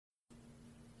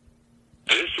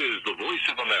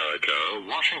of America,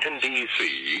 Washington,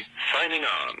 D.C., signing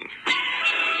on.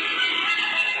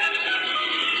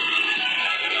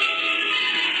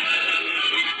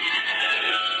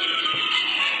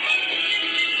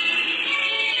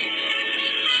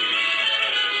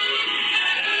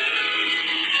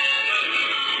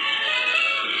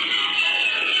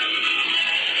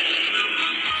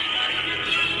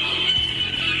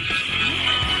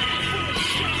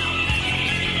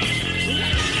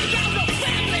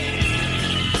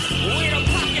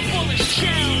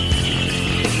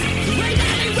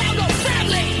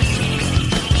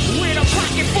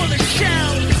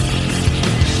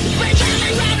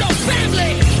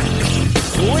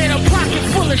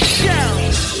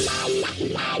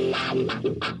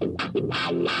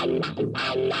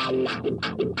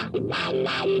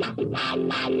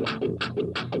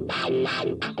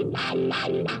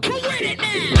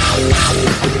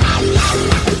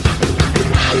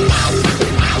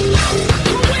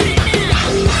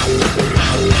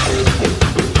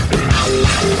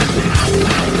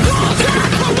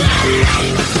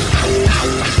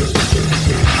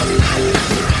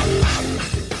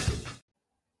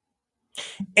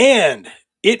 And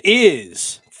it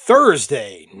is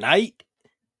Thursday night.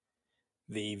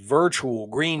 The virtual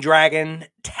Green Dragon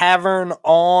Tavern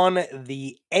on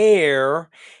the air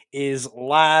is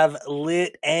live,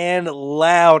 lit, and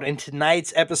loud. And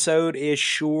tonight's episode is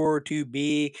sure to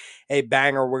be a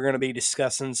banger. We're going to be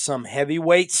discussing some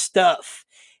heavyweight stuff.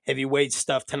 Heavyweight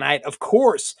stuff tonight. Of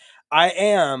course, I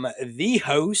am the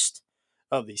host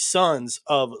of the Sons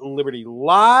of Liberty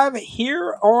Live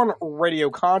here on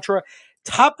Radio Contra.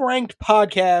 Top-ranked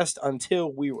podcast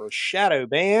until we were shadow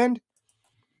banned.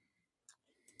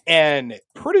 And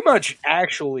pretty much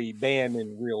actually banned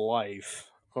in real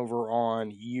life over on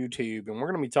YouTube. And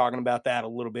we're going to be talking about that a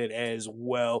little bit as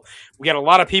well. We got a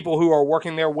lot of people who are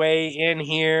working their way in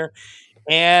here.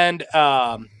 And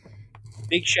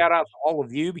big shout out to all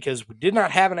of you, because we did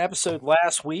not have an episode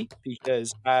last week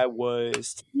because I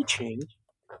was teaching.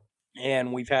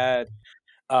 And we've had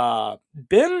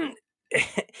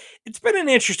it's been an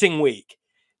interesting week.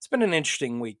 It's been an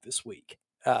interesting week this week.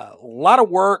 A lot of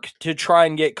work to try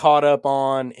and get caught up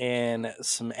on, and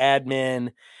some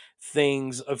admin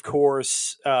things, of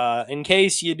course. In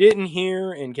case you didn't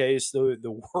hear, in case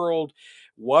the world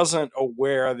wasn't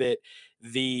aware of it,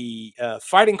 the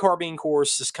Fighting Carbine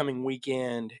course this coming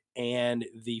weekend, and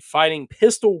the Fighting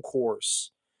Pistol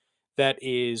course that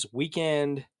is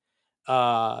weekend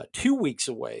 2 weeks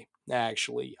away.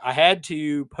 Actually, I had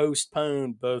to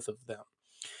postpone both of them.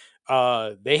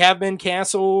 They have been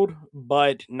canceled,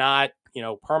 but not,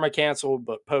 perma canceled,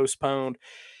 but postponed.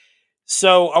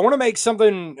 So I want to make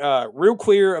something real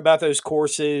clear about those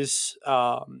courses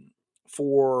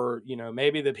for,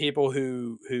 maybe the people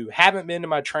who haven't been to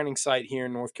my training site here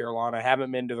in North Carolina,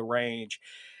 haven't been to the range.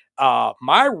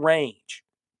 My range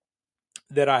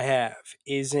that I have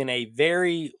is in a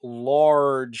very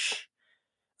large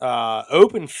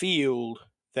open field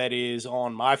that is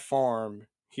on my farm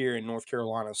here in North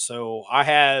Carolina. So I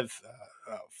have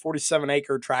a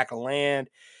 47-acre tract of land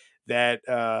that,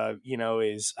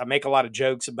 is, I make a lot of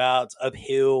jokes about. It's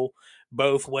uphill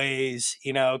both ways,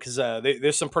 because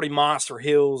there's some pretty monster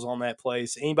hills on that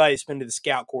place. Anybody who's been to the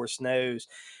scout course knows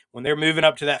when they're moving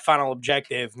up to that final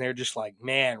objective and they're just like,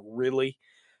 man, really?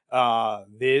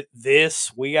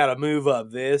 This we got to move up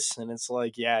this, and it's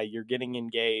like, yeah, you're getting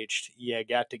engaged, you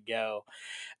got to go,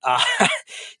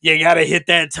 you got to hit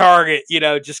that target,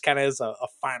 just kind of as a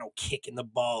final kick in the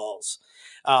balls,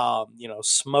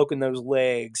 smoking those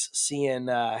legs, seeing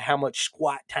how much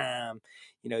squat time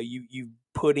you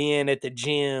put in at the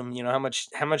gym, how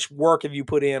much work have you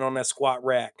put in on that squat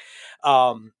rack.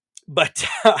 But,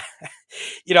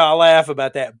 I laugh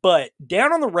about that. But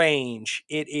down on the range,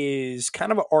 it is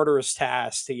kind of an arduous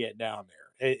task to get down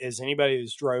there, as anybody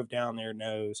who's drove down there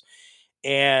knows.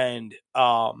 And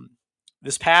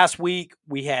this past week,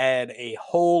 we had a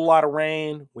whole lot of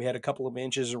rain. We had a couple of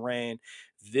inches of rain.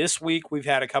 This week, we've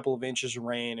had a couple of inches of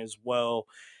rain as well.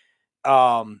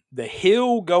 The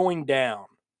hill going down,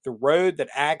 the road that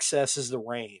accesses the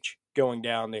range going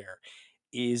down there,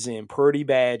 is in pretty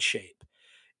bad shape.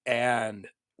 And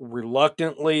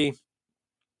reluctantly,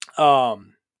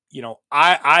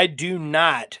 I do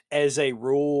not, as a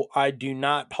rule, I do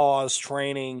not pause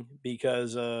training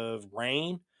because of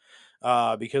rain,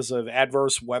 because of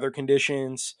adverse weather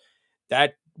conditions.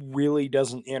 That really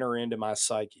doesn't enter into my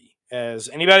psyche. As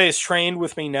anybody that's trained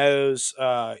with me knows,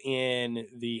 in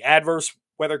the adverse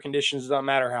weather conditions, doesn't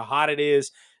matter how hot it is,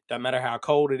 doesn't matter how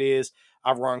cold it is.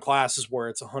 I've run classes where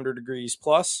it's 100 degrees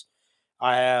plus.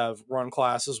 I have run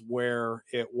classes where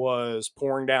it was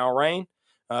pouring down rain.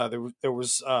 There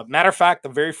was matter of fact, the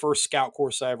very first scout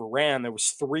course I ever ran, there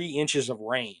was 3 inches of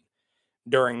rain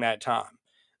during that time.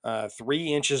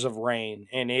 3 inches of rain,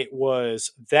 and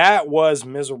that was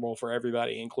miserable for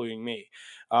everybody, including me.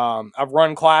 I've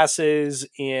run classes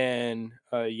in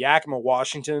Yakima,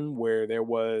 Washington, where there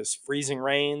was freezing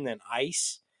rain, then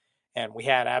ice, and we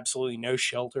had absolutely no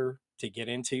shelter to get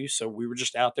into, so we were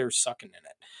just out there sucking in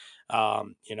it.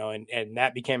 And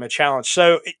that became a challenge.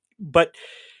 But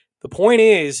the point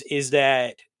is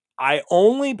that I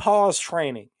only pause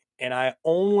training and I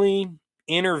only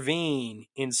intervene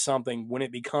in something when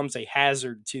it becomes a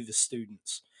hazard to the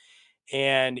students.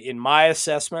 And in my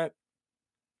assessment,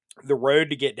 the road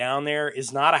to get down there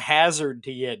is not a hazard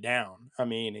to get down. I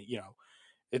mean,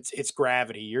 it's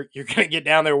gravity. You're gonna get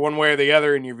down there one way or the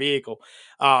other in your vehicle,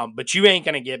 but you ain't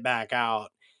gonna get back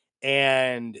out.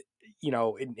 And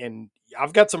and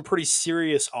I've got some pretty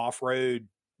serious off road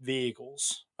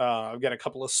vehicles. I've got a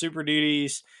couple of Super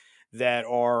Duties that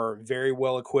are very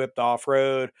well equipped off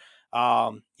road.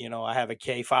 I have a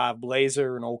K5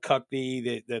 Blazer, an old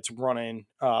Cuckbee that's running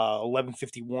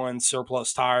 1151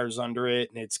 surplus tires under it,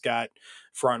 and it's got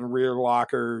front and rear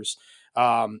lockers.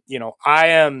 I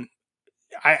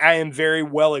am very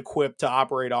well equipped to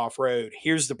operate off road.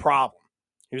 Here's the problem.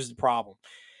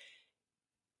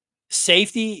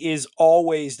 Safety is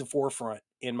always the forefront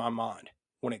in my mind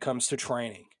when it comes to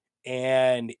training.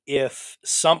 And if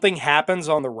something happens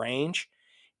on the range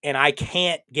and I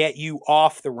can't get you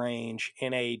off the range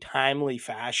in a timely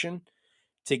fashion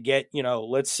to get,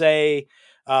 let's say,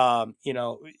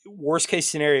 worst case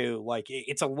scenario, like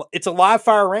it's a live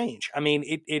fire range. I mean,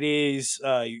 it is,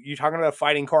 you're talking about a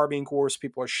fighting carbine course,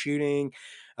 people are shooting,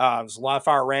 it's a live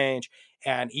fire range.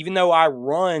 And even though I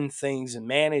run things and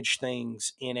manage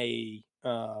things in a,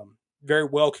 very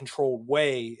well controlled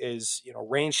way as,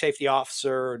 range safety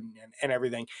officer and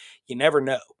everything, you never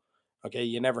know. Okay.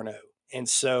 You never know. And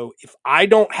so if I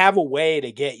don't have a way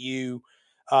to get you,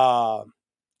 off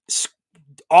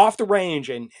the range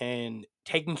and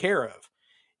taken care of,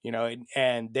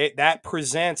 that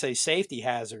presents a safety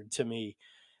hazard to me,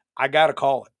 I got to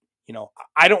call it.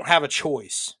 I don't have a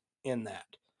choice in that.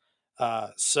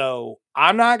 So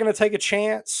I'm not going to take a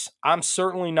chance. I'm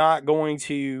certainly not going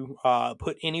to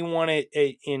put anyone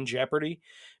in jeopardy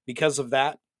because of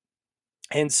that.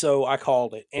 And so I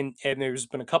called it. And there's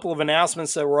been a couple of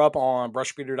announcements that were up on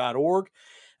brushbeater.org.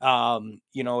 And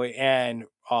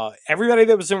everybody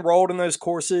that was enrolled in those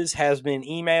courses has been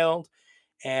emailed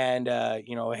and,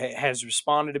 has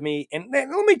responded to me. And let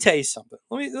me tell you something.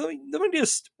 Let me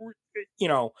just,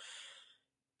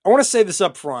 I want to say this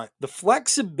up front. The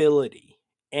flexibility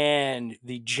and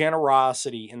the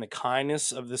generosity and the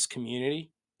kindness of this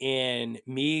community in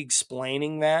me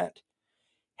explaining that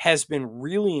has been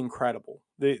really incredible.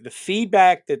 The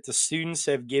feedback that the students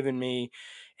have given me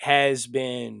has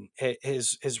really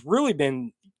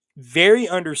been very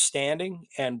understanding,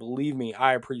 and believe me,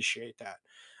 I appreciate that.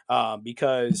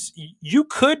 Because you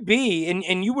could be,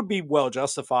 and you would be well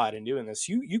justified in doing this.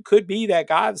 You could be that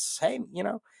guy that's, hey,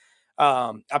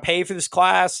 I paid for this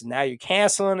class, and now you're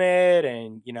canceling it,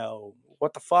 and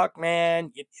what the fuck,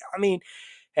 man? I mean,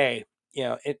 hey,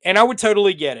 and I would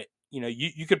totally get it.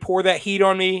 You could pour that heat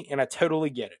on me, and I totally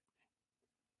get it.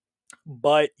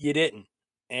 But you didn't.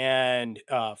 And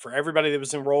for everybody that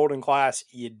was enrolled in class,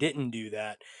 you didn't do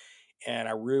that. And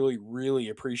I really, really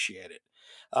appreciate it.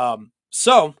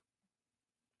 So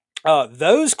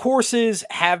those courses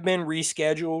have been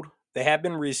rescheduled. They have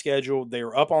been rescheduled. They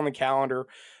are up on the calendar.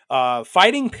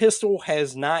 Fighting Pistol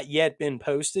has not yet been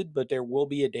posted, but there will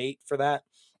be a date for that.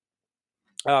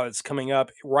 It's coming up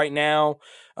right now.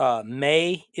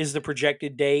 May is the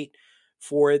projected date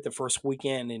for it, the first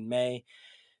weekend in May.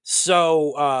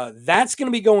 So that's going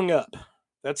to be going up.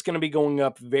 That's going to be going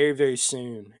up very, very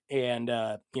soon. And,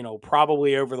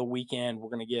 probably over the weekend, we're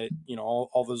going to get,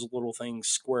 all those little things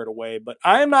squared away. But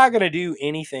I'm not going to do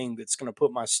anything that's going to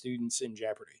put my students in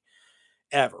jeopardy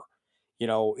ever.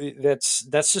 That's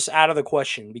just out of the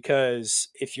question, because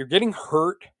if you're getting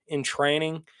hurt in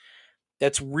training,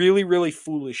 that's really, really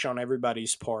foolish on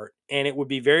everybody's part. And it would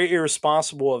be very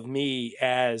irresponsible of me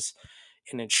as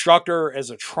an instructor,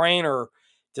 as a trainer,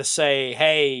 to say,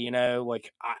 hey,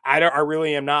 I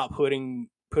really am not putting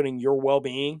your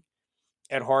well-being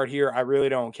at heart here. I really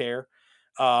don't care.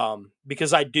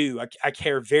 Because I do. I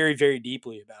care very, very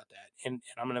deeply about that. And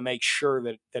I'm going to make sure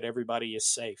that everybody is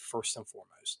safe first and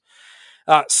foremost.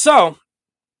 I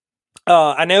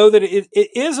know that it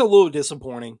is a little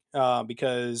disappointing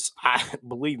because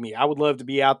believe me, I would love to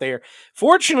be out there.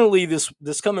 Fortunately, this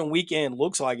coming weekend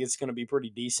looks like it's going to be pretty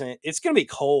decent. It's going to be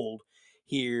cold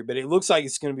here, but it looks like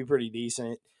it's going to be pretty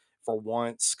decent for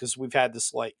once, because we've had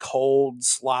this like cold,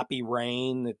 sloppy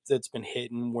rain that's been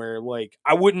hitting where like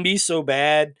I wouldn't be so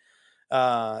bad.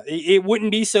 It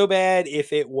wouldn't be so bad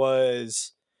if it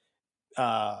was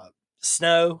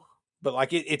snow, but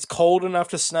like it's cold enough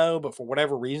to snow, but for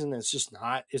whatever reason, it's just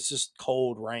not. It's just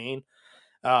cold rain.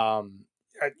 Um,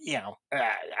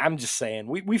 I'm just saying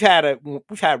we've had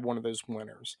one of those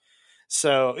winters,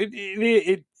 so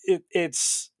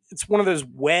it's one of those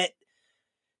wet,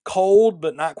 cold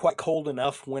but not quite cold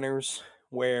enough winters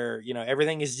where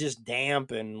everything is just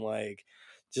damp and like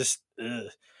just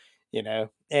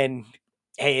and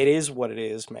hey, it is what it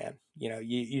is, man.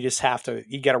 You just have to,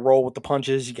 you got to roll with the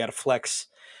punches. You got to flex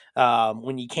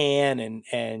when you can.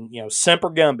 And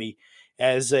Semper Gumby,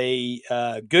 as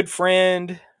a good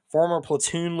friend, former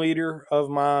platoon leader of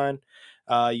mine,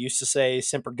 used to say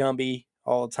Semper Gumby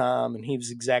all the time, and he was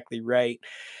exactly right.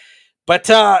 But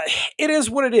it is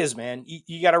what it is, man.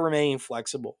 You got to remain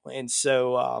flexible. And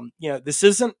so, this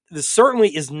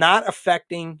certainly is not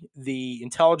affecting the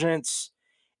intelligence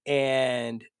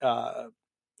and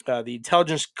the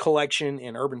intelligence collection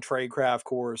and urban tradecraft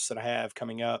course that I have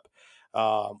coming up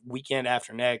weekend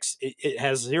after next. It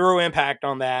has zero impact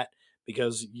on that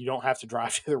because you don't have to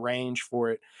drive to the range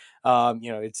for it.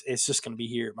 It's just going to be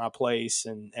here at my place,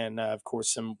 and of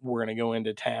course, we're going to go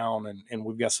into town, and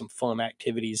we've got some fun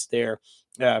activities there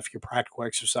for your practical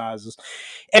exercises.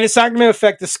 And it's not going to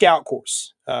affect the scout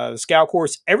course. The scout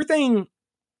course, everything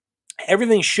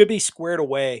should be squared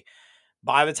away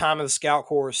by the time of the scout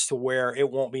course to where it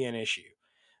won't be an issue.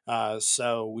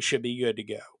 So we should be good to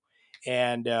go.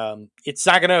 And it's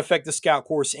not going to affect the scout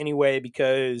course anyway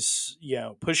because,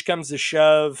 push comes to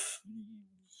shove,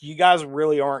 you guys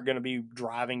really aren't going to be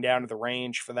driving down to the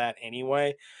range for that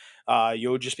anyway.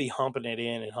 You'll just be humping it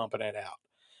in and humping it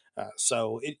out.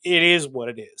 So it is what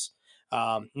it is.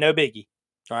 No biggie.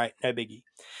 All right, no biggie.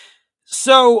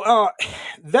 So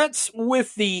that's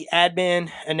with the admin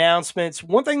announcements.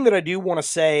 One thing that I do want to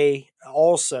say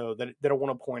also that I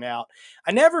want to point out,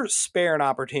 I never spare an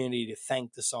opportunity to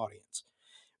thank this audience.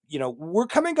 We're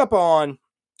coming up on,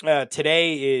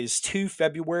 today is 2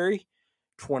 February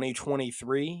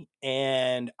 2023,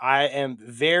 and I am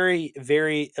very,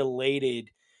 very elated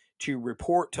to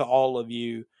report to all of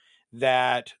you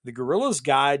that the Gorilla's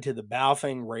Guide to the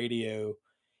Baofeng Radio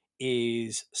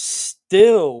is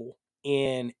still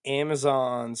in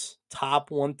Amazon's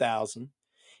top 1,000.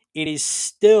 It is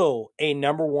still a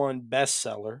number one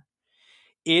bestseller.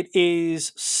 It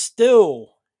is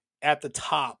still at the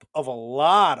top of a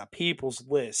lot of people's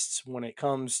lists when it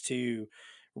comes to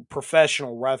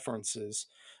professional references.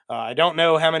 I don't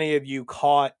know how many of you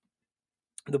caught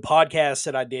the podcast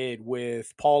that I did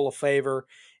with Paul LaFavor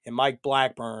and Mike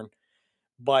Blackburn,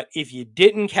 but if you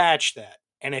didn't catch that,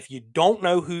 and if you don't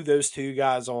know who those two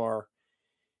guys are,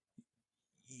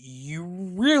 you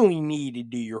really need to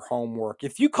do your homework.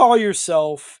 If you call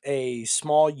yourself a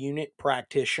small unit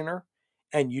practitioner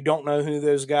and you don't know who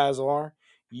those guys are,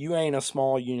 you ain't a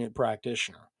small unit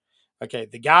practitioner. Okay,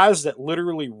 the guys that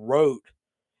literally wrote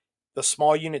the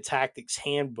small unit tactics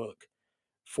handbook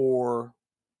for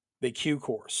the Q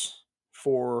course,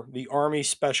 for the Army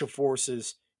Special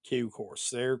Forces Q course,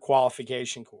 their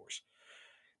qualification course.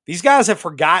 These guys have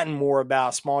forgotten more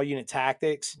about small unit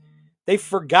tactics. They've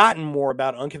forgotten more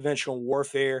about unconventional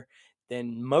warfare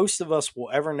than most of us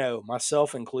will ever know,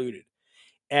 myself included.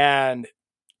 And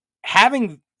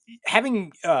being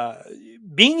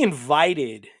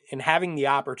invited and having the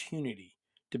opportunity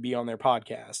to be on their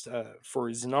podcast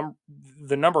for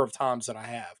the number of times that I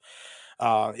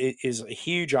have, it is a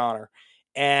huge honor.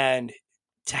 And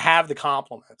to have the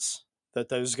compliments that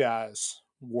those guys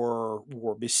were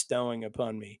bestowing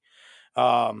upon me,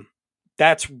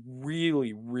 that's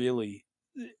really, really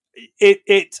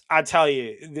I tell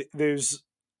you, there's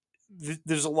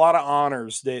a lot of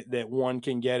honors that one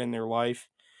can get in their life.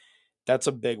 That's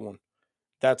a big one.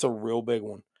 That's a real big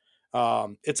one.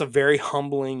 It's a very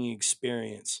humbling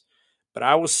experience. But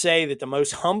I will say that the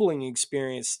most humbling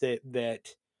experience that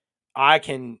I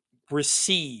can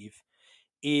receive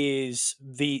is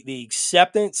the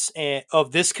acceptance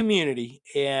of this community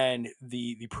and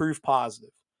the proof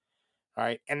positive. All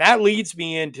right. And that leads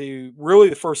me into really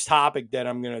the first topic that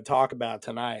I'm going to talk about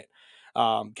tonight,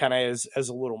 kind of as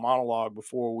a little monologue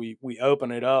before we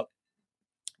open it up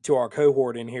to our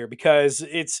cohort in here, because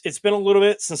it's been a little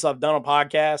bit since I've done a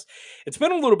podcast. It's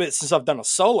been a little bit since I've done a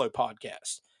solo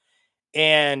podcast.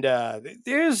 And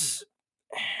there's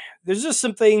just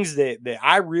some things that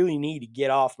I really need to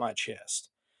get off my chest,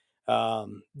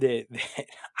 that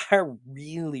I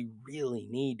really, really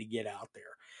need to get out there.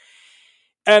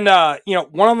 And,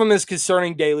 one of them is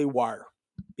concerning Daily Wire,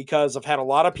 because I've had a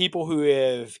lot of people who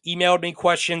have emailed me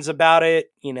questions about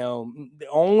it.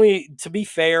 Only, to be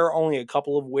fair, only a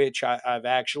couple of which I've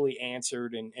actually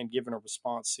answered and given a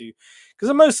response to,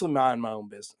 because I mostly mind my own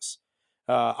business.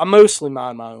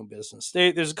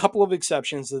 There's a couple of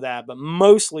exceptions to that, but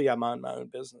mostly I mind my own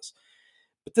business.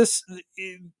 But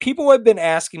people have been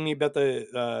asking me about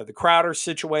the Crowder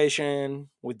situation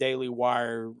with Daily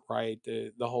Wire, right?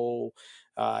 The whole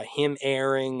him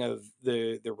airing of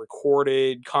the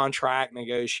recorded contract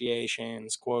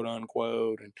negotiations, quote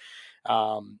unquote, and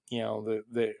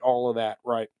the all of that,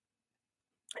 right?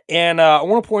 And I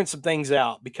want to point some things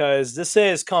out because this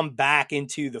has come back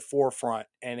into the forefront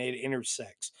and it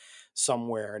intersects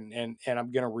somewhere, and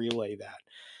I'm going to relay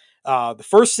that. The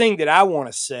first thing that I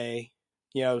want to say,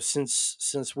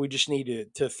 since we just need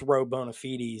to throw bona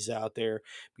fides out there,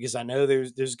 because I know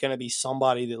there's going to be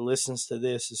somebody that listens to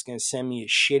this that's going to send me a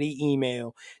shitty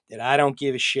email that I don't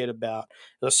give a shit about.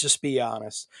 Let's just be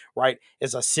honest, right?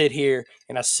 As I sit here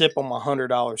and I sip on my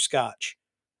 $100 scotch.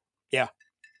 Yeah,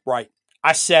 right.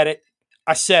 I said it.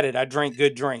 I drank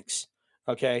good drinks.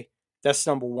 Okay. That's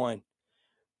number one.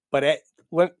 But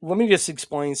let me just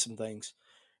explain some things.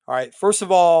 All right. First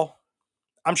of all,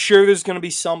 I'm sure there's going to be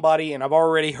somebody, and I've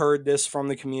already heard this from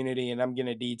the community, and I'm going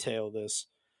to detail this,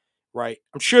 right?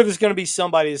 I'm sure there's going to be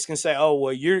somebody that's going to say, "Oh,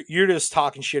 well, you're just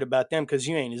talking shit about them because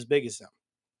you ain't as big as them."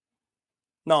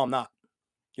 No, I'm not.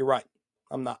 You're right.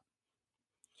 I'm not.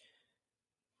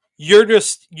 You're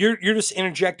just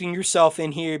interjecting yourself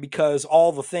in here because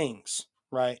all the things,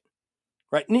 right?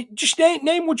 Right. Just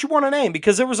name what you want to name,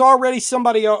 because there was already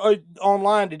somebody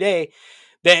online today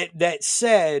that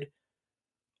said,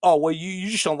 "Oh, well, you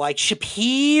just don't like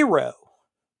Shapiro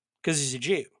because he's a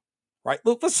Jew." Right?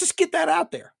 Let's just get that out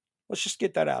there. Let's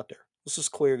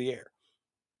just clear the air.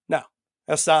 No,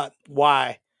 that's not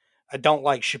why I don't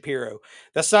like Shapiro.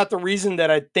 That's not the reason that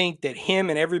I think that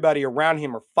him and everybody around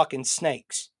him are fucking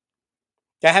snakes.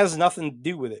 That has nothing to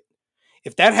do with it.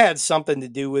 If that had something to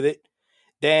do with it,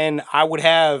 then I would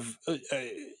have,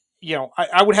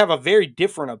 I would have a very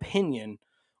different opinion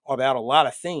about a lot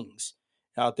of things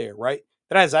out there, right?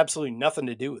 That has absolutely nothing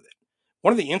to do with it.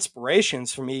 One of the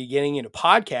inspirations for me getting into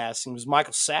podcasting was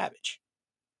Michael Savage,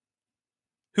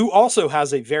 who also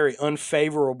has a very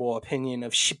unfavorable opinion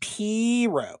of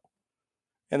Shapiro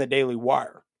and the Daily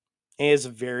Wire. And he has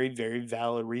a very, very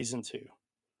valid reason to.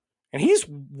 And he's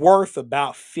worth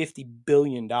about $50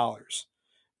 billion,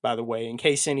 by the way, in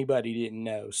case anybody didn't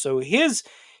know. So his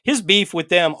beef with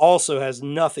them also has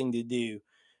nothing to do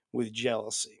with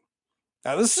jealousy.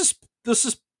 Now, let's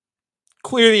just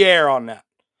clear the air on that,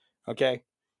 okay?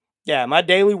 Yeah, my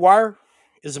Daily Wire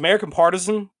is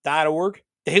AmericanPartisan.org.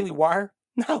 Daily Wire?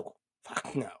 No.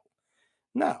 Fuck no.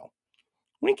 No.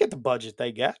 We didn't get the budget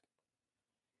they got.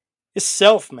 It's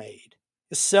self-made.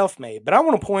 But I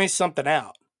want to point something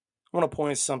out. I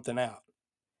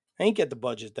ain't get the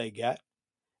budget they got.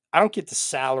 I don't get the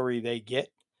salary they get.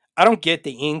 I don't get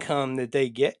the income that they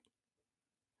get.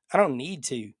 I don't need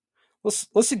to.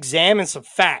 Let's examine some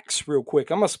facts real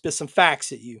quick. I'm going to spit some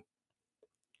facts at you.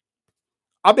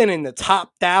 I've been in the top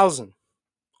 1,000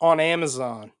 on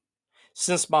Amazon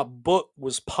since my book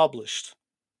was published.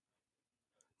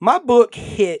 My book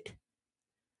hit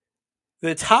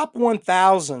the top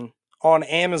 1,000 on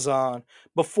Amazon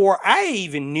before I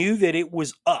even knew that it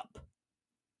was up.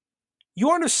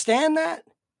 You understand that?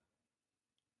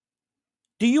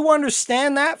 Do you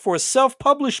understand that for a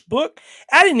self-published book?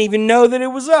 I didn't even know that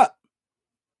it was up.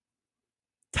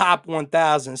 Top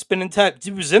 1,000.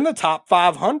 It was in the top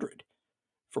 500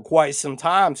 for quite some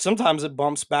time. Sometimes it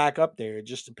bumps back up there. It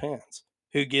just depends.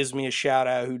 Who gives me a shout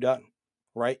out, who doesn't,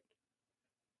 right?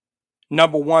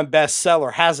 Number one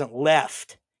bestseller hasn't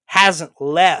left.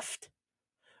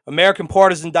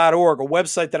 AmericanPartisan.org, a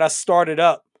website that I started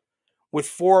up with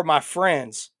 4 of my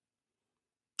friends.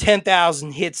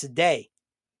 10,000 hits a day,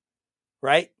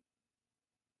 right?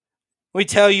 Let me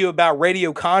tell you about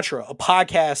Radio Contra, a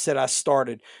podcast that I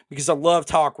started because I love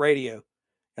talk radio.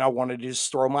 And I wanted to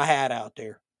just throw my hat out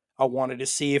there. I wanted to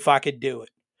see if I could do it.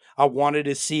 I wanted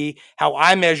to see how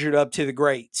I measured up to the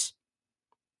greats.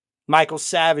 Michael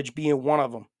Savage being one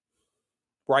of them,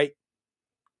 right?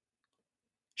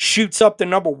 Shoots up to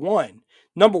number one.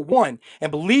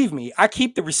 And believe me, I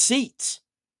keep the receipts.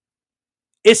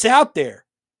 It's out there.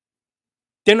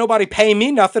 Didn't nobody pay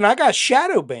me nothing. I got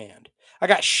shadow banned. And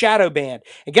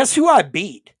guess who I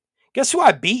beat?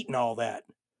 In all that?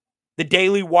 The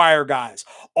Daily Wire guys.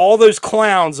 All those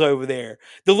clowns over there.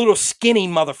 The little skinny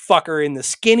motherfucker in the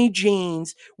skinny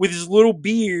jeans with his little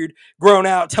beard grown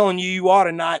out telling you ought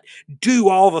to not do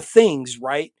all the things,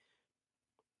 right?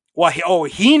 Well,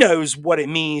 he knows what it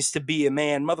means to be a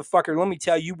man. Motherfucker, let me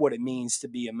tell you what it means to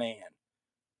be a man.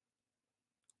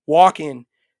 Walking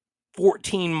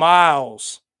 14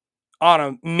 miles on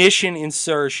a mission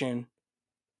insertion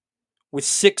with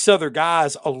 6 other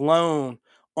guys alone,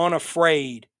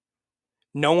 unafraid,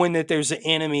 knowing that there's an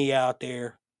enemy out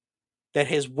there that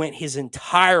has went his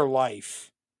entire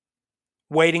life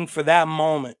waiting for that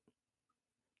moment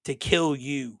to kill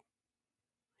you.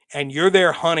 And you're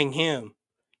there hunting him,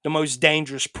 the most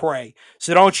dangerous prey.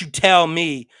 So don't you tell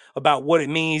me about what it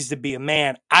means to be a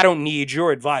man. I don't need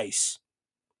your advice.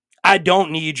 I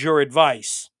don't need your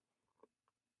advice.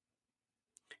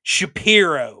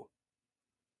 Shapiro,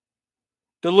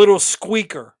 the little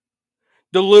squeaker,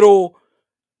 the little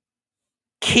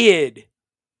kid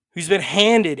who's been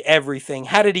handed everything.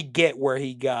 How did he get where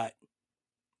he got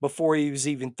before he was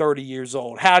even 30 years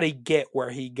old? How did he get where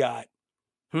he got?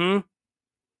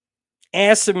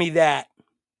 Answer me that.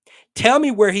 Tell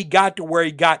me where he got to where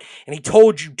he got. And he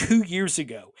told you 2 years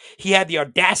ago. He had the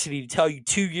audacity to tell you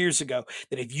 2 years ago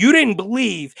that if you didn't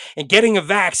believe in getting a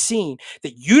vaccine,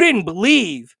 that you didn't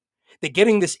believe that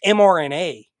getting this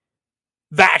mRNA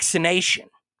vaccination,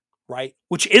 right,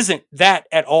 which isn't that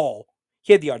at all.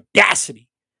 He had the audacity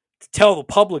to tell the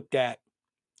public that,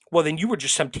 well, then you were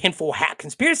just some tinfoil hat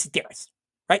conspiracy theorist,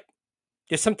 right?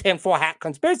 Just some tinfoil hat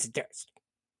conspiracy theorist.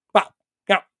 Well,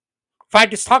 you know, if I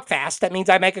just talk fast, that means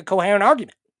I make a coherent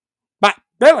argument. But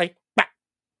really,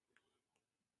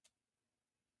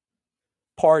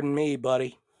 pardon me,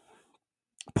 buddy.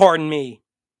 Pardon me.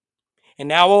 And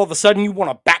now all of a sudden you want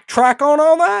to backtrack on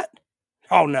all that?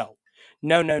 Oh, no.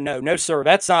 No, sir.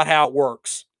 That's not how it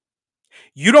works.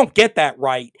 You don't get that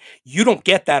right. You don't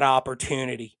get that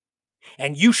opportunity.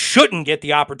 And you shouldn't get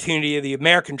the opportunity of the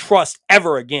American trust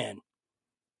ever again.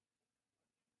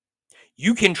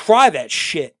 You can try that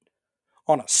shit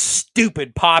on a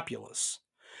stupid populace.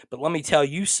 But let me tell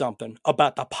you something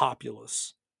about the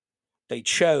populace. They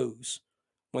chose.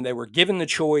 When they were given the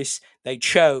choice, they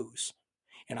chose.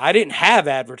 And I didn't have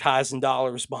advertising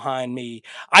dollars behind me.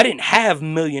 I didn't have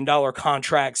 $1 million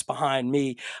contracts behind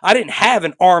me. I didn't have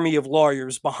an army of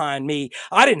lawyers behind me.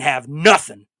 I didn't have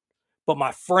nothing but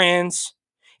my friends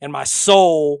and my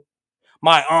soul,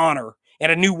 my honor,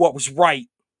 and I knew what was right.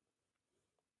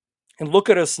 And look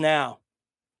at us now.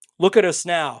 Look at us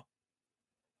now.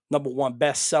 #1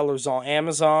 bestsellers on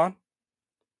Amazon.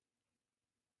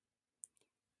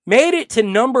 Made it to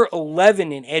number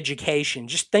 11 in education.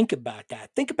 Just think about that.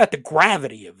 Think about the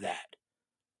gravity of that.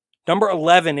 Number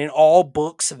 11 in all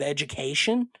books of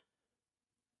education.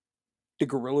 The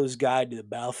Gorilla's Guide to the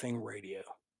Baofeng Radio.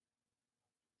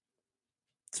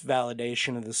 It's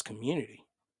validation of this community.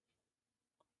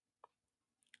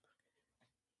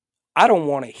 I don't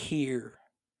want to hear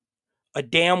a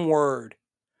damn word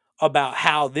about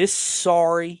how this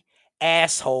sorry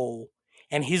asshole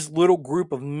and his little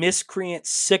group of miscreant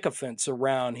sycophants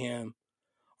around him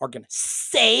are going to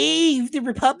save the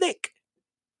Republic.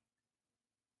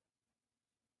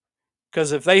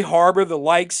 Because if they harbor the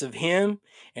likes of him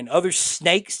and other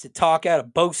snakes that talk out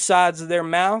of both sides of their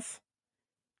mouth,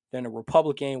 then a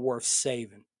Republic ain't worth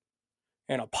saving.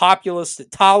 And a populace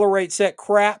that tolerates that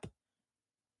crap,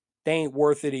 they ain't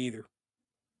worth it either.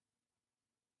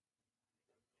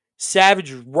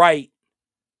 Savage was right.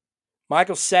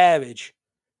 Michael Savage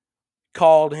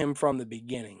called him from the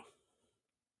beginning.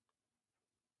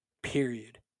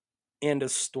 Period. End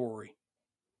of story.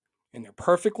 And they're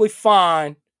perfectly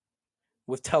fine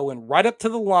with towing right up to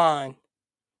the line,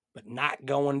 but not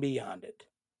going beyond it.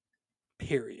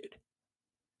 Period.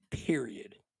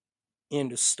 Period.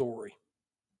 End of story.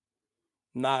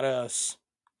 Not us.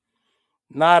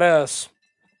 Not us.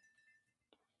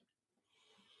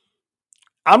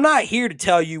 I'm not here to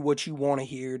tell you what you want to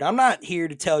hear. I'm not here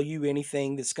to tell you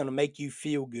anything that's going to make you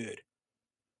feel good.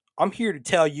 I'm here to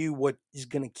tell you what is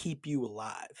going to keep you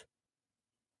alive.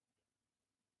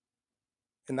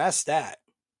 And that's that.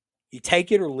 You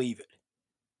take it or leave it.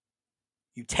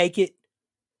 You take it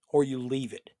or you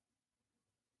leave it.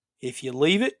 If you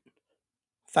leave it,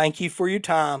 thank you for your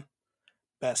time.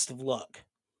 Best of luck.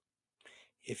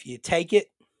 If you take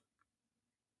it,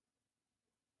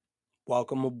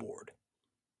 welcome aboard.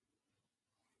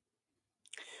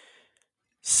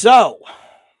 So,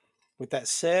 with that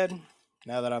said,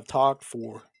 now that I've talked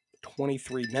for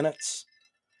 23 minutes,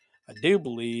 I do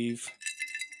believe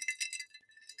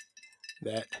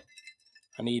that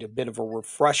I need a bit of a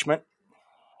refreshment.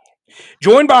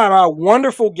 Joined by my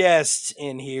wonderful guests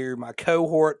in here, my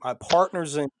cohort, my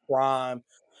partners in crime,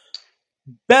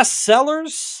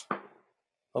 bestsellers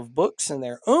of books in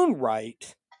their own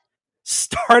right,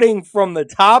 starting from the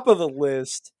top of the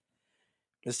list,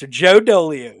 Mr. Joe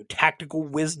Dolio, tactical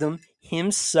wisdom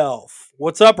himself.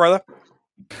 What's up, brother?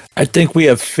 I think we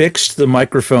have fixed the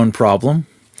microphone problem.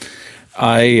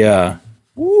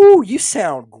 Ooh, you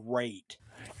sound great.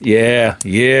 Yeah,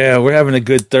 we're having a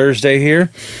good Thursday here.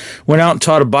 Went out and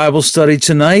taught a Bible study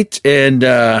tonight, and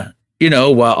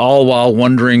while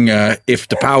wondering if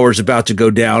the power's about to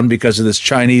go down because of this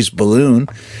Chinese balloon.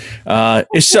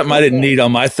 It's something I didn't need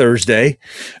on my Thursday,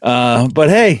 but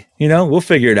hey, we'll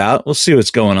figure it out. We'll see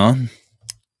what's going on.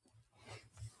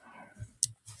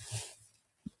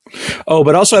 Oh,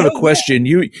 but also I have a question.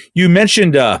 You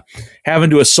mentioned having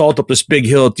to assault up this big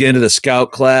hill at the end of the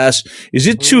scout class. Is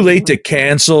it too late to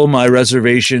cancel my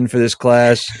reservation for this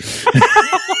class?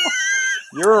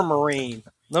 You're a Marine.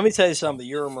 Let me tell you something.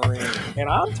 You're a Marine. And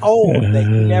I'm told that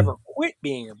you never quit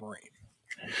being a Marine.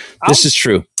 This is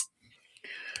true.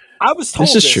 I was told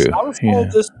this. Is true. I was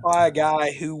told this by a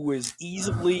guy who was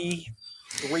easily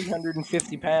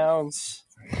 350 pounds.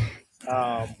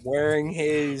 Wearing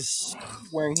his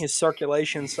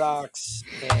circulation socks,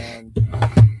 and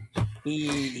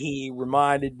he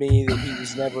reminded me that he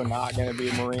was never not going to be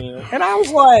a Marine, and I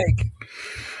was like,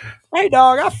 "Hey,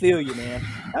 dog, I feel you, man.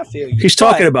 I feel you." He's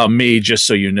talking about me, just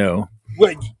so you know.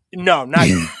 Well, no, not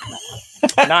you,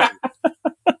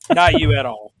 not you at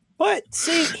all. But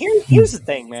see, here's the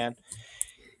thing, man.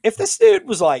 If this dude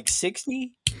was like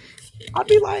 60, I'd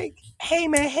be like, "Hey,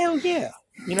 man, hell yeah."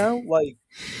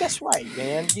 That's right,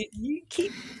 man. You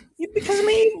keep because I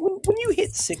mean, when you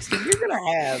hit 60, you're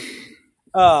gonna have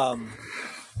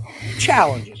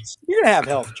challenges. You're gonna have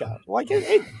health challenges. Like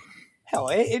they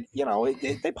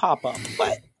pop up.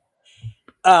 But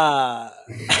I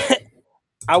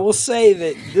will say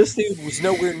that this dude was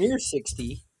nowhere near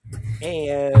 60,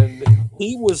 and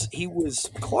he was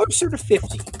closer to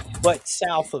 50, but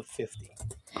south of 50.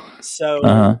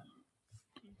 So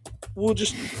we'll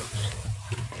just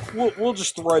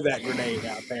throw that grenade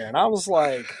out there. And I was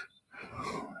like,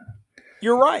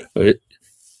 "You're right.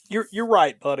 You're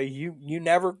right, buddy. You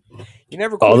never quit."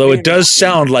 Although it does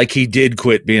sound like he did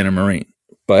quit being a Marine.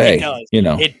 But hey,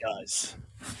 it does.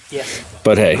 Yes.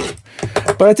 But hey,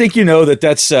 I think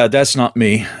that's not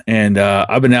me. And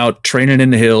I've been out training in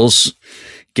the hills,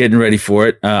 getting ready for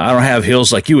it. I don't have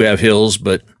hills like you have hills,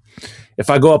 but if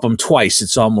I go up them twice,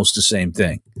 it's almost the same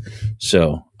thing.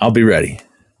 So I'll be ready.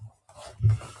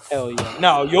 Hell yeah.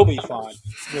 No, you'll be fine.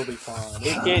 You'll be fine.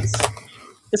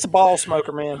 It's a ball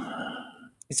smoker, man.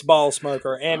 It's a ball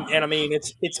smoker. And I mean,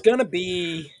 it's going to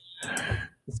be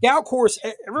Scout Course,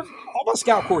 all my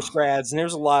Scout Course grads, and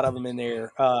there's a lot of them in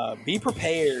there. Be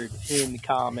prepared in the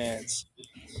comments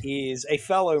is a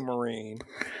fellow Marine,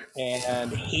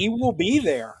 and he will be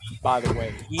there, by the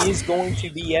way. He is going to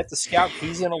be at the Scout.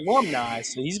 He's an alumni,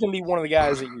 so he's going to be one of the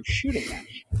guys that you're shooting at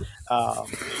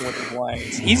with the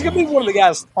blanks. He's going to be one of the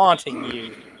guys taunting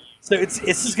you. So it's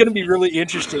just going to be really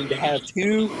interesting to have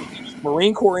two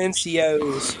Marine Corps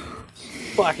NCOs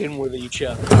fucking with each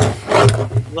other.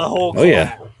 The whole class. Oh,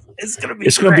 yeah. It's going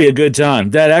to be a good time.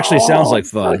 That actually sounds like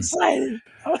fun. I'm excited.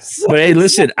 But hey,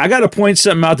 listen, I got to point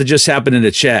something out that just happened in the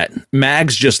chat.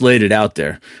 Mags just laid it out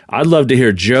there. I'd love to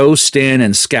hear Joe, Stan,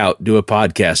 and Scout do a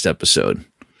podcast episode.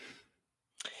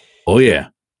 Oh, yeah.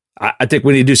 I think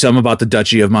we need to do something about the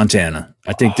Duchy of Montana.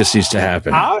 I think this needs to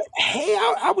happen. I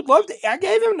would love to. I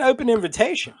gave him an open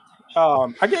invitation.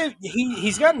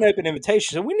 He's got an open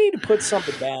invitation, so we need to put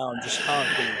something down just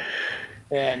concrete.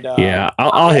 And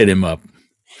I'll hit him up.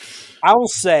 I will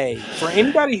say, for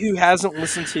anybody who hasn't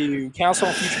listened to Council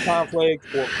on Future Conflict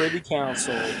or Privy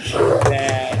Council,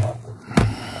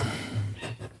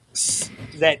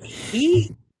 that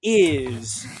he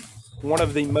is one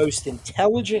of the most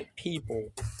intelligent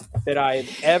people that I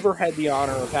have ever had the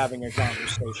honor of having a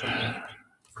conversation with.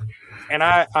 And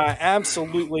I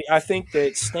absolutely, I think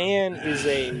that Stan is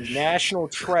a national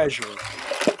treasure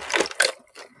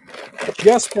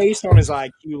just based on his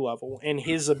IQ level and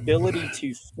his ability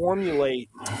to formulate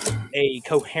a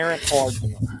coherent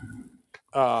argument.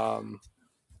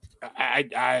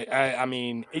 I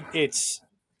mean,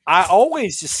 I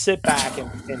always just sit back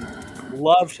and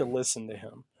love to listen to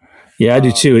him. Yeah, I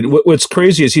do too. And what's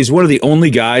crazy is he's one of the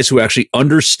only guys who actually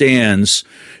understands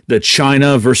the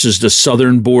China versus the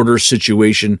southern border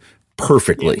situation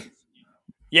perfectly.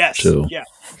 Yes. Yeah.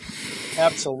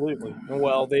 Absolutely.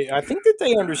 Well, I think that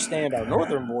they understand our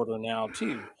northern border now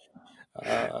too.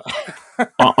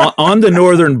 On the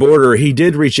northern border, he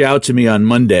did reach out to me on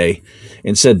Monday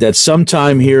and said that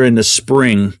sometime here in the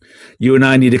spring, you and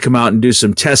I need to come out and do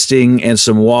some testing and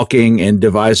some walking and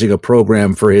devising a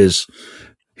program for his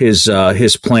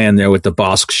plan there with the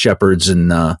Bossk Shepherds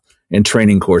and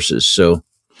training courses. So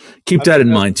keep that in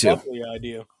mind too. Lovely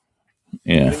idea.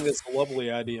 Yeah. I think that's a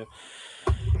lovely idea.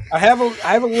 I have a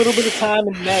little bit of time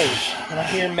in May, and I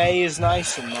hear May is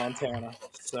nice in Montana.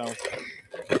 So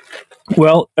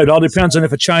Well, it all depends on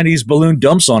if a Chinese balloon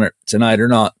dumps on it tonight or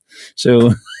not.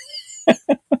 So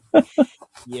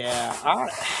yeah,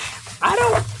 I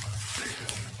don't.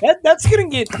 That's gonna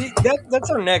get that's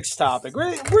our next topic.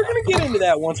 We're gonna get into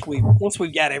that once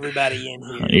we've got everybody in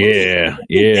here.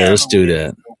 yeah, let's do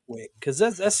that. Real quick, because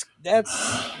that's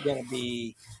gonna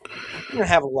be, we're gonna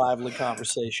have a lively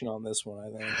conversation on this one. I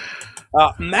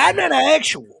think. Madman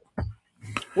Actual,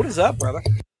 what is up, brother?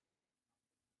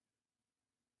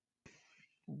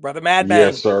 Brother Madman.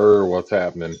 Yes, sir. What's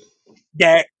happening?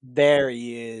 There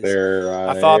he is. There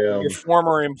I I thought am. your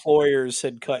former employers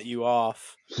had cut you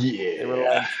off. They were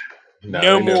Yeah. like, No,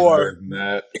 no they never more. better than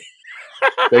that.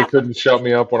 They couldn't shut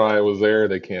me up when I was there.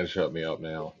 They can't shut me up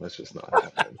now. That's just not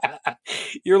happening.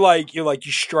 You're like,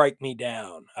 you strike me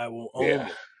down, I will only Yeah.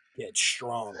 get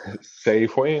stronger.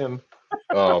 Safe when.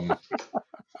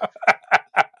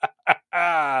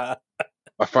 Ah,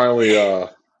 I finally I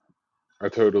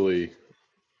totally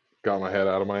got my head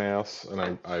out of my ass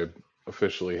and I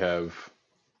officially have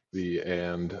the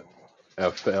and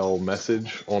FL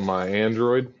message on my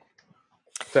Android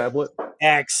tablet.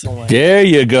 excellent. There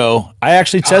you go. I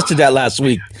actually tested that last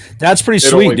week. That's pretty It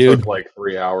sweet, only dude. took like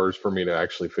 3 hours for me to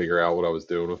actually figure out what I was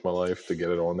doing with my life to get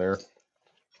it on there.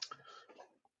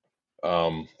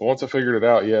 But once I figured it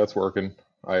out, yeah, it's working.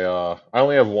 I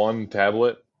only have one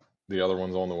tablet. The other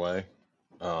one's on the way.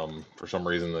 For some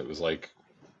reason, it was like,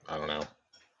 I don't know.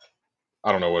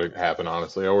 I don't know what happened,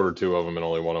 honestly. I ordered two of them and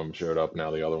only one of them showed up.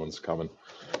 Now the other one's coming.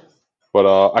 But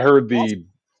I heard the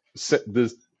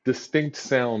distinct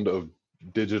sound of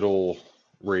digital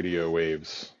radio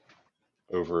waves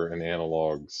over an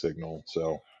analog signal.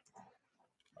 So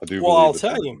I do Well, believe I'll it's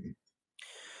tell working.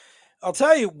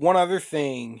 you one other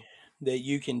thing that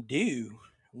you can do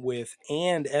with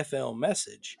and FL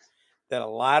message that a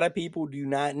lot of people do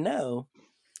not know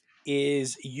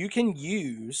is you can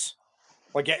use,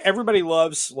 like, everybody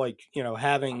loves, like,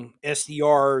 having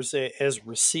SDRs as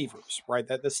receivers, right?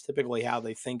 That's typically how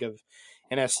they think of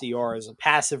an SDR, as a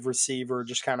passive receiver,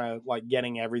 just kind of like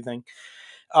getting everything.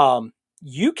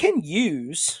 You can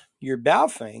use your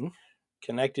Baofeng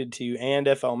connected to and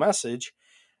FL message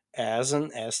as an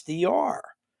SDR.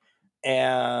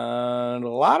 And a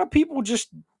lot of people just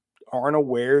aren't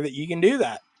aware that you can do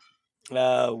that,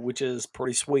 which is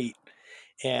pretty sweet.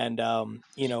 And,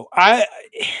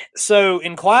 so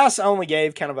in class, I only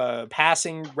gave kind of a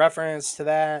passing reference to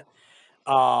that.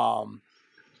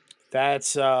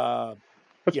 That's,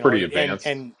 That's pretty advanced.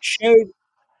 and showed,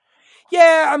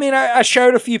 yeah, I mean, I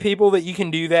showed a few people that you can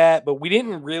do that, but we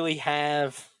didn't really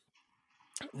have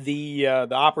the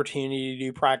opportunity to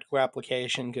do practical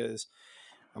application because,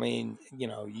 I mean, you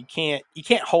can't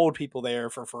hold people there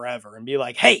for forever and be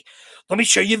like, hey, let me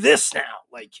show you this now.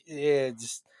 Like,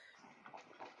 it's,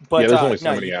 but yeah, there's only so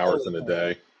no, many you hours totally in a can.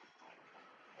 day.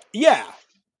 Yeah.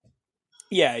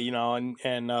 Yeah,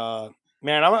 and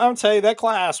man, I'm gonna tell you, that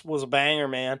class was a banger,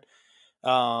 man.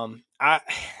 I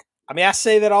mean, I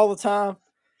say that all the time,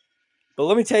 but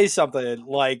let me tell you something.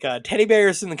 Like, teddy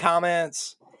bears in the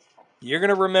comments, you're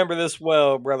gonna remember this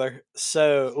well, brother.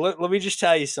 So let me just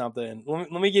tell you something. Let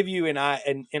me give you an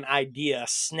idea, a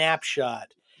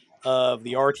snapshot of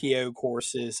the RTO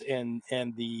courses and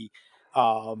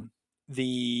um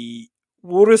the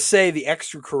we'll just say the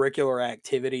extracurricular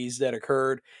activities that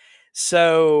occurred.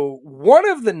 So one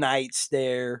of the nights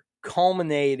there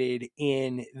culminated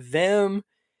in them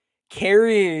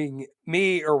carrying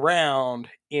me around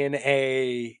in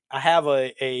I have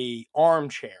a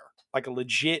armchair, like a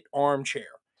legit armchair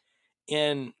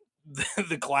in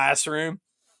the classroom,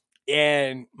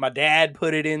 and my dad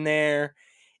put it in there,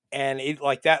 and it,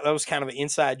 like, that was kind of an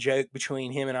inside joke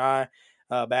between him and I,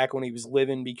 back when he was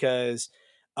living, because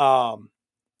um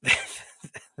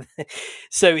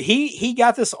so he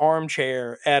got this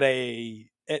armchair at a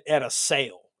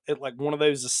sale, at like one of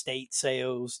those estate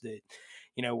sales that,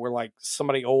 where like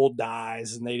somebody old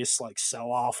dies and they just like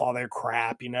sell off all their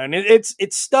crap, and it's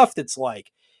stuff that's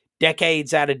like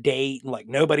decades out of date, and like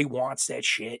nobody wants that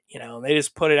shit, they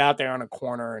just put it out there on a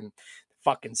corner and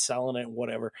fucking selling it and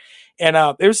whatever. And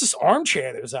there was this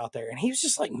armchair that was out there, and he was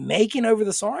just like making over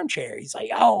this armchair. He's like,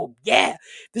 oh yeah,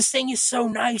 this thing is so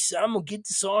nice. I'm gonna get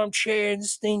this armchair, and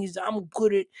this thing is, I'm gonna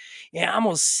put it, I'm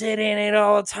gonna sit in it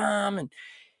all the time.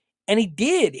 And he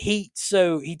did. He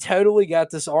totally got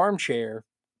this armchair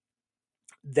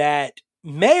that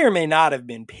may or may not have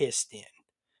been pissed in.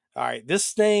 All right,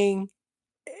 this thing,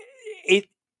 it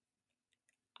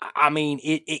I mean,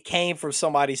 it came from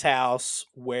somebody's house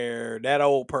where that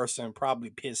old person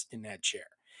probably pissed in that chair.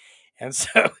 And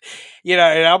so, and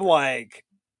I'm like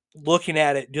looking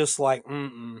at it just like,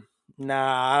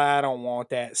 nah, I don't want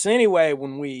that. So anyway,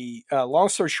 when we, long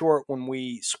story short, when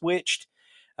we switched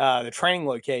the training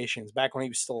locations back when he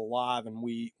was still alive, and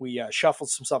we shuffled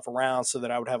some stuff around so that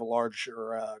I would have a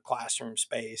larger classroom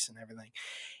space and everything.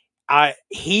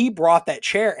 He brought that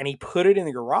chair and he put it in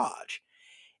the garage,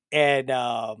 and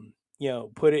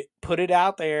put it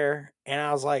out there. And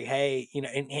I was like, hey,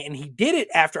 and he did it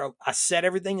after I set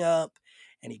everything up,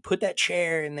 and he put that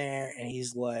chair in there, and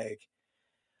he's like,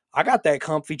 I got that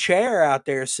comfy chair out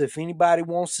there, so if anybody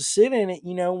wants to sit in it,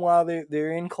 while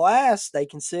they're in class, they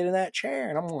can sit in that chair.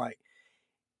 And I'm like,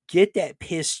 get that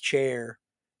piss chair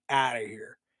out of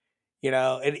here.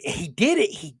 And he did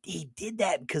it. He did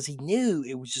that because he knew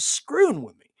it was just screwing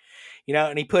with me.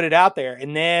 And he put it out there.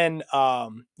 And then,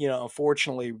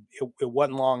 unfortunately, it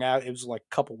wasn't long out. It was like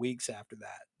a couple weeks after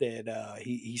that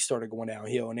he started going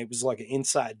downhill. And it was like an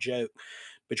inside joke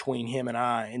between him and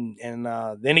I. And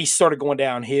then he started going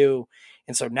downhill.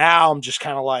 And so now I'm just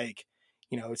kind of like,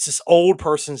 it's this old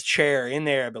person's chair in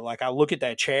there. But like, I look at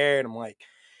that chair and I'm like,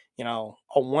 on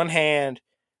one hand,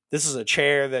 this is a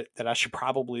chair that I should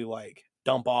probably like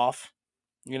dump off,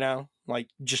 like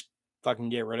just fucking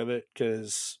get rid of it.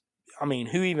 Cause I mean,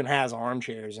 who even has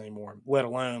armchairs anymore, let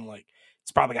alone like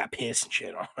it's probably got piss and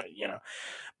shit on it,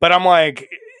 But I'm like,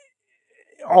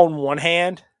 on one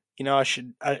hand, I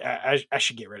should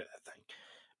get rid of that thing.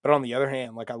 But on the other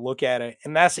hand, like I look at it,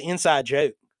 and that's the inside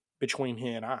joke between he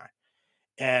and I.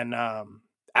 And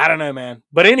I don't know, man.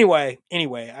 But anyway,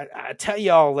 I tell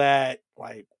y'all that,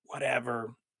 like,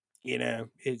 whatever,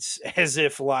 it's as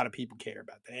if a lot of people care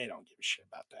about that. They don't give a shit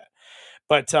about that.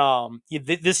 But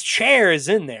this chair is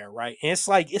in there, right? And it's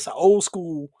like, it's an old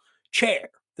school chair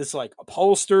that's like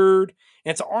upholstered,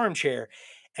 and it's an armchair.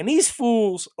 And these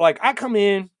fools, like, I come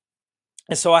in,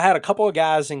 and so I had a couple of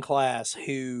guys in class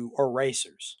who are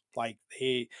racers. Like,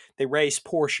 they race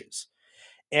Porsches.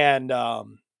 And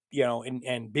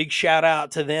and big shout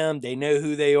out to them. They know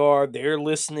who they are. They're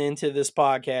listening to this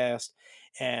podcast,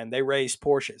 and they race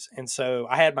Porsches. And so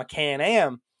I had my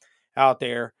Can-Am out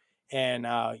there, and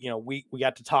we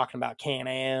got to talking about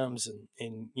Can-Ams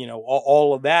and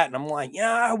all of that. And I'm like,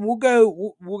 yeah, we'll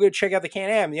go check out the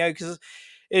Can-Am, because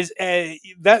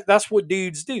that's what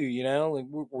dudes do, like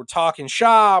we're talking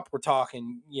shop, we're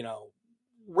talking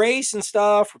race and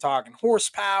stuff, we're talking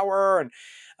horsepower,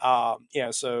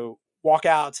 and so walk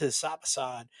out to the side by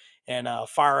side and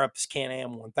fire up this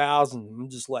Can-Am 1000. I'm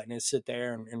just letting it sit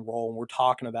there and roll, and we're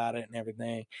talking about it and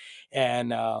everything.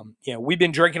 And we've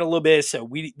been drinking a little bit, so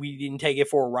we didn't take it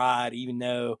for a ride, even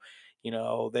though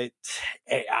that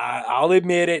I'll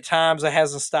admit at times it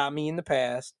hasn't stopped me in the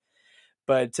past.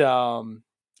 But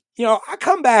I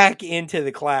come back into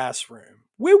the classroom.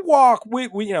 We walk. We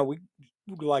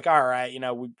like, all right,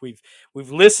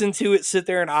 we've listened to it sit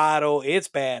there and idle. It's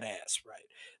badass, right?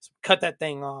 So cut that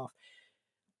thing off.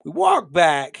 We walk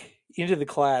back into the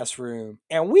classroom,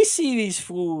 and we see these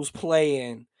fools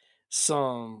playing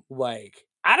some, like,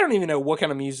 I don't even know what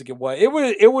kind of music it was. It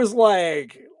was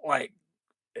like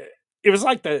it was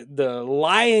like the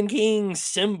Lion King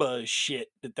Simba shit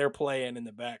that they're playing in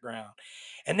the background.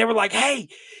 And they were like, hey,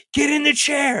 get in the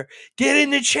chair.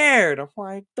 And I'm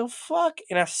like, the fuck?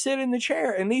 And I sit in the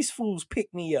chair, and these fools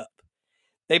pick me up.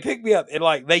 They pick me up, and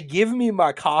like they give me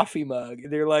my coffee mug.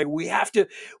 And they're like, we have to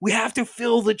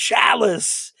fill the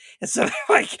chalice. And so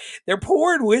they're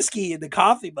pouring whiskey in the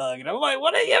coffee mug. And I'm like,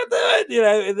 what are you doing?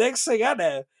 And the next thing I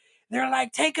know, they're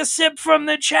like, take a sip from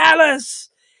the chalice.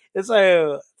 And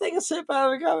so take a sip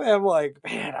out of the coffee. I'm like,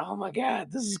 man, oh my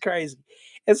God, this is crazy.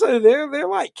 And so they're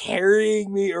like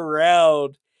carrying me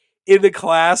around in the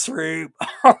classroom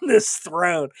on this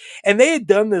throne. And they had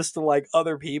done this to like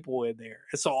other people in there.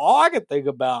 And so all I could think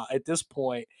about at this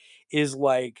point is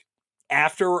like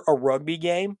after a rugby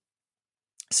game.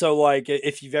 So like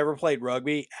if you've ever played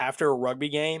rugby, after a rugby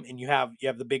game, and you have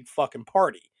the big fucking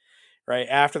party right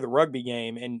after the rugby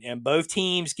game, and both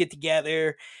teams get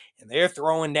together and they're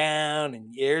throwing down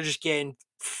and they're just getting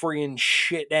freaking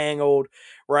shit dangled,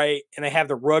 right? And they have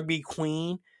the rugby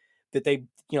queen that they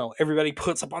everybody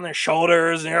puts up on their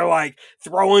shoulders, and they're like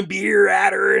throwing beer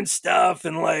at her and stuff,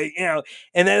 and like and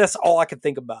that's all I could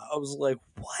think about. I was like,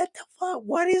 what the fuck,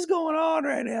 what is going on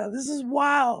right now? This is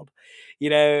wild.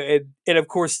 And of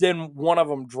course then one of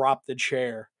them dropped the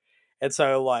chair, and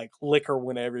so like liquor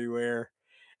went everywhere.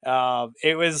 That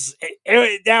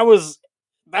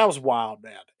was wild,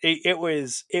 man. It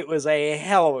was a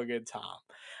hell of a good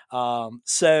time.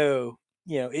 So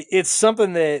it's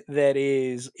something that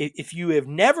is, if you have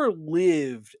never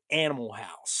lived Animal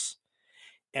House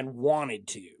and wanted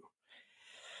to,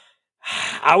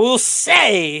 I will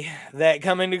say that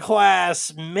coming to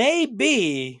class may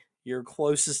be your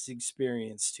closest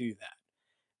experience to that.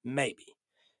 Maybe.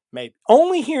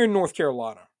 Only here in North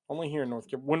Carolina.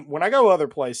 When I go other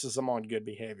places, I'm on good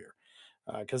behavior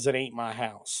because it ain't my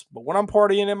house. But when I'm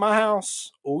partying in my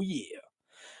house, oh yeah.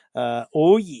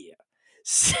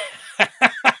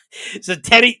 So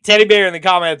Teddy Bear in the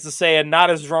comments is saying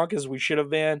not as drunk as we should have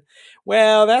been.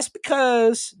 Well,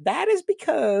 that is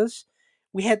because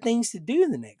we had things to do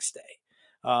the next day,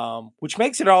 which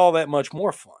makes it all that much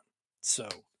more fun. So,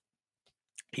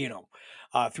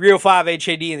 305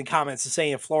 HAD in the comments is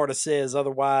saying Florida says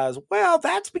otherwise. Well,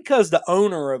 that's because the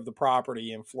owner of the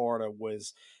property in Florida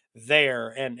was there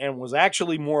and was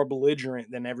actually more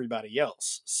belligerent than everybody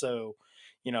else. So,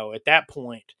 at that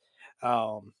point,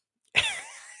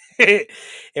 it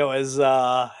was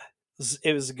a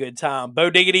good time. Bo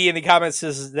Diggity in the comments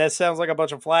says that sounds like a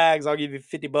bunch of flags. I'll give you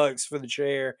 $50 for the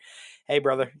chair. Hey,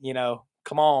 brother,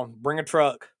 come on, bring a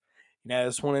truck.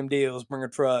 It's one of them deals. Bring a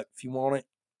truck if you want it.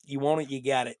 You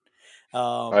got it.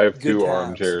 I have good 2 times.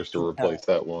 armchairs to replace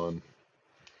that one.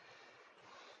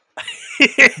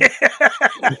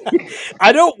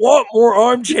 I don't want more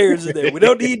armchairs in there. We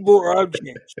don't need more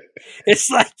armchairs. It's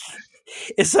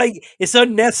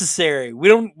unnecessary. We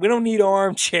don't need an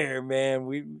armchair, man.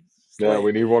 We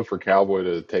need one for Cowboy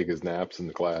to take his naps in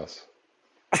the class.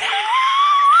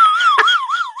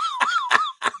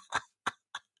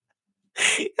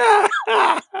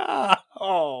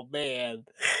 Oh man.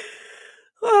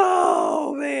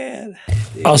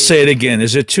 I'll say it again.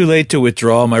 Is it too late to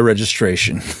withdraw my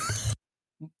registration?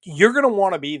 You're going to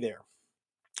want to be there.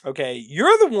 Okay.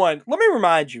 You're the one. Let me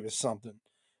remind you of something,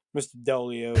 Mr.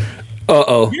 Dolio.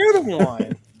 Uh-oh. You're the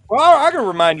one. Well, I can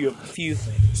remind you of a few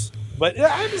things, but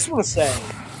I just want to say,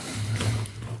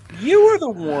 you were the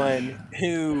one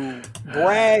who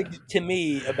bragged to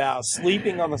me about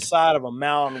sleeping on the side of a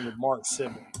mountain with Mark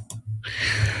Sibley.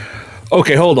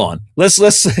 Okay, hold on. Let's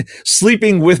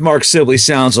sleeping with Mark Sibley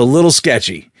sounds a little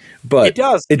sketchy, but it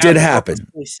does. It did happen.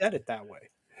 We said it that way.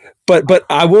 But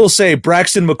I will say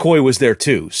Braxton McCoy was there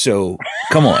too. So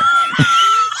come on.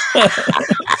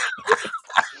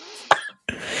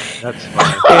 That's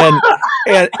fine.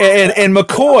 And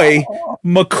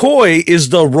McCoy is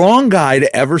the wrong guy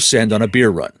to ever send on a beer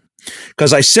run,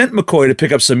 because I sent McCoy to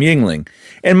pick up some Yuengling,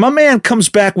 and my man comes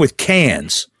back with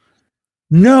cans.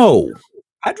 No.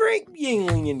 I drink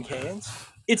Yuengling in cans.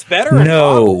 It's better in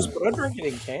bottles, but I drink it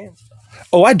in cans.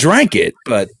 Oh, I drank it,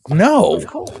 but no. Of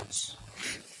course.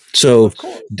 So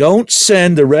don't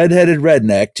send the redheaded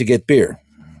redneck to get beer.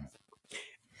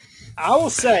 I will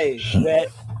say that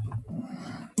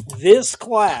this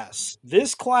class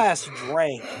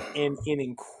drank an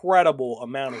incredible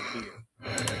amount of beer.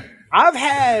 I've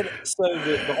had,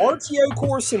 the RTO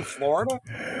course in Florida,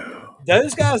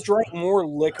 those guys drank more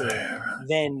liquor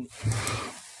than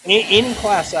any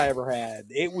class I ever had.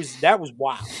 That was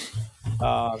wild.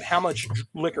 How much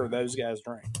liquor those guys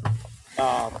drank.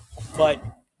 But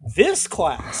this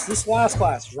last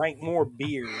class drank more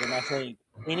beer than I think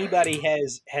anybody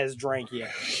has drank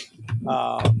yet.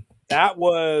 That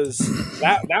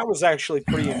was actually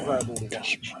pretty incredible to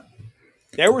watch.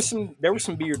 There were some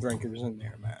beer drinkers in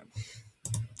there, man.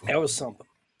 That was something.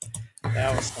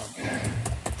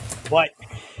 But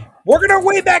working our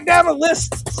way back down the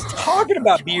list, talking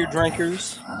about beer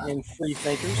drinkers and free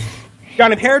thinkers.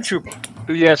 Johnny Paratrooper.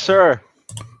 Yes, sir.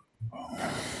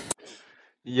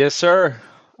 Yes, sir.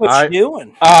 What you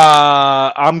doing?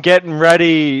 I'm getting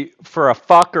ready for a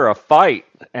fuck or a fight,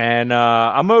 and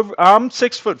I'm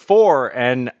 6'4",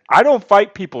 and I don't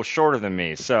fight people shorter than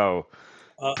me, so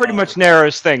pretty much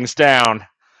narrows things down.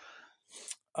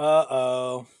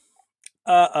 Uh-oh.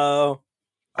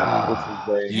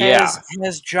 Yeah.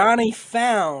 Has Johnny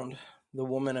found the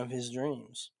woman of his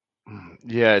dreams?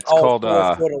 Yeah, it's called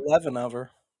 4'11" of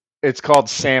her. It's called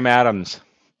Sam Adams.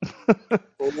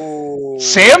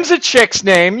 Sam's a chick's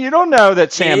name. You don't know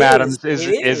that Sam Adams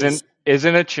isn't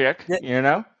a chick, you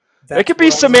know? It could be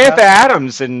Samantha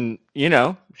Adams, and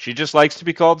she just likes to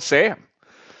be called Sam.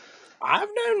 I've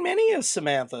known many of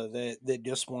Samantha that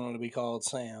just wanted to be called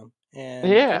Sam. And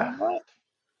yeah.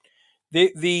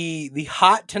 The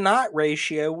hot to not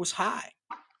ratio was high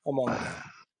among them.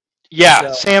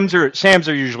 Yeah, so, Sams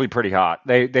are usually pretty hot.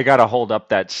 They got to hold up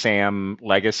that Sam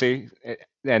legacy,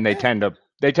 and they tend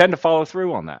to follow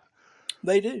through on that.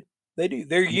 They do.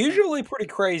 They're usually pretty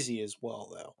crazy as well,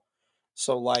 though.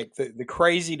 So like the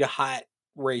crazy to hot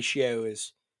ratio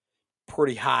is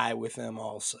pretty high with them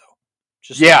also.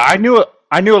 I knew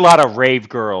I knew a lot of rave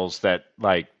girls that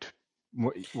like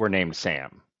were named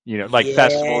Sam. You know, like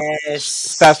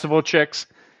Yes. festival chicks.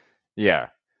 Yeah,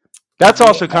 that's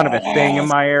also kind of a thing in Yes.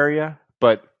 my area.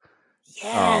 But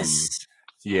Yes.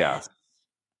 yeah, Yes.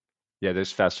 yeah,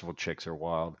 those festival chicks are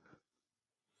wild.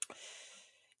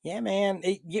 Yeah, man.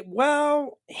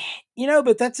 Well,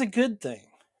 but that's a good thing.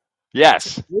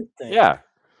 Yes. That's a good thing. Yeah.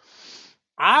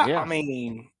 I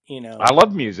mean, I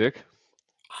love music.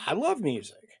 I love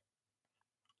music.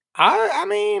 I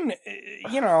mean,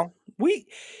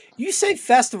 you say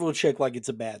festival chick like it's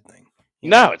a bad thing.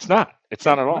 No, it's not. It's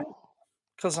not at all.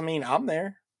 Because I mean, I'm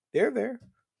there. They're there.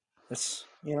 It's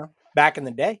back in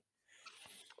the day.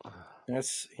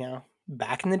 That's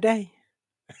back in the day.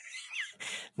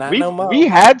 Not no more. We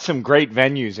had some great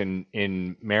venues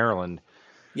in Maryland.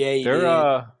 Yeah, you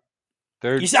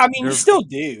did. You still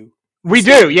do. We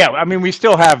do, yeah. I mean, we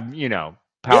still have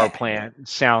power Yeah. plant,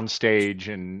 sound stage,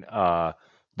 and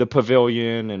the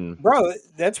pavilion, and Bro,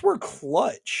 that's where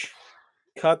Clutch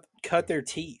cut their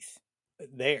teeth.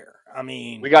 There, I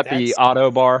mean, we got the Auto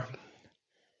Bar,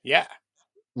 yeah,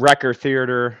 Wrecker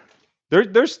Theater.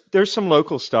 There's some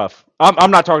local stuff.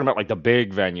 I'm not talking about like the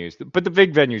big venues, but the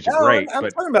big venues are great. I'm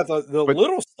talking about the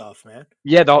little stuff, man.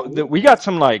 Yeah, we got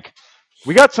some like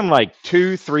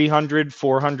 200, 300,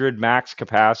 400 max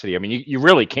capacity. I mean, you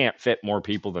really can't fit more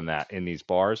people than that in these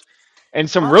bars, and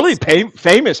some really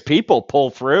famous people pull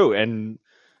through and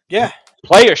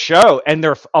play a show, and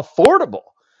they're affordable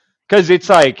because it's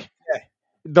like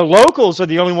the locals are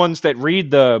the only ones that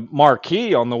read the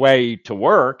marquee on the way to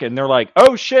work, and they're like,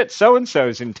 "Oh shit, so and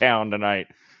so's in town tonight."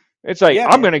 It's like,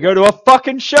 I'm going to go to a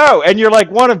fucking show. And you're like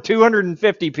one of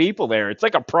 250 people there. It's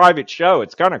like a private show.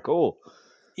 It's kind of cool.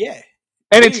 Yeah.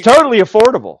 And it's totally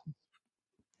affordable.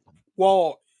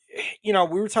 Well, we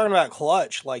were talking about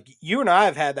Clutch. Like, you and I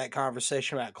have had that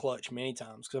conversation about Clutch many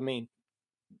times. Because, I mean,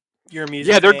 you're a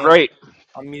music fan. Yeah, they're great.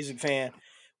 I'm a music fan.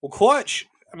 Well, Clutch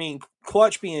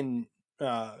being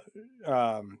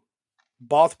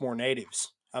Baltimore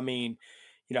natives. I mean,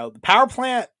 the power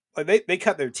plant, like they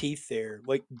cut their teeth there,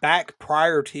 like back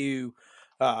prior to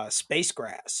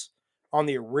Spacegrass on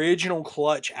the original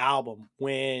Clutch album.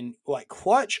 When like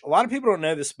Clutch, a lot of people don't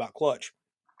know this about Clutch,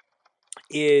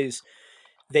 is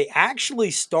they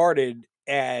actually started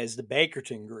as the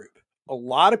Bakerton Group. A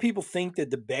lot of people think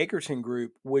that the Bakerton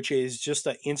Group, which is just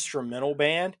an instrumental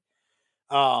band,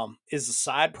 is a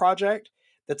side project.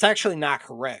 That's actually not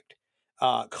correct.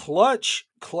 Clutch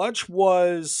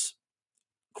was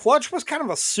kind of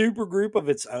a super group of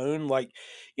its own. Like,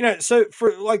 so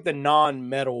for like the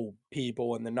non-metal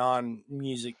people and the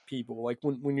non-music people, like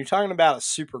when you're talking about a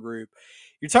super group,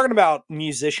 you're talking about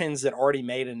musicians that already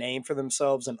made a name for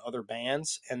themselves in other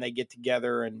bands, and they get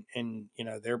together and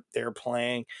they're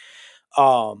playing.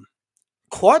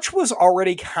 Clutch was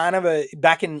already kind of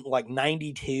back in like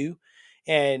 92,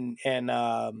 and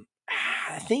I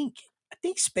think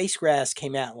Spacegrass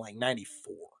came out in like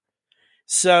 94.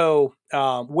 So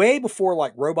way before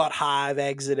like Robot Hive,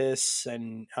 Exodus,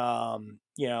 and all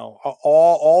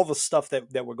the stuff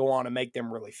that would go on to make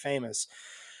them really famous.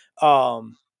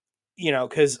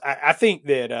 Because I think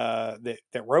that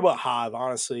Robot Hive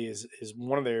honestly is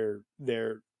one of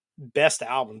their best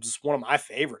albums. It's one of my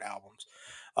favorite albums.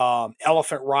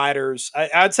 Elephant Riders,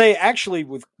 I'd say actually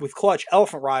with Clutch,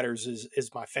 Elephant Riders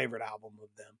is my favorite album of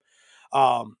them.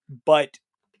 But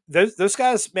those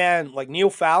guys, man, like Neil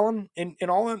Fallon and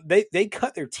all of them, they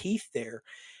cut their teeth there.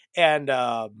 And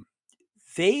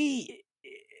they,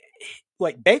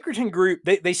 like Bakerton Group,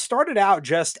 they started out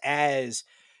just as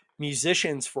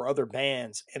musicians for other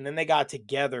bands, and then they got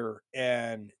together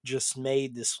and just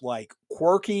made this like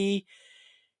quirky,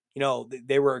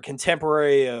 they were a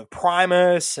contemporary of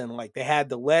Primus, and like they had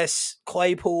the Les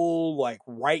Claypool like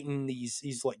writing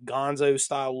these like Gonzo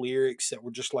style lyrics that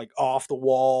were just like off the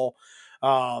wall.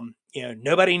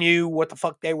 Nobody knew what the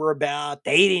fuck they were about.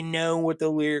 They didn't know what the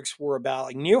lyrics were about.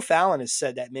 Like Neil Fallon has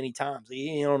said that many times.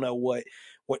 You don't know what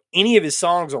any of his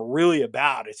songs are really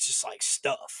about. It's just like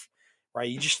stuff, right?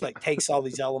 He just like takes all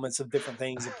these elements of different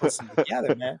things and puts them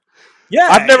together, man. Yeah,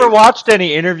 I've never watched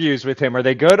any interviews with him. Are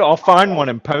they good? I'll find one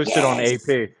and post it on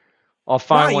AP. I'll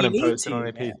find one and post it on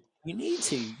AP. Man. You need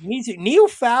to. Neil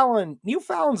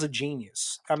Fallon's a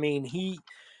genius. I mean, he,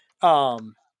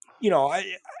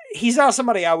 he's not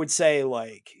somebody I would say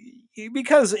like,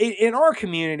 because in our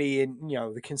community and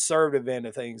the conservative end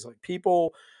of things, like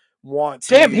people want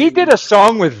to. Damn, he did a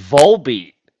song with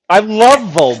Volbeat. I love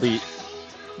Volbeat.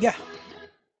 Yeah,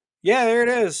 there it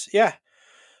is. Yeah.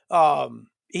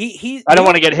 I don't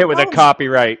want to Neil get hit with a Fallon's-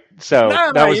 copyright, so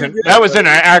No, that no, was you're an good, that was an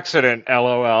buddy. accident.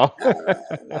 LOL.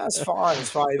 That's fine. It's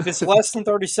fine. If it's less than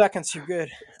 30 seconds, you're good.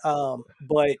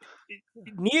 But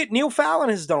Neil Fallon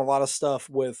has done a lot of stuff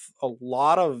with a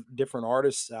lot of different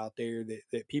artists out there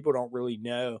that people don't really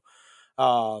know.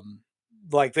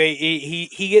 Like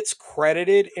he gets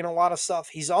credited in a lot of stuff.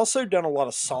 He's also done a lot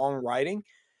of songwriting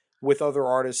with other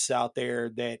artists out there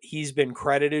that he's been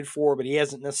credited for, but he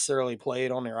hasn't necessarily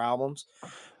played on their albums.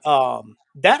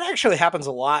 That actually happens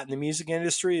a lot in the music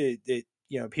industry that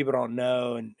people don't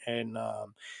know, and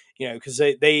because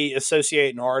they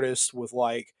associate an artist with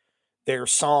like their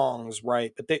songs,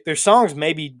 right? But their songs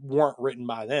maybe weren't written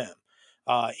by them.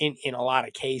 In a lot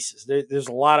of cases, there's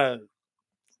a lot of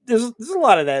there's a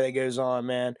lot of that goes on,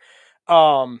 man.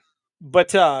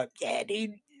 But yeah,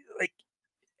 dude, like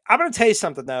I'm gonna tell you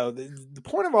something though. The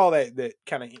point of all that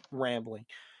kind of rambling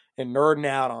and nerding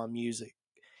out on music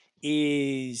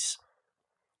is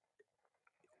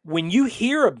when you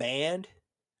hear a band,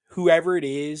 whoever it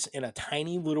is, in a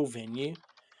tiny little venue,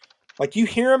 like you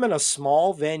hear them in a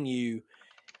small venue,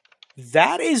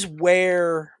 that is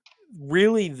where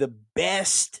really the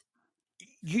best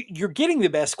you're getting the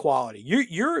best quality.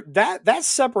 You're that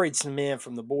separates the men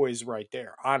from the boys right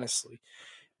there, honestly,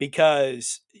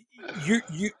 because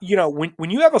when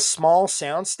you have a small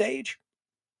sound stage,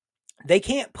 they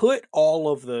can't put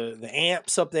all of the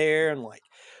amps up there and like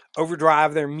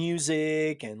overdrive their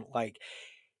music and like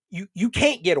you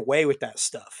can't get away with that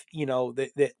stuff.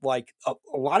 That like a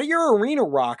lot of your arena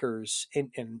rockers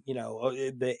and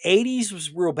the 80s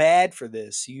was real bad for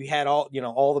this. You had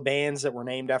all the bands that were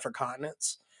named after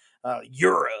continents,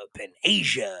 Europe and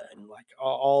Asia, and like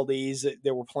all these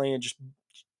that were playing just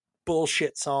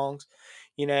bullshit songs.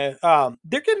 They're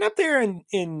getting up there and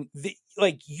in the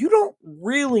like you don't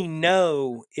really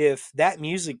know if that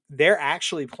music they're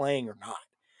actually playing or not.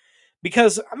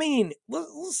 Because I mean,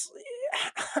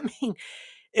 I mean,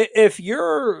 if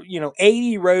you're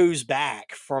 80 rows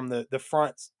back from the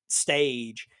front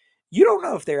stage, you don't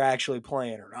know if they're actually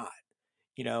playing or not.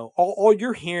 All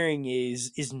you're hearing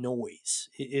is noise,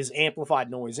 is amplified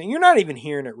noise, and you're not even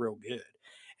hearing it real good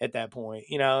at that point.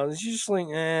 It's just like,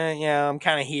 yeah, I'm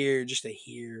kind of here just to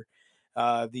hear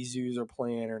these dudes are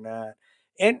playing or not.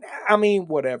 And I mean,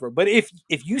 whatever. But if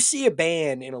you see a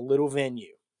band in a little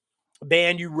venue, a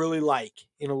band you really like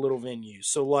in a little venue.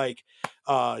 So like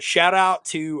shout out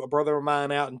to a brother of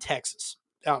mine out in Texas,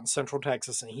 out in Central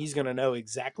Texas, and he's gonna know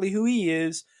exactly who he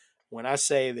is when I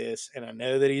say this, and I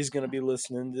know that he's gonna be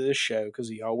listening to this show because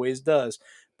he always does.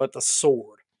 But the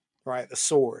Sword, right? The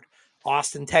Sword.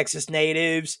 Austin, Texas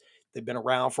natives. They've been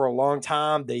around for a long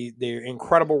time. They're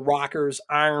incredible rockers.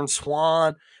 Iron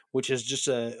Swan, which is just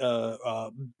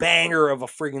a banger of a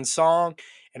friggin' song.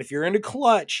 And if you're into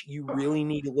Clutch, you really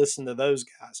need to listen to those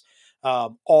guys.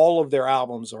 All of their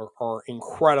albums are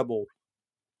incredible.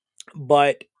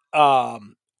 But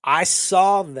I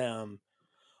saw them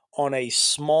on a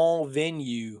small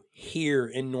venue here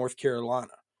in North Carolina.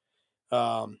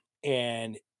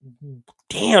 And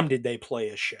damn, did they play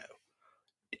a show.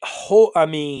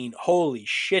 Holy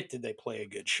shit, did they play a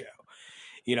good show.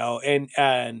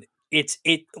 And it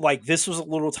like this was a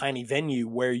little tiny venue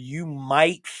where you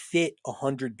might fit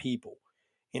 100 people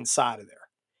inside of there,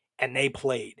 and they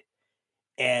played,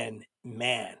 and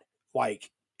man,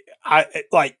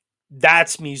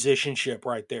 that's musicianship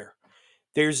right there.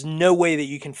 There's no way that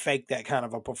you can fake that kind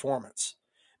of a performance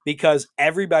because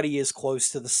everybody is close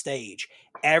to the stage,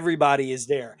 everybody is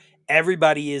there,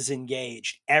 everybody is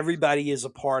engaged, everybody is a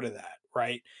part of that,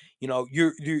 right?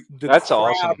 The That's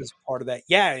crowd awesome. is part of that.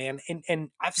 Yeah, and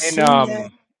I've And seen that.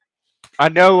 I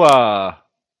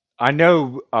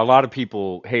know a lot of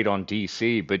people hate on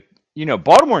DC, but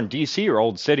Baltimore and DC are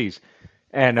old cities,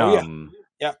 and Oh yeah,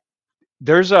 yeah,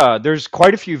 there's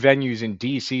quite a few venues in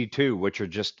DC too, which are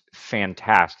just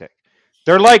fantastic.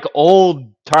 They're like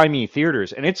old timey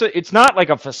theaters, and it's not like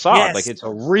a facade, like yes, it's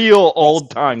a real yes, old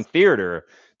time theater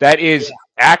that yeah, is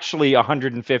actually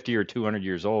 150 or 200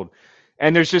 years old.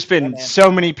 And there's just yeah, been man,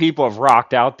 so many people have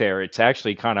rocked out there. It's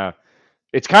actually it's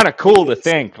kind of it cool to is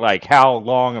think like how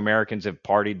long Americans have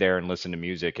partied there and listened to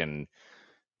music and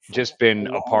for just a been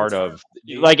a long part time, of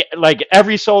dude. like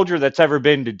every soldier that's ever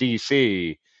been to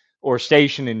DC or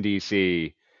stationed in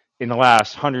DC in the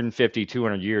last 150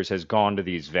 200 years has gone to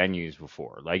these venues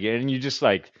before, like, and you just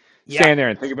like Yeah, stand there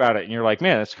and think about it and you're like,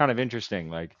 man, that's kind of interesting.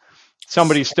 Like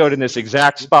somebody so stood in this interesting,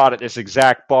 exact dude. spot at this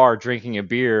exact bar drinking a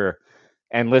beer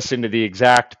and listened to the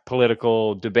exact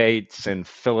political debates and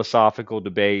philosophical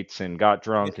debates and got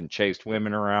Yeah, drunk and chased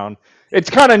women around. It's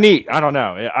kind of neat. I don't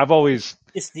know. I've always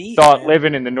it's neat, thought man.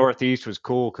 living in the Northeast was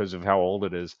cool because of how old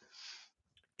it is.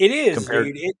 It is, compared.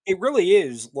 dude. It really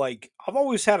is. Like, I've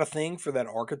always had a thing for that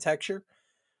architecture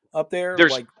up there,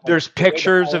 like There's the way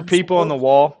the pictures of homes people on the look.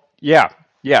 wall. Yeah,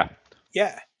 yeah.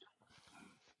 Yeah,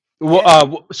 Well, yeah.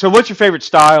 so what's your favorite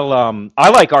style? I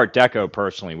like Art Deco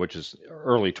personally, which is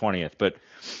early 20th, but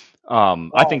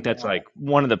I Oh think that's no, like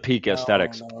one of the peak no,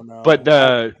 aesthetics. no, But no.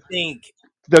 I the think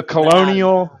the nah.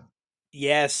 colonial,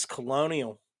 Yes,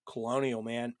 colonial,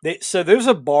 man. So there's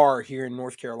a bar here in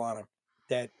North Carolina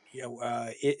that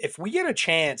if we get a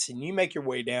chance and you make your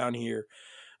way down here,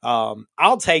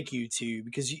 I'll take you to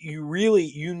because you really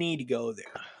you need to go there.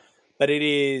 But it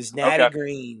is Natty okay.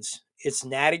 Greens. It's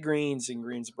Natty Greens in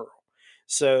Greensboro.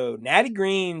 So Natty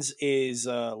Greens is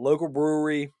a local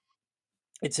brewery.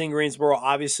 It's in Greensboro.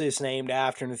 Obviously, it's named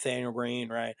after Nathaniel Green,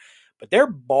 right? But their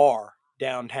bar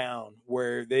downtown,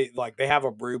 where they have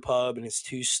a brew pub and it's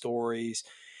 2 stories.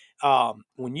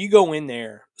 When you go in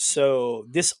there, so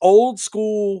this old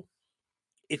school,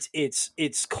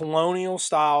 it's colonial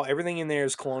style. Everything in there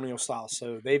is colonial style.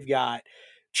 So they've got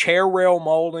chair rail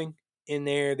molding in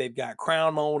there. They've got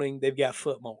crown molding. They've got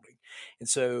foot molding. And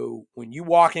so when you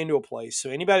walk into a place, so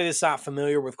anybody that's not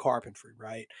familiar with carpentry,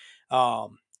 right?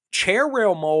 Um, Chair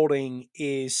rail molding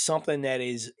is something that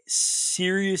is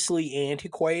seriously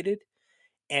antiquated,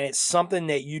 and it's something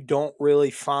that you don't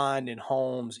really find in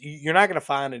homes. You're not going to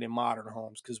find it in modern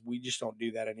homes because we just don't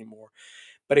do that anymore.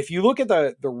 But if you look at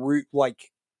the root,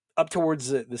 like up towards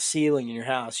the ceiling in your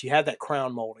house, you have that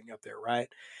crown molding up there, right?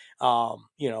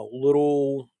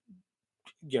 Little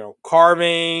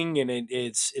carving, and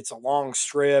it's a long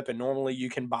strip, and normally you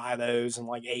can buy those in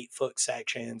like 8-foot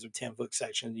sections or 10-foot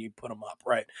sections. You put them up,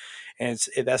 right? And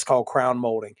that's called crown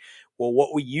molding. Well,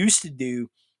 what we used to do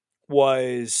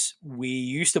was we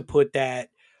used to put that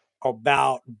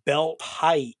about belt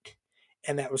height,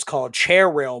 and that was called chair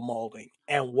rail molding.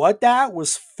 And what that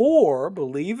was for,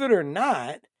 believe it or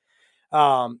not,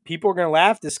 people are gonna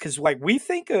laugh this because like we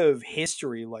think of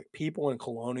history like people in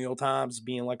colonial times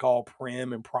being like all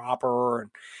prim and proper,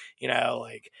 and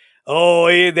like, oh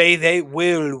yeah,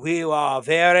 we are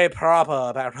very proper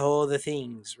about all the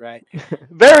things, right?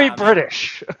 Very Nah, man.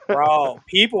 British. Bro,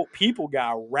 people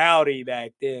got rowdy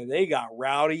back then. They got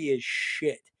rowdy as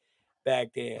shit back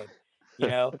then, you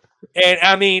know? And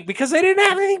I mean, because they didn't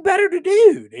have anything better to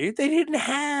do, dude.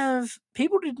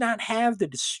 People did not have the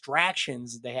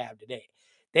distractions that they have today.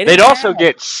 They They'd didn't have, also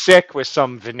get sick with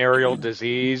some venereal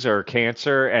disease or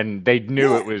cancer, and they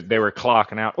knew yeah, it was they were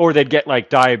clocking out, or they'd get like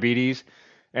diabetes,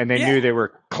 and they yeah, knew they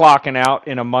were clocking out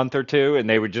in a month or two, and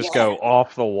they would just yeah. go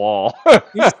off the wall.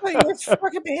 It's like, it's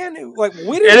fucking man. Like,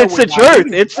 we And didn't know it's what the truth.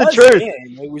 diabetes It's the was truth.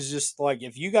 then. It was just like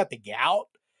if you got the gout,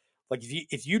 like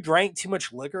if you drank too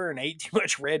much liquor and ate too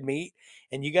much red meat,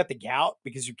 and you got the gout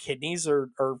because your kidneys are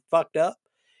fucked up,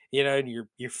 and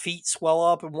your feet swell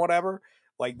up and whatever.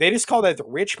 Like they just call that the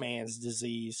rich man's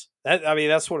disease.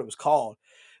 That's what it was called.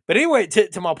 But anyway,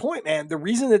 to my point, man, the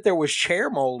reason that there was chair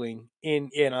molding in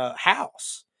a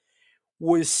house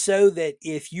was so that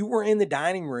if you were in the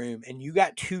dining room and you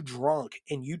got too drunk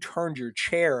and you turned your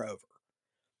chair over,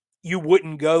 you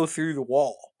wouldn't go through the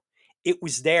wall. It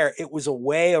was there. It was a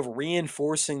way of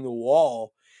reinforcing the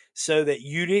wall so that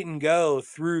you didn't go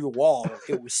through the wall.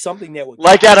 It was something that would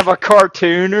Like out catch of you. a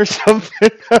cartoon or something.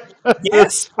 That's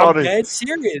Yes, I'm funny. dead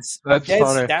serious. That's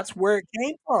funny. That's where it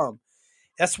came from.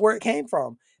 That's where it came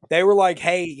from. They were like,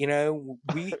 "Hey,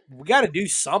 we got to do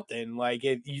something. Like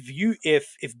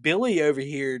if Billy over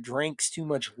here drinks too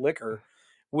much liquor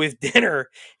with dinner,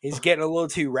 he's getting a little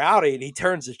too rowdy, and he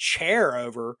turns a chair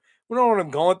over. We don't want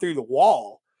him going through the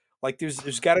wall. Like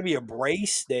there's got to be a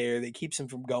brace there that keeps him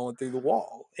from going through the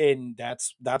wall, and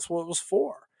that's what it was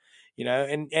for."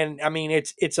 And I mean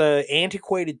it's a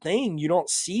antiquated thing. You don't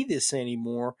see this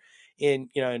anymore in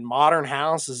modern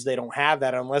houses. They don't have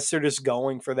that unless they're just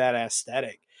going for that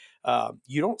aesthetic.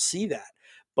 You don't see that.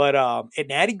 But at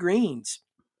Natty Greens,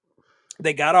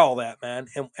 they got all that, man.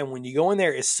 And when you go in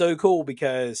there, it's so cool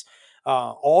because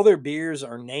all their beers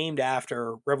are named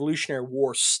after Revolutionary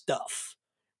War stuff,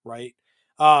 right?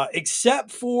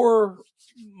 Except for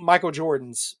Michael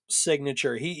Jordan's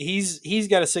signature. He's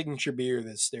got a signature beer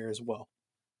that's there as well.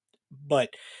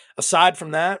 But aside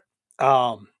from that,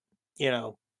 um,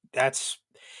 that's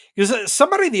because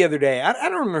somebody the other day, I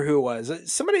don't remember who it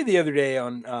was. Somebody the other day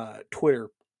on Twitter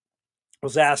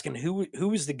was asking who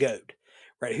is the GOAT,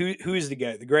 right? Who is the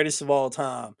GOAT, the greatest of all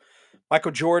time,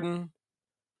 Michael Jordan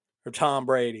or Tom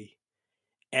Brady?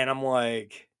 And I'm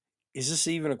like, is this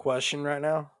even a question right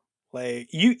now? Like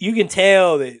you can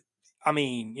tell that. I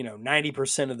mean,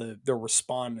 90% of the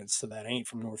respondents to that ain't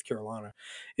from North Carolina.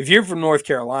 If you're from North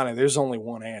Carolina, there's only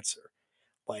one answer,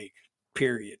 like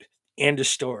period, end of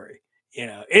story. You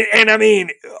know, and I mean,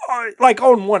 like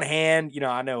on one hand, you know,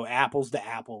 I know apples to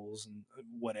apples and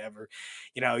whatever.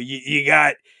 You know, you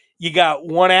got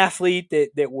one athlete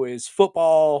that was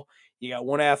football. You got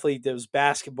one athlete that was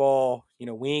basketball. You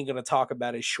know, we ain't gonna talk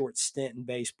about his short stint in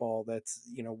baseball. That's,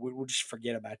 you know, we'll just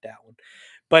forget about that one.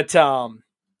 But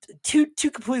two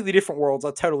completely different worlds.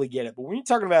 I totally get it. But when you're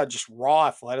talking about just raw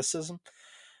athleticism,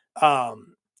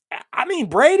 I mean,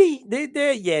 Brady,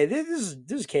 yeah, this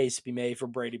is a case to be made for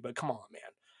Brady, but come on,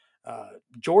 man.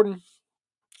 Jordan,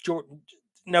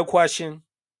 no question.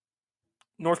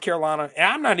 North Carolina, and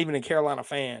I'm not even a Carolina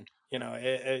fan, you know,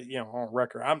 on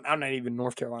record. I'm not even a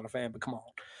North Carolina fan, but come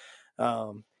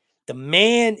on.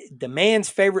 The man's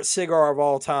favorite cigar of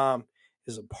all time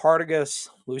is a Partagas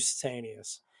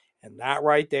Lusitanias. And that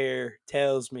right there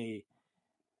tells me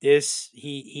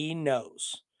he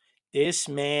knows. This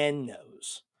man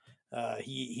knows.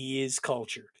 He is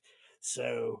cultured.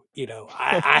 So, you know,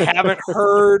 I haven't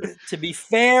heard, to be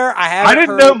fair, I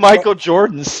didn't know Michael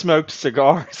Jordan smoked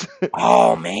cigars.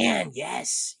 Oh, man,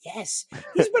 yes. He's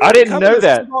been I didn't know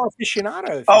that. Cigar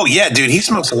aficionado. Oh, yeah, dude, he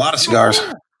smokes a lot of cigars.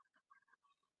 Yeah.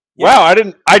 Wow,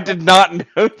 I did not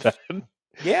know that.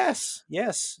 Yes.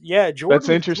 Yeah, Jordan. That's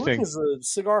interesting. Jordan is a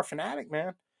cigar fanatic,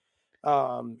 man.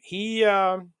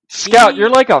 Scout, you're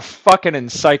like a fucking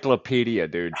encyclopedia,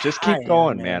 dude. Just keep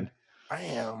going, man. I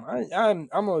am.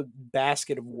 I'm a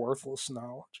basket of worthless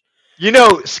knowledge. You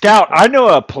know, Scout, I know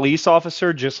a police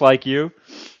officer just like you,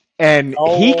 and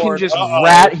he can just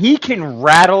he can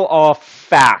rattle off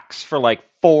facts for like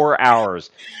 4 hours.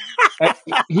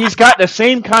 He's got the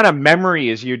same kind of memory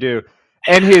as you do,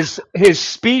 and his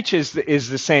speech is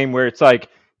the same, where it's like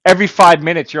every 5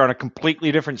 minutes you're on a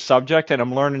completely different subject, and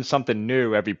I'm learning something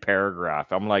new every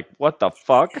paragraph. I'm like, what the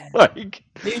fuck? Like,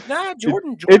 dude,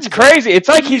 Jordan. It's crazy. It's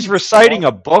like he's reciting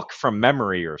a book from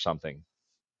memory or something.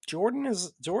 Jordan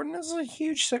is a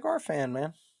huge cigar fan,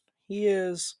 man. He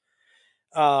is.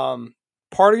 Partagas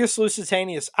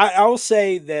Lusitanias. I will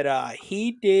say that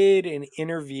he did an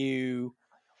interview.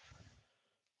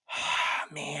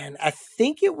 Man, I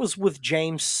think it was with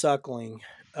James Suckling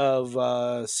of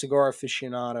Cigar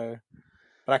Aficionado,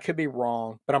 but I could be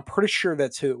wrong. But I'm pretty sure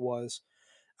that's who it was.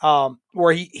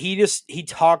 Where he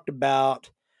talked about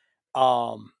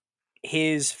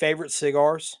his favorite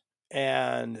cigars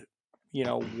and, you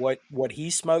know, what he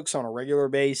smokes on a regular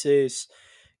basis,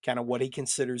 kind of what he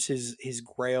considers his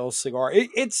grail cigar.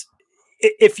 It's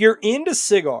if you're into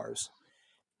cigars,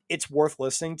 it's worth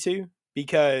listening to,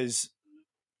 because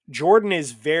Jordan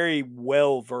is very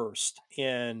well versed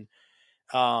in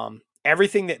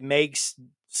everything that makes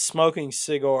smoking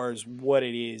cigars what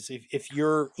it is. If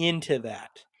you're into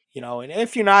that, you know, and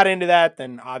if you're not into that,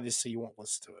 then obviously you won't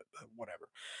listen to it, but whatever.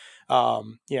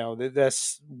 You know, it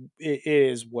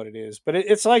is what it is, but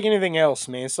it's like anything else,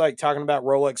 man. It's like talking about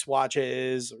Rolex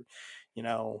watches, or, you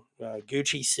know,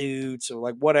 Gucci suits, or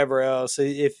like whatever else.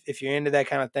 If you're into that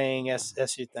kind of thing,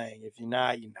 that's your thing. If you're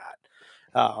not, you're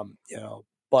not. You know,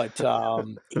 but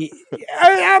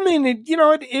I mean, you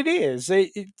know, it is.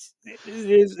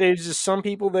 There's just some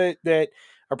people that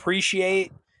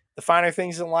appreciate the finer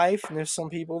things in life, and there's some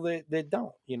people that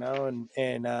don't. You know,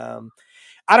 and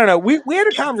I don't know. We had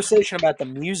a conversation about the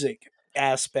music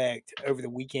aspect over the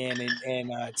weekend,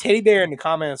 and Teddy Bear in the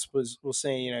comments was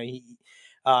saying, you know, he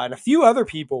and a few other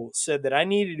people said that I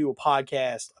need to do a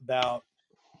podcast about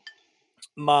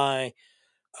my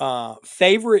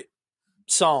favorite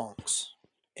songs.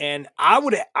 And I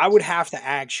would have to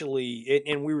actually,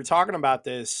 and we were talking about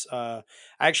this. I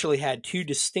actually had two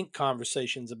distinct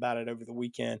conversations about it over the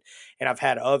weekend, and I've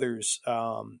had others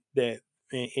that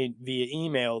via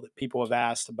email that people have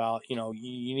asked about. You know,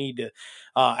 you need to.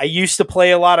 I used to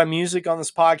play a lot of music on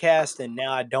this podcast, and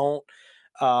now I don't.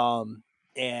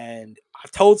 And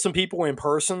I've told some people in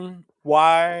person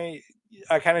why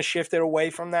I kind of shifted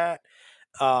away from that.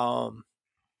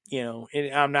 You know,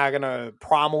 I'm not going to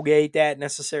promulgate that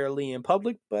necessarily in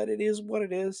public, but it is what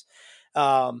it is.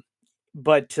 But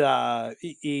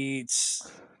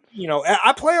it's, you know,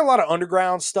 I play a lot of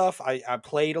underground stuff. I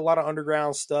played a lot of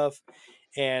underground stuff,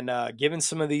 and giving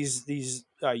some of these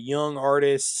young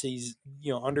artists, these,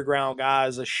 you know, underground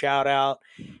guys, a shout out,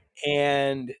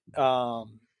 and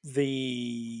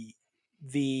the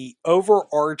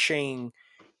overarching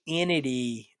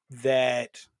entity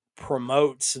that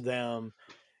promotes them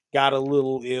got a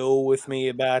little ill with me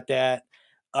about that.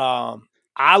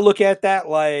 I look at that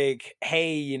like,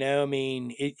 hey, you know, I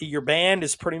mean, your band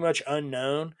is pretty much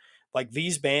unknown. Like,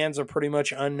 these bands are pretty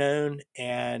much unknown,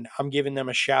 and I'm giving them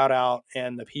a shout out.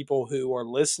 And the people who are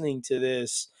listening to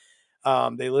this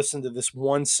They listened to this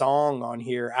one song on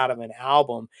here out of an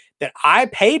album that I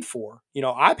paid for.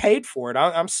 I paid for it.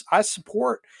 I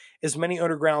support as many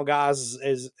underground guys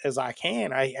as I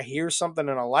can. I hear something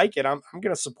and I like it. I'm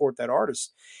going to support that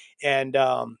artist. And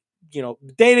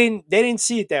they didn't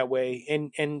see it that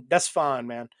way, and that's fine,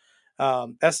 man.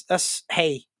 That's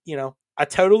hey, I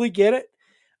totally get it.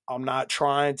 I'm not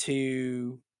trying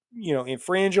to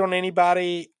infringe on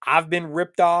anybody. I've been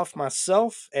ripped off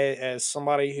myself as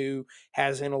somebody who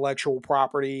has intellectual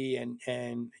property,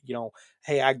 and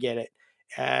hey, I get it.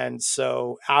 And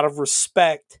so out of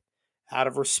respect, I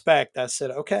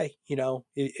said, okay,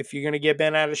 if you're going to get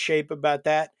bent out of shape about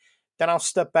that, then I'll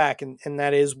step back, and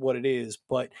that is what it is.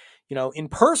 But in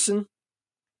person,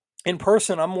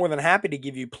 I'm more than happy to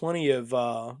give you plenty of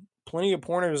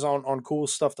pointers on cool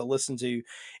stuff to listen to,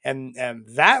 and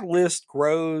that list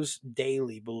grows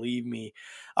daily, believe me.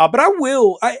 But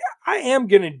I am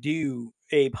gonna do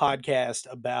a podcast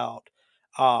about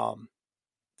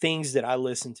things that I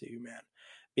listen to, man,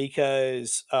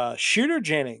 because Shooter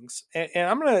Jennings, and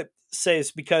I'm gonna say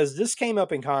this because this came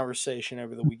up in conversation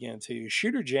over the weekend too.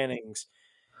 Shooter Jennings,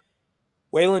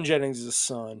 Waylon Jennings'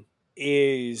 son,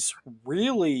 is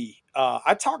really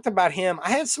I talked about him.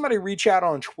 I had somebody reach out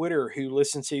on Twitter who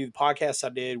listened to the podcast I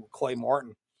did with Clay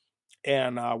Martin,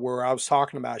 and where I was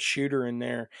talking about Shooter in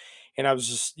there, and I was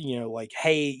just like,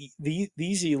 hey, these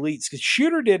elites, because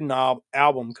Shooter did an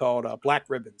album called Black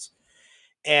Ribbons,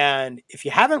 and if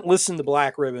you haven't listened to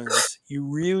Black Ribbons, you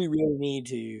really need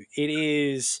to. It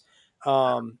is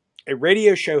a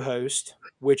radio show host,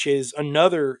 which is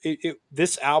another.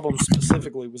 This album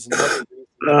specifically was another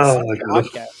Oh my God.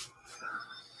 podcast.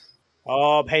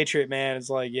 Oh, Patriot Man is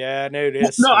like, yeah, I know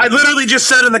this. No, I literally just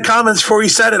said in the comments before you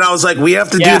said it, I was like, we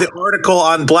have to do the article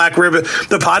on Black Ribbon,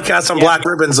 the podcast on Black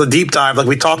Ribbons, a deep dive like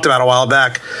we talked about a while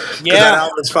back. Yeah, that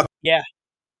album is fucking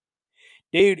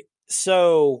dude.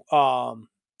 So,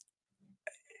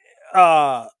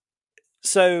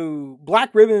 so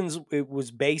Black Ribbons, it was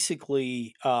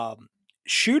basically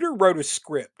Shooter wrote a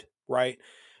script, right,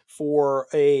 for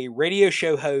a radio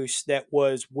show host that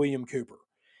was William Cooper,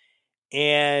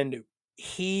 and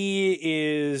he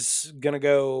is gonna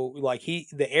go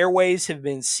the airways have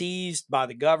been seized by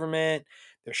the government.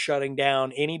 They're shutting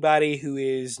down anybody who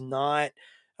is not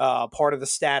part of the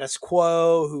status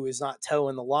quo, who is not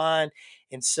towing the line,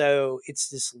 and so it's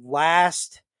this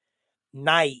last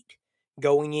night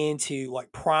going into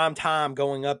like prime time,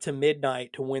 going up to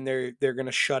midnight to when they're going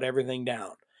to shut everything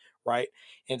down, right?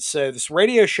 And so this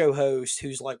radio show host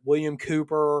who's like William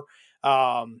Cooper,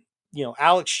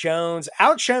 Alex Jones.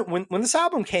 When this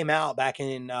album came out back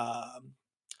in I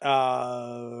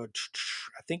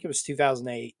think it was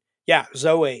 2008. Yeah, it was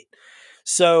 2008.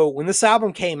 So when this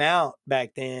album came out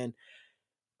back then,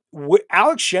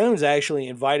 Alex Jones actually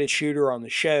invited Shooter on the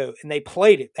show, and they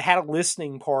played it. They had a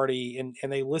listening party, and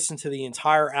they listened to the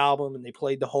entire album, and they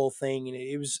played the whole thing, and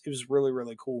it was really,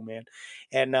 really cool, man.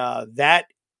 And that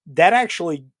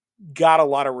actually got a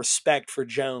lot of respect for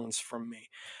Jones from me,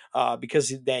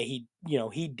 because that he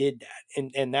did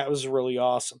that, and that was really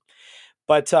awesome.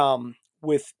 But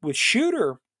with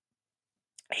Shooter,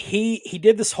 he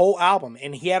did this whole album,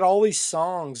 and he had all these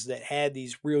songs that had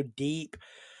these real deep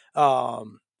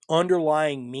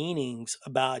underlying meanings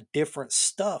about different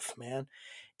stuff, man.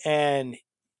 And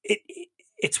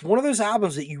it's one of those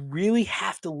albums that you really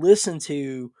have to listen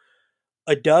to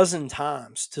a dozen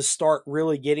times to start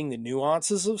really getting the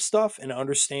nuances of stuff and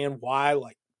understand why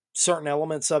like certain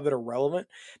elements of it are relevant.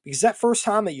 Because that first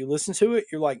time that you listen to it,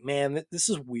 you're like, man, this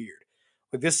is weird.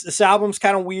 Like this album's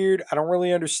kind of weird. I don't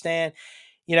really understand.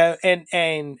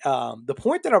 And the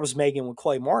point that I was making with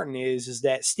Clay Martin is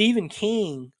that Stephen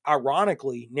King,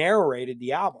 ironically, narrated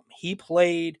the album. He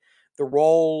played the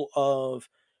role of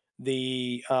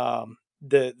the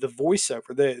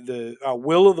voiceover, the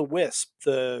Will o' the Wisp,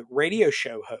 the radio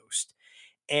show host,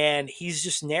 and he's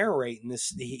just narrating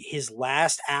his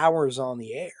last hours on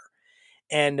the air.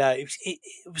 And it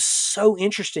was so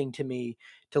interesting to me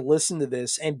to listen to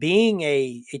this, and being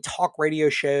a talk radio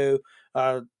show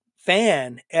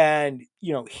fan, and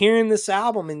hearing this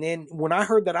album, and then when I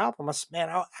heard that album, I said, man,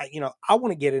 I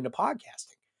want to get into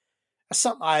podcasting. That's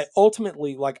something I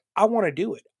ultimately like. I want to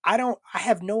do it. I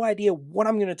have no idea what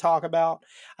I'm going to talk about.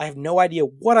 I have no idea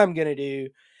what I'm going to do.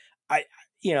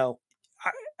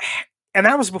 And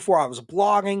that was before I was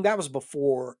blogging. That was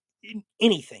before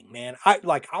anything, man. I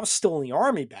was still in the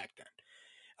Army back then,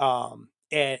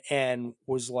 and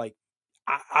was like,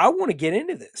 I want to get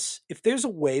into this. If there's a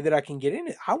way that I can get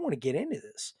into it, I want to get into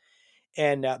this.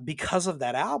 And because of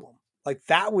that album, like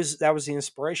that was the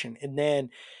inspiration. And then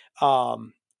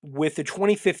with the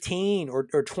 2015 or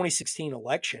 2016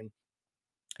 election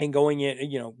and going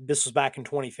in, this was back in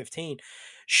 2015,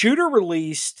 Shooter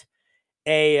released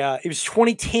it was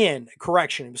 2010,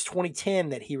 correction, it was 2010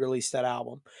 that he released that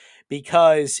album,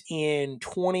 because in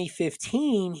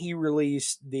 2015 he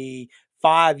released the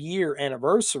 5-year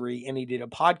anniversary and he did a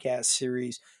podcast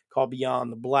series called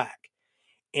Beyond the Black,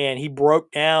 and he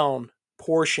broke down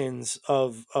portions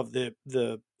of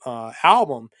the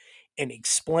album and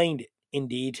explained it in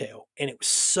detail, and it was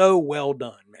so well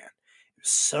done, man. It was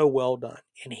so well done,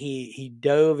 and he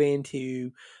dove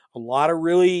into a lot of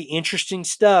really interesting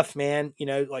stuff, man.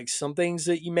 Like some things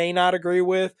that you may not agree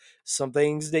with, some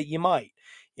things that you might,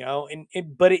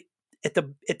 but at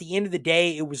the end of the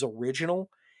day, it was original,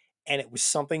 and it was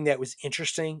something that was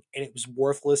interesting, and it was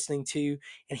worth listening to.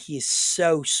 And he is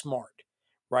so smart,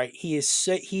 right? He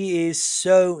is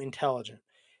so intelligent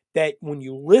that when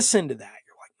you listen to that,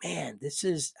 you're like, man,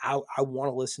 I want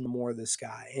to listen to more of this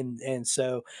guy. And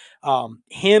so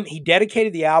he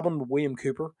dedicated the album to William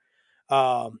Cooper.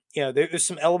 There's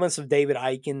some elements of David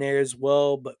Icke in there as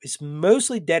well, but it's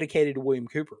mostly dedicated to William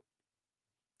Cooper.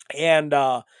 And,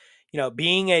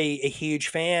 being a huge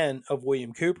fan of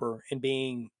William Cooper and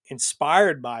being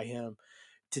inspired by him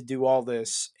to do all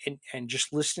this and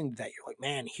just listening to that, you're like,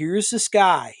 man, here's this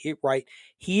guy, right?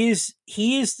 He is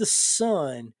the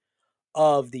son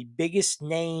of the biggest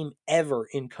name ever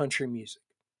in country music,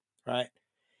 right?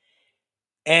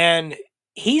 And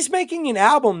he's making an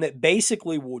album that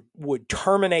basically would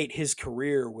terminate his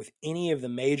career with any of the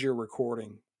major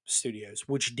recording studios,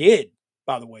 which did,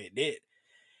 by the way, it did.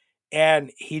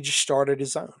 And he just started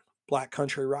his own Black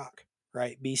Country Rock,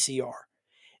 right? BCR.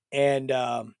 And,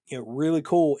 really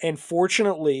cool. And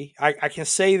fortunately, I can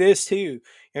say this too,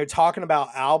 talking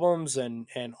about albums and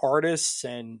artists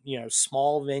and,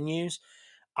 small venues.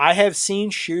 I have seen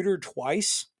Shooter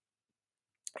twice.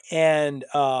 And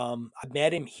I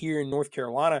met him here in North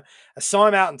Carolina. I saw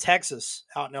him out in Texas,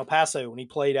 out in El Paso, when he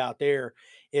played out there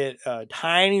at a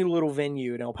tiny little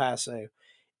venue in El Paso.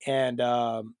 And,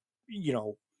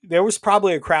 there was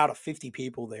probably a crowd of 50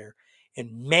 people there.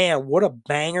 And man, what a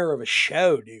banger of a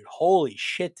show, dude. Holy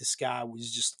shit, this guy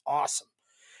was just awesome.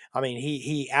 I mean,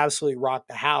 he absolutely rocked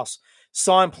the house.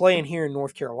 Saw him playing here in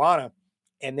North Carolina,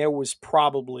 and there was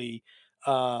probably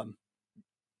there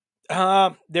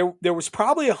was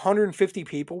probably 150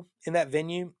 people in that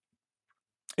venue.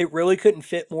 It really couldn't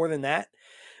fit more than that.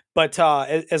 But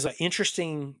as an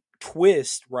interesting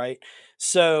twist, right?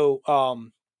 So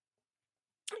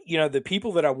the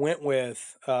people that I went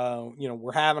with,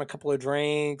 we're having a couple of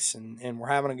drinks and we're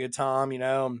having a good time,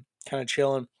 I'm kind of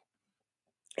chilling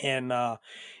and,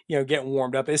 getting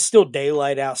warmed up. It's still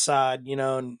daylight outside,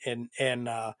 and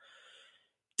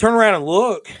turn around and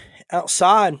look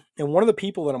outside. And one of the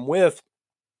people that I'm with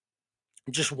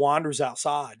just wanders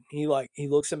outside. He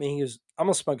looks at me and he goes, I'm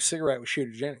going to smoke a cigarette with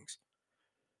Shooter Jennings.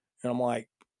 And I'm like,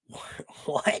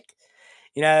 what?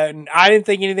 And I didn't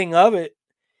think anything of it.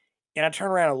 And I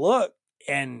turn around and look,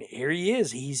 and here he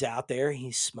is. He's out there.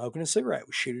 He's smoking a cigarette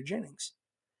with Shooter Jennings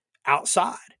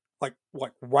outside, like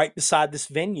right beside this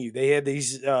venue. They had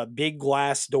these big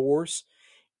glass doors,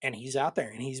 and he's out there,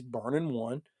 and he's burning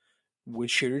one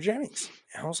with Shooter Jennings.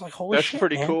 And I was like, holy shit, that's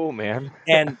pretty man. cool, man.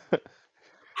 And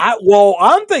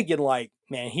I'm thinking like,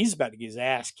 man, he's about to get his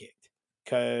ass kicked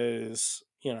because,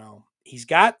 he's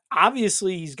got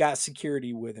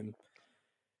security with him.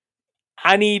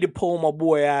 I need to pull my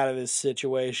boy out of this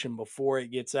situation before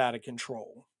it gets out of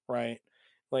control, right?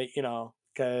 Like,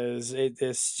 because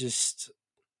this just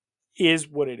is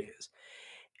what it is.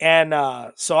 And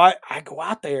so I go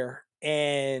out there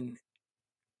and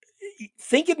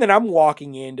thinking that I'm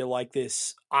walking into like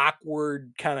this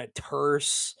awkward kind of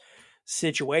terse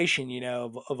situation,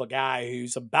 of a guy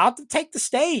who's about to take the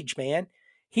stage, man.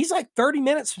 He's like 30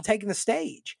 minutes from taking the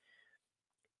stage.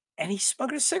 And he's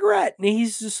smoking a cigarette. And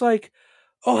he's just like,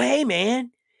 oh, hey,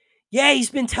 man. Yeah, he's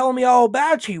been telling me all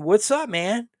about you. What's up,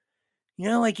 man?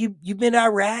 Like you've been to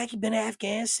Iraq, you've been to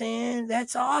Afghanistan.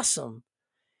 That's awesome.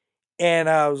 And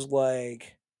I was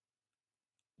like,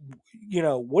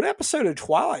 what episode of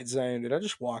Twilight Zone did I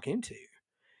just walk into?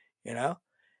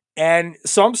 And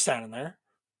so I'm standing there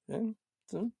and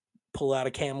pull out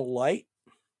a Camel Light,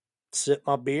 sip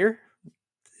my beer,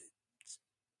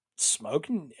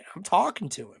 smoking. I'm talking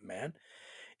to him, man.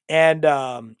 And,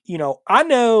 I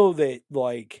know that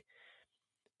like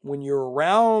when you're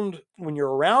around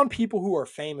people who are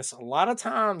famous, a lot of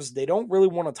times they don't really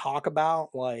want to talk about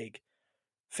like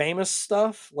famous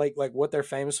stuff, like what they're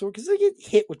famous for, because they get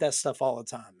hit with that stuff all the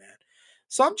time, man.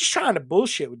 So I'm just trying to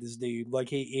bullshit with this dude like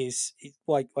he is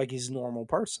like he's a normal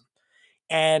person.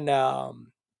 And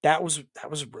that was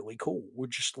really cool. We're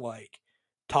just like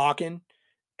talking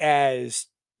as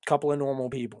a couple of normal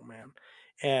people, man.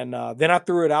 And then I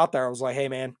threw it out there. I was like, hey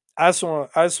man, I just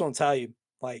want to tell you,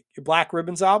 like, your Black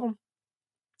Ribbons album,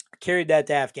 I carried that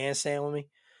to Afghanistan with me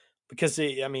because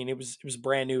it was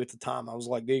brand new at the time. I was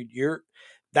like, dude,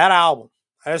 that album,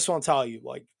 I just want to tell you,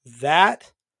 like,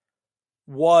 that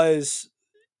was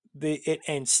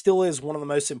and still is one of the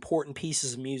most important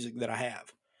pieces of music that I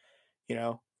have. You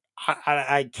know,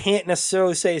 I can't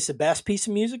necessarily say it's the best piece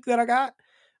of music that I got,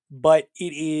 but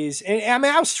it is. And I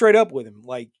mean, I was straight up with him,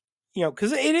 like,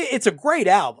 because it's a great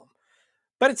album,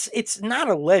 but it's not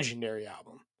a legendary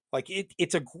album. Like,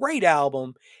 it's a great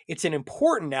album. It's an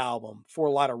important album for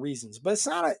a lot of reasons, but it's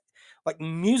not like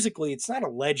musically, it's not a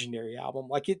legendary album.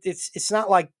 Like it's not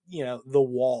like, The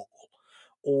Wall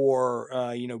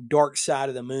or Dark Side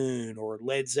of the Moon or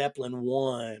Led Zeppelin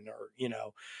 1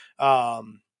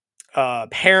 or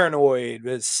Paranoid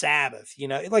with Sabbath.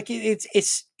 Like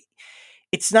it's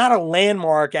not a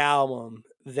landmark album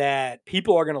that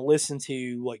people are going to listen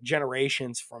to like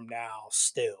generations from now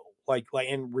still, like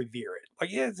and revere it.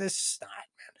 Like, yeah, this is not,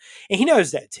 man. And he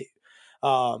knows that too.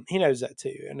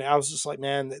 And I was just like,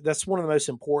 man, that's one of the most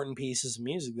important pieces of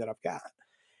music that I've got.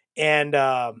 And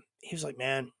he was like,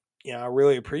 man, I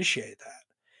really appreciate that.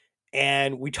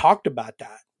 And we talked about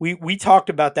that. We talked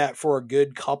about that for a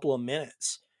good couple of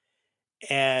minutes.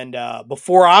 And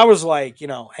before I was like,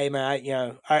 hey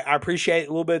man, I appreciate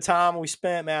a little bit of time we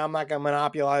spent, man. I'm not gonna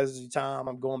monopolize the time.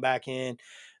 I'm going back in.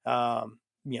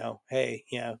 Hey,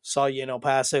 saw you in El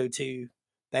Paso too.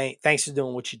 Thanks for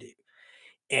doing what you do.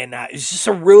 And it's just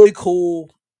a really cool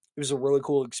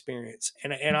experience.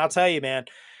 And I'll tell you, man,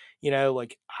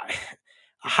 like I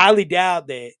highly doubt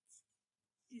that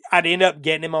I'd end up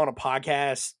getting him on a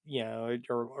podcast,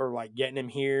 or like getting him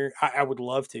here. I would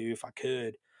love to if I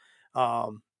could. I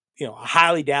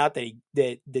highly doubt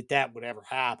that would ever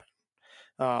happen.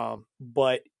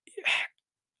 But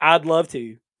I'd love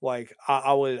to. Like,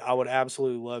 I would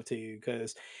absolutely love to,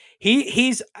 because he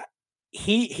is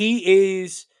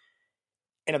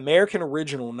an American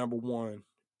original, number one,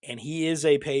 and he is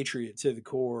a patriot to the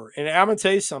core. And I'm gonna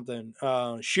tell you something.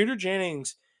 Shooter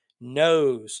Jennings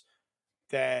knows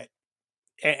that,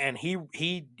 and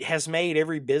he has made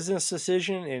every business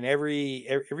decision and every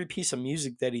piece of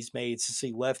music that he's made since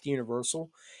he left Universal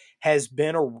has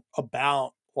been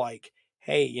about, like,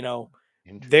 hey,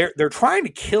 they're trying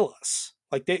to kill us.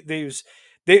 Like,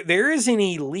 there is an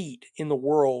elite in the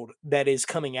world that is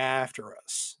coming after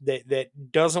us,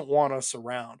 that doesn't want us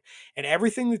around, and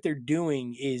everything that they're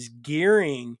doing is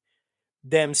gearing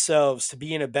themselves to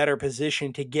be in a better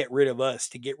position to get rid of us,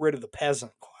 to get rid of the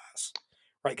peasant class.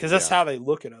 Right, because that's how they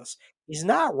look at us. He's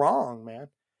not wrong, man.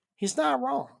 He's not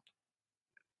wrong.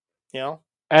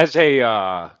 As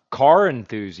a car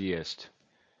enthusiast,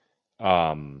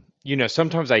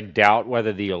 sometimes I doubt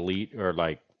whether the elite are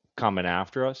like coming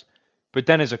after us. But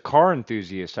then as a car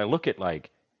enthusiast, I look at like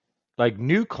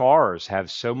new cars have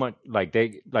so much, like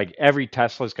every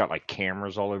Tesla's got like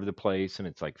cameras all over the place and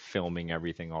it's like filming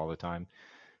everything all the time.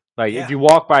 Like, if you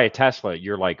walk by a Tesla,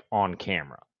 you're like on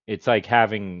camera. It's like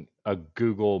having a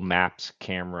Google Maps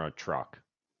camera truck.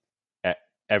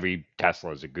 Every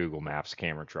Tesla is a Google Maps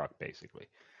camera truck, basically.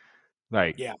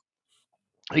 Like,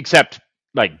 except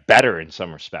like better in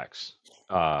some respects,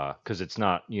 because it's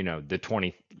not, the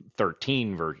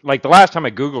 2013 version. Like, the last time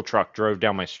a Google truck drove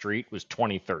down my street was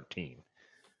 2013.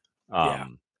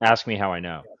 Ask me how I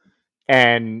know.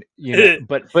 And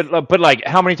but like,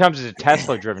 how many times has a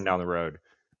Tesla driven down the road?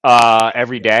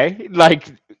 Every day.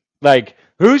 Like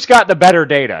who's got the better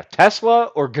data, Tesla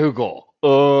or Google?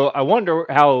 I wonder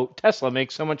how Tesla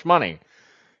makes so much money.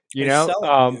 Yeah.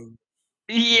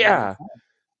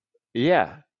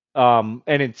 Yeah. And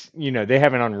it's, they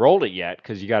haven't unrolled it yet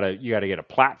because you gotta get a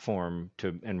platform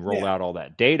to and roll out all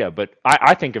that data. But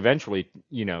I think eventually,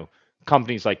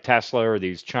 companies like Tesla or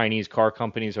these Chinese car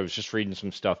companies. I was just reading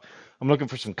some stuff. I'm looking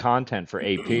for some content for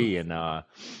AP, and I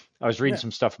was reading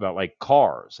some stuff about like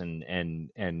cars, and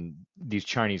these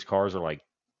Chinese cars are like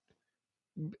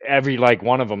every like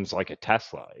one of them's like a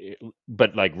Tesla,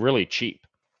 but like really cheap.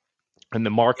 And the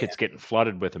market's getting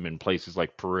flooded with them in places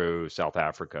like Peru, South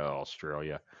Africa,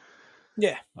 Australia.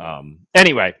 Yeah.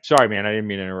 Anyway, sorry, man. I didn't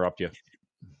mean to interrupt you.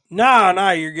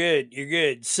 No, you're good. You're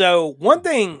good. So one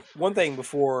thing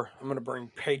before I'm going to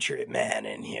bring Patriot Man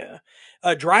in here.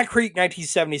 Dry Creek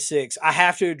 1976. I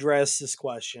have to address this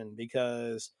question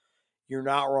because you're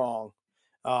not wrong.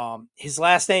 His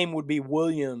last name would be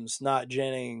Williams, not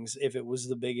Jennings, if it was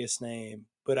the biggest name.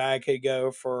 But I could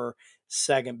go for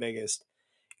second biggest.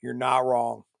 You're not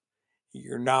wrong.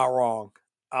 You're not wrong.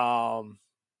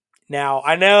 Now,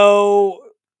 I know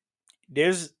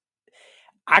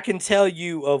I can tell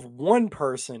you of one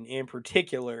person in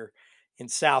particular in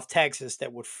South Texas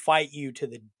that would fight you to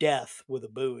the death with a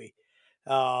buoy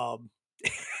over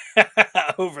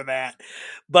that.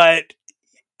 But,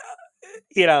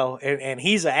 and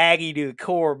he's an Aggie to the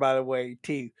core, by the way,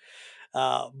 too.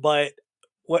 But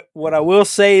what I will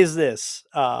say is this.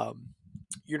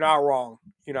 You're not wrong.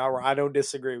 You're not wrong. I don't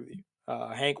disagree with you.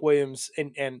 Hank Williams,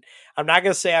 and I'm not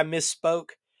going to say I misspoke,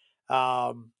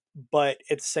 but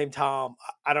at the same time,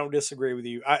 I don't disagree with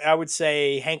you. I would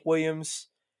say Hank Williams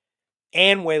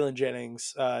and Waylon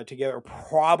Jennings together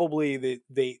probably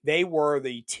they were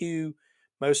the two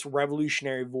most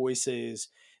revolutionary voices.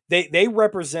 They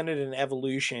represented an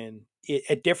evolution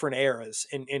at different eras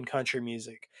in country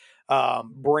music.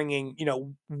 Bringing,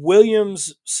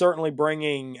 Williams certainly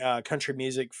bringing country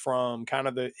music from kind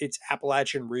of its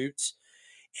Appalachian roots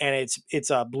and its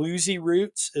bluesy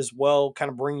roots as well,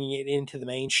 kind of bringing it into the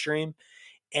mainstream.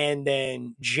 And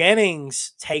then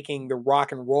Jennings taking the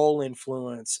rock and roll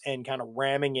influence and kind of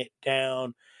ramming it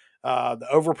down the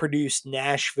overproduced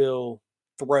Nashville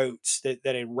throats that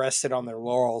had rested on their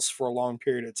laurels for a long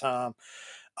period of time.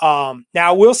 Now,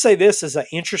 I will say this as an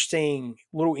interesting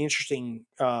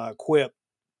quip.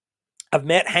 I've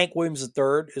met Hank Williams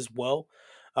III as well.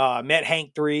 Met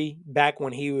Hank III back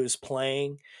when he was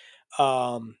playing.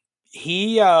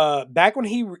 He back when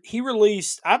he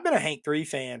released, I've been a Hank III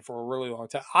fan for a really long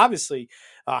time. Obviously,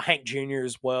 Hank Jr.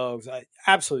 as well. I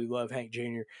absolutely love Hank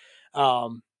Jr.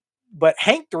 But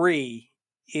Hank III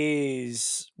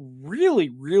is really,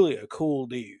 really a cool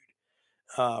dude.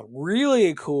 Really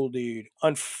a cool dude.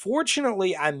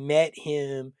 Unfortunately, I met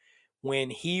him when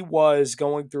he was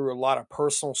going through a lot of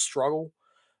personal struggle.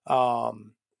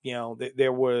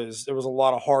 There was a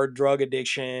lot of hard drug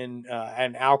addiction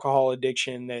and alcohol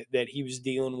addiction that he was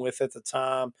dealing with at the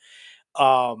time.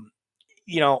 But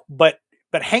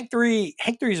Hank III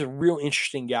is a real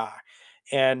interesting guy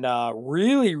and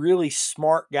really, really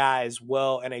smart guy as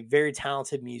well, and a very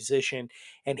talented musician.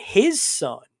 And his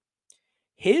son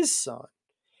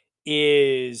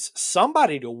is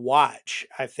somebody to watch,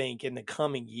 I think, in the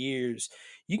coming years.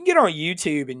 You can get on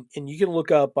YouTube and you can look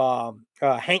up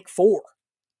Hank IV.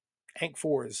 Hank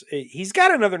IV he's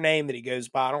got another name that he goes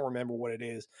by. I don't remember what it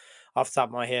is off the top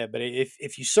of my head, but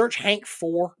if you search Hank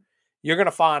IV, you're going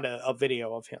to find a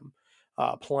video of him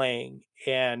playing.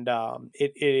 And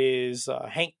it is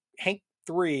Hank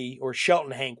III, or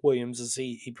Shelton Hank Williams, as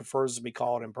he prefers to be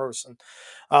called in person.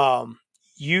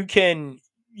 You can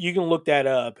look that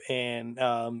up, and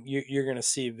you're going to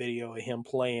see a video of him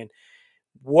playing.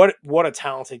 What a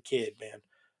talented kid, man.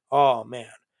 Oh, man.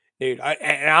 Dude,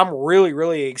 I'm really,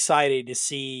 really excited to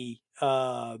see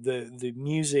the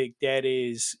music that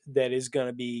is going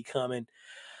to be coming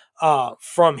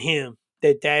from him.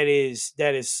 I'm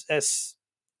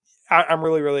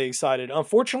really, really excited.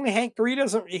 Unfortunately, Hank III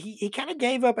doesn't. He kind of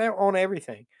gave up on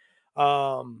everything.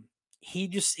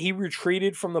 He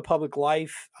retreated from the public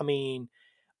life. I mean,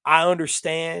 I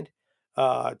understand,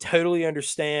 totally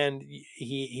understand.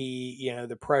 He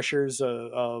the pressures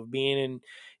of being in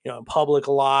public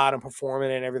a lot and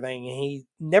performing and everything. And he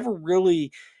never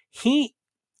really he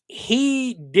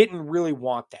didn't really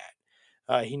want that.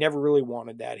 He never really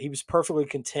wanted that. He was perfectly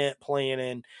content playing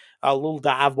in little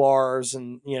dive bars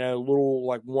and little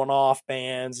like one-off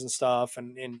bands and stuff.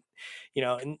 And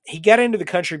he got into the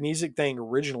country music thing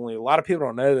originally. A lot of people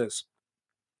don't know this.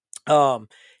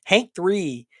 Hank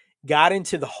III got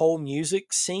into the whole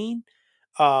music scene,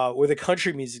 or the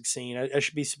country music scene. I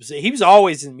should be specific. He was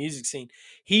always in the music scene.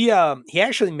 He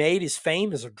actually made his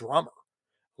fame as a drummer.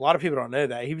 A lot of people don't know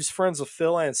that. He was friends with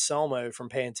Phil Anselmo from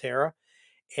Pantera,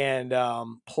 and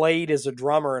played as a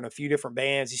drummer in a few different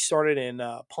bands. He started in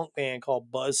a punk band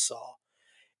called Buzzsaw,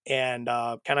 and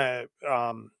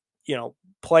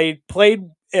played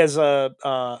as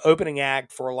a opening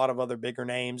act for a lot of other bigger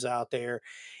names out there.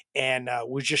 And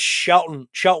was just Shelton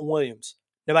Williams.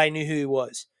 Nobody knew who he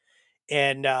was.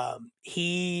 And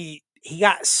he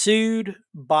got sued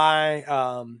by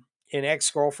an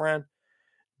ex-girlfriend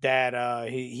that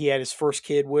he had his first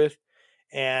kid with,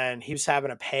 and he was having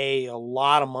to pay a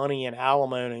lot of money in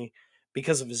alimony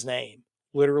because of his name,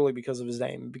 literally because of his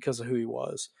name, because of who he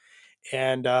was.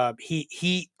 And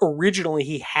he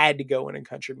originally had to go into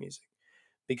country music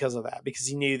because of that, because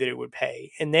he knew that it would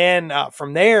pay. And then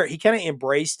from there, he kind of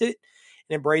embraced it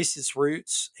and embraced its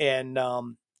roots, and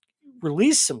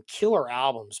released some killer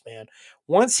albums, man.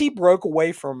 Once he broke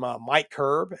away from Mike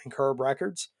Curb and Curb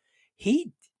Records,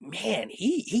 he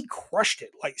crushed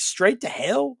it, like Straight to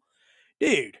Hell.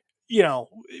 Dude,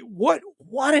 what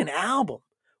an album.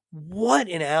 what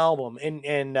an album.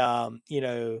 And Damn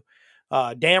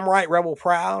Right Rebel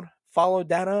Proud followed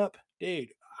that up, dude.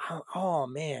 Oh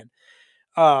man.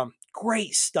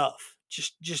 Great stuff.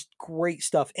 Just great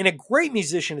stuff. And a great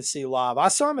musician to see live. I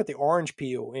saw him at the Orange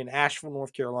Peel in Asheville,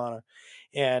 North Carolina.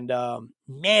 And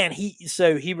man,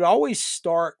 he would always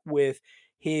start with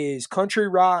his country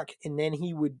rock, and then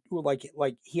he would like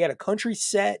he had a country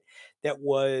set that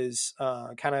was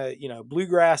kind of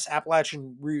bluegrass,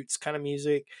 Appalachian roots kind of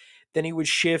music. Then he would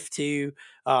shift to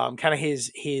kind of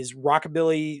his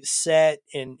rockabilly set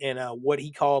and what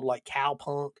he called like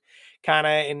cowpunk kind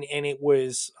of, and it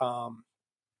was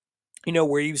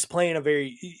where he was playing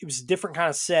it was a different kind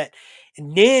of set,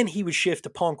 and then he would shift to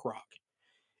punk rock.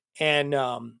 And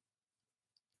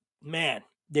man,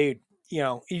 dude,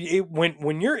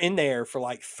 when you're in there for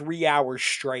like 3 hours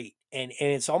straight, and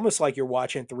it's almost like you're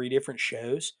watching 3 different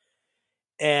shows,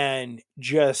 and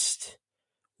just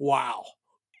wow.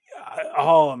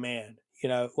 Oh man,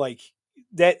 like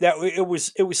that it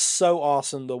was so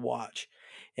awesome to watch.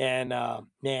 And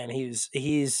man, he's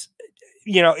I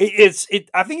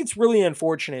think it's really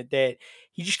unfortunate that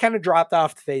he just kind of dropped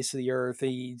off the face of the earth.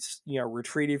 He's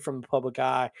retreated from the public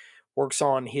eye, works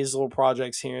on his little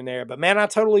projects here and there. But man, I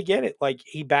totally get it. Like,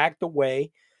 he backed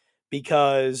away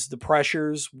because the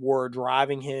pressures were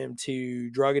driving him to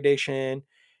drug addiction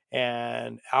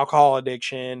and alcohol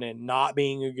addiction and not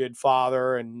being a good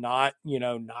father and not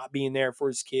being there for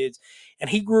his kids. And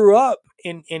he grew up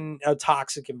in a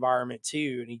toxic environment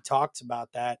too. And he talks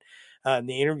about that in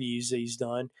the interviews that he's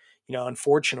done,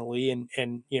 unfortunately. And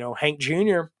Hank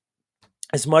Jr.,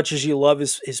 as much as you love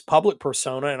his public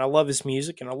persona, and I love his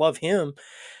music and I love him,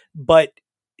 but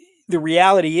the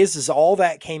reality is all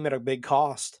that came at a big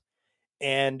cost.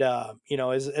 And,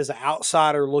 as an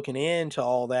outsider looking into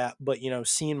all that, but,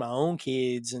 seeing my own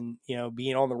kids and,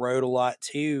 being on the road a lot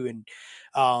too. And,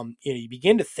 you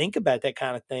begin to think about that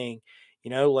kind of thing,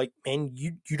 like, man,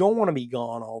 you don't want to be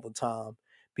gone all the time,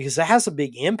 because that has a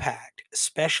big impact,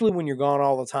 especially when you're gone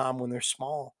all the time when they're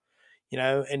small,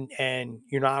 and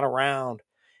you're not around.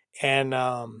 And,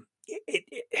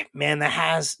 man, that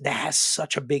has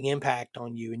such a big impact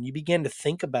on you, and you begin to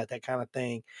think about that kind of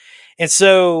thing. And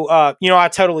so, I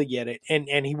totally get it.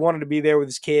 And he wanted to be there with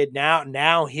his kid.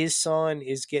 Now his son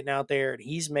is getting out there and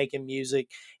he's making music,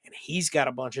 and he's got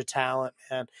a bunch of talent,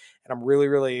 and I'm really,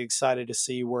 really excited to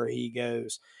see where he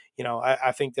goes.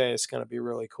 I think that it's going to be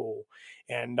really cool.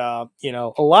 And, a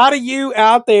lot of you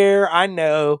out there, I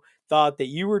know, thought that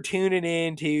you were tuning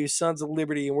in to Sons of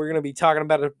Liberty and we're going to be talking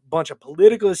about a bunch of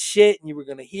political shit, and you were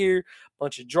going to hear a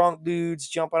bunch of drunk dudes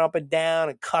jumping up and down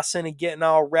and cussing and getting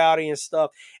all rowdy and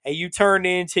stuff. And you turned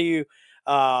into,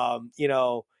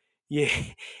 it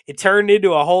turned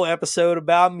into a whole episode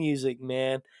about music,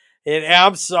 man. And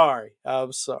I'm sorry.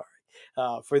 For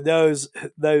those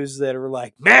that are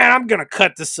like, man, I'm going to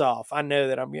cut this off. I know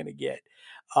that I'm going to get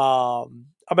a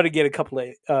couple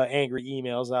of angry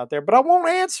emails out there, but I won't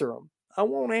answer them.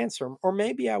 Or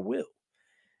maybe I will.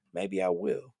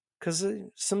 Because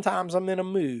sometimes I'm in a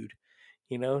mood.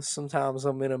 Sometimes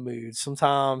I'm in a mood.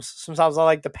 Sometimes I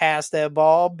like to pass that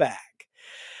ball back.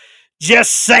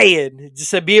 Just saying.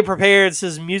 Just being prepared. It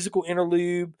says musical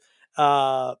interlude.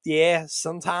 Yeah,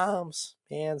 sometimes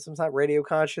Radio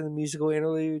Contra, the musical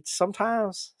interlude.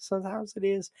 Sometimes it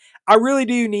is. I really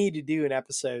do need to do an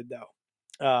episode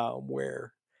though,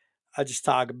 where I just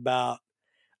talk about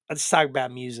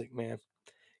music, man,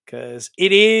 because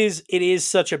it is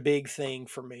such a big thing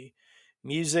for me.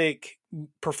 Music,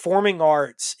 performing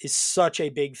arts is such a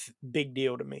big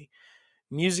deal to me.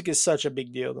 Music is such a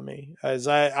big deal to me. As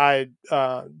I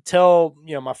tell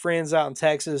my friends out in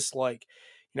Texas, like,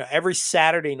 every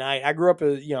Saturday night. I grew up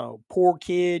a poor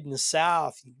kid in the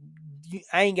South.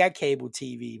 I ain't got cable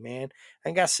TV, man. I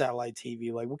ain't got satellite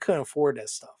TV. Like, we couldn't afford that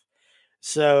stuff.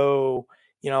 So,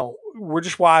 we're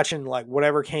just watching like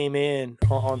whatever came in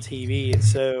on TV. And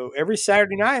so every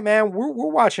Saturday night, man, we're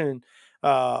watching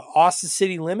Austin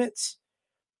City Limits.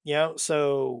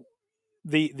 So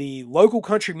the local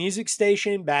country music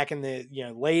station back in the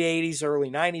late 80s, early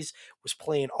 90s was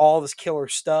playing all this killer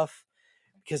stuff,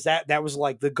 because that was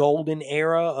like the golden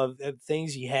era of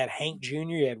things. You had Hank Jr.,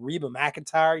 you had Reba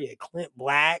McEntire, you had Clint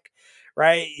Black,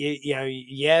 right?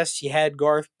 Yes, you had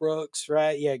Garth Brooks,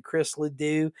 right? You had Chris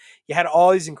Ledoux. You had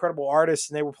all these incredible artists,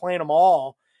 and they were playing them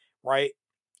all, right?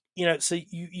 So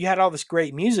you had all this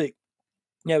great music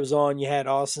that was on. You had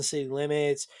Austin City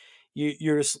Limits.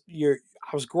 I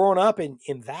was growing up in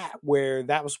that, where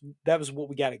that was what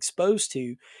we got exposed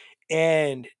to,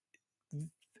 and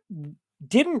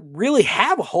didn't really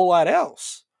have a whole lot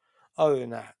else other than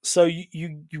that. So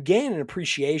you gain an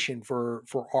appreciation for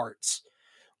arts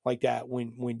like that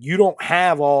when you don't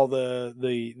have all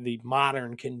the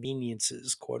modern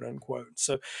conveniences, quote unquote.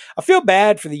 So I feel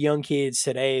bad for the young kids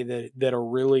today that are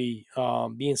really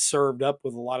being served up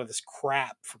with a lot of this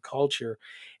crap for culture,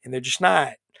 and they're just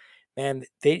not, man.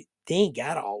 They ain't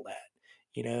got all that,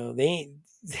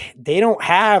 they don't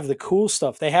have the cool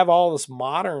stuff. They have all these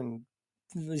modern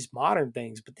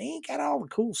things, but they ain't got all the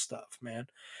cool stuff, man.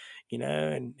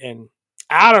 And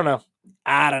I don't know.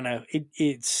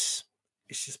 It's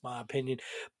just my opinion.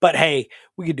 But hey,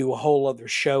 we could do a whole other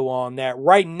show on that.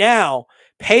 Right now,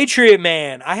 Patriot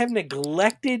Man, I have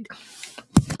neglected,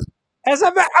 as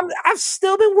I've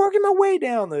still been working my way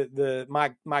down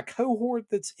my cohort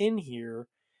that's in here,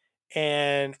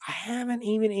 and I haven't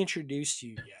even introduced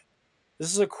you yet.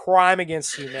 This is a crime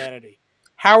against humanity.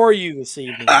 How are you this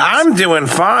evening? I'm doing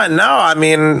fine. No, I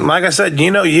mean, like I said,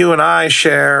 you and I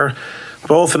share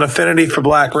both an affinity for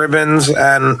Black Ribbons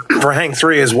and for Hank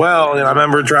 3 as well. I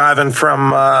remember driving from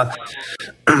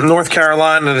North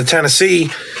Carolina to Tennessee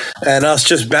and us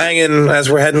just banging as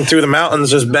we're heading through the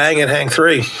mountains, just banging Hank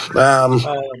 3.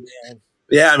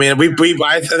 Yeah, I mean, I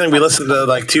think we listened to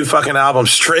like 2 fucking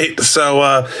albums straight.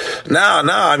 So no,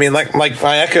 I mean, like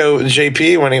I echo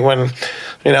JP when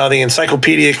the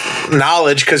encyclopedic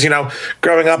knowledge, because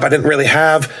growing up I didn't really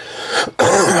have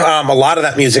a lot of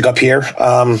that music up here.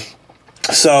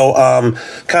 So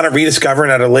kind of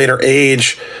rediscovering at a later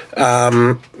age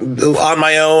on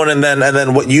my own, and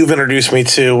then what you've introduced me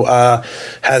to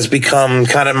has become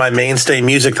kind of my mainstay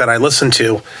music that I listen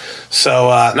to. So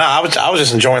no, I was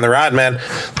just enjoying the ride, man.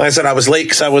 Like I said, I was late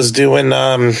because I was doing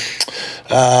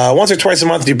once or twice a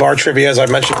month do bar trivia, as I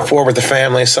mentioned before, with the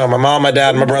family. So my mom, my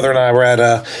dad, my brother, and I were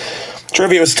at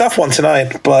trivia. It was a tough one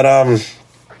tonight, but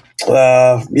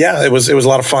yeah, it was a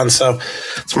lot of fun. So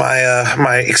it's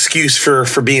my excuse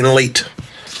for being late.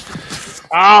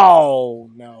 Oh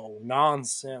no,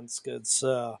 nonsense, good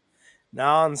sir,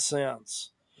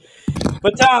 nonsense.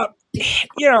 But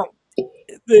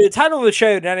the title of the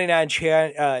show,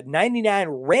 99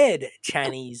 red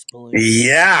Chinese balloons.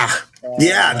 Yeah,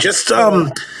 just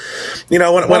when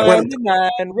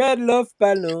 99 red love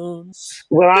balloons.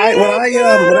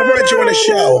 Whenever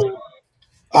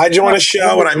I join a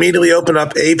show, and I immediately open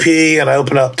up AP and I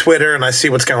open up Twitter and I see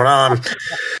what's going on.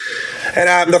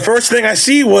 And the first thing I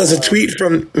see was a tweet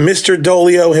from Mr.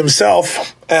 Dolio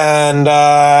himself. And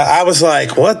I was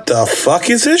like, what the fuck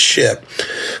is this shit?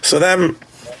 So then,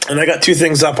 and I got 2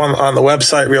 things up on the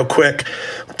website real quick.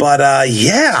 But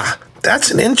yeah,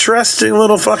 that's an interesting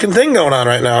little fucking thing going on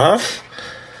right now, huh?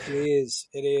 It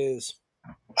is.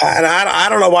 And I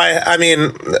don't know why. I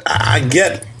mean, I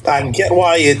get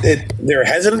why they're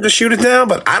hesitant to shoot it down,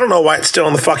 but I don't know why it's still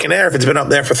in the fucking air if it's been up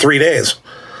there for 3 days.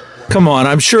 Come on,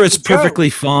 I'm sure it's perfectly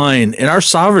fine, and our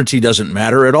sovereignty doesn't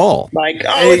matter at all. Like,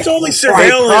 it's only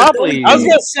surveillance. I was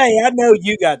gonna say, I know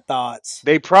you got thoughts.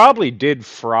 They probably did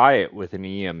fry it with an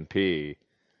EMP.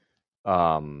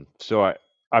 So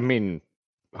I mean,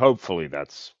 hopefully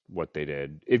that's what they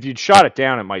did. If you'd shot it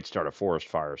down, it might start a forest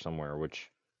fire somewhere, which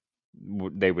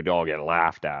they would all get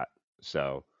laughed at.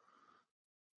 So,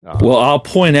 well, I'll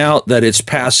point out that it's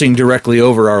passing directly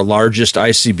over our largest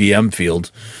ICBM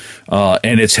field,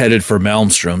 and it's headed for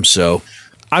Malmstrom. So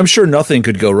I'm sure nothing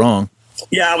could go wrong.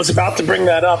 Yeah, I was about to bring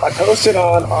that up. I posted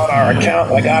on our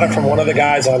account. I got it from one of the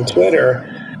guys on Twitter,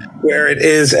 where it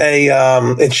is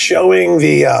it's showing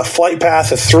the flight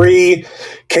path of 3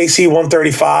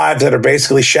 KC-135s that are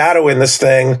basically shadowing this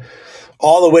thing,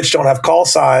 all of which don't have call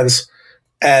signs.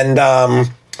 And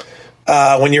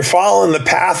when you're following the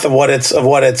path of what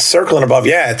it's circling above,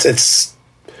 yeah, it's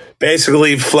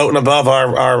basically floating above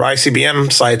our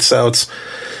ICBM site. So it's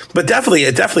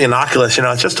definitely innocuous.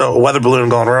 It's just a weather balloon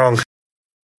going wrong.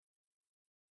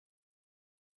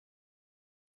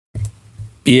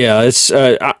 Yeah, it's.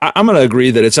 I'm going to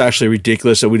agree that it's actually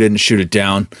ridiculous that we didn't shoot it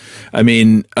down. I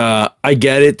mean, I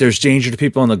get it. There's danger to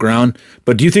people on the ground,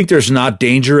 but do you think there's not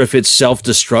danger if it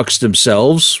self-destructs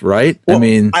themselves? Right? Well, I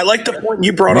mean, I like the point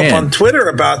you brought up on Twitter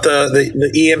about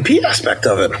the EMP aspect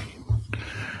of it.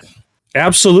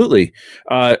 Absolutely.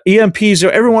 EMPs,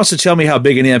 everyone wants to tell me how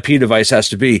big an EMP device has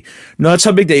to be. No, that's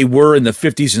how big they were in the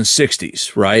 50s and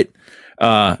 60s, right?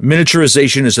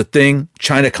 Miniaturization is a thing.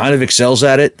 China kind of excels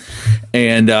at it.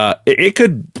 And it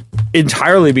could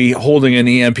entirely be holding an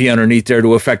EMP underneath there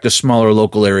to affect a smaller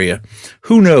local area.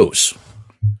 Who knows?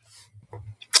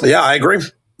 Yeah, I agree.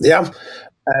 Yeah.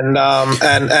 And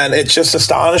it's just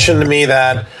astonishing to me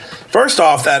that, first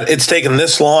off, that it's taken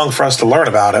this long for us to learn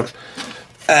about it.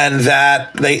 And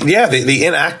that the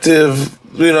inactive,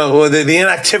 the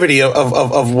inactivity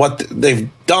of what they've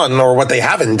done or what they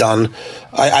haven't done,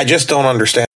 I just don't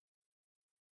understand.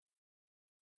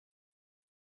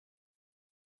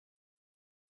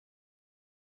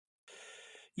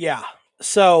 Yeah.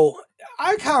 So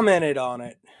I commented on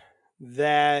it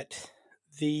that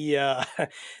the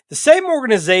the same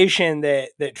organization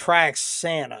that tracks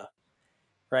Santa,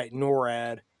 right,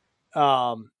 NORAD,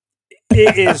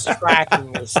 it is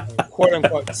tracking this thing, quote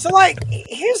unquote. So, like,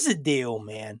 here's the deal,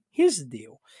 man. Here's the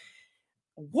deal.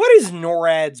 What is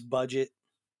NORAD's budget?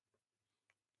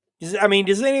 Does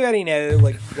anybody know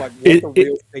like what the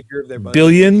real figure of their budget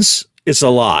billions? It's a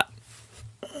lot.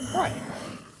 Right.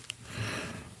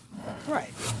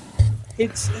 Right.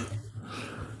 It's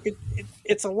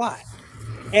a lot.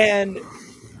 And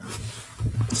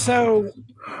so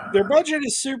their budget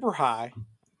is super high.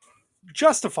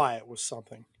 Justify it with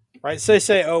something. Right? So they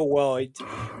say, oh, well,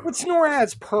 what's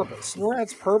NORAD's purpose?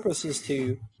 NORAD's purpose is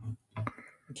to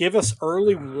give us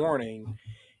early warning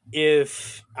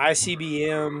if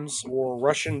ICBMs or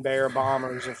Russian Bear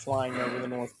bombers are flying over the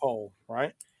North Pole,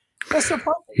 right? That's their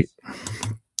purpose.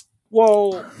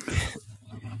 Well,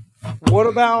 what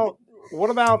about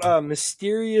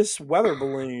mysterious weather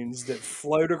balloons that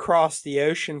float across the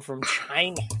ocean from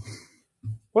China?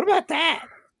 What about that?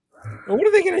 And what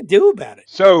are they going to do about it?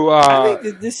 So, I think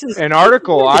that this is an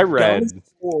article I read.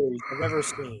 Stories I've ever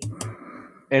seen.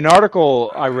 An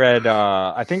article I read,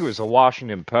 I think it was the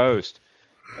Washington Post.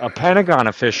 A Pentagon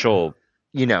official,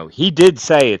 he did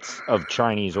say it's of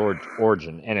Chinese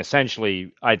origin, and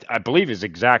essentially, I believe his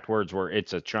exact words were,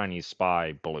 "It's a Chinese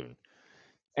spy balloon."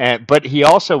 But he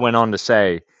also went on to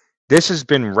say, "This has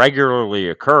been regularly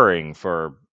occurring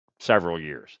for several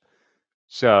years."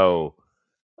 So,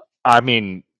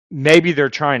 maybe they're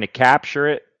trying to capture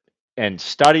it and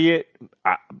study it.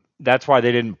 That's why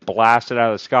they didn't blast it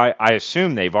out of the sky. I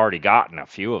assume they've already gotten a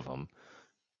few of them.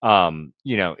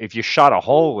 If you shot a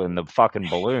hole in the fucking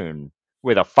balloon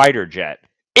with a fighter jet,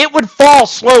 it would fall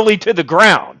slowly to the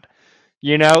ground.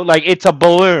 Like it's a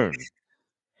balloon.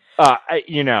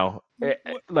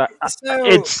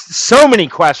 It's so many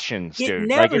questions, dude.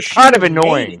 Like it's kind of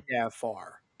annoying. That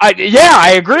far.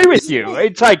 I agree with you.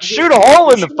 It's like shoot a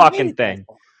hole in the fucking thing.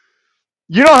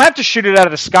 You don't have to shoot it out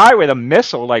of the sky with a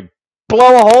missile. Like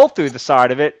blow a hole through the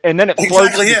side of it, and then it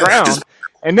floats to the ground.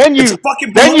 And then you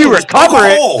recover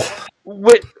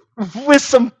it with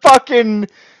some fucking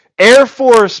Air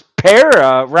Force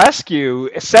rescue,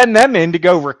 send them in to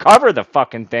go recover the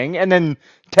fucking thing, and then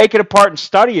take it apart and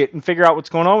study it and figure out what's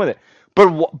going on with it.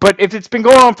 But if it's been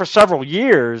going on for several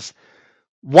years,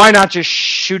 why not just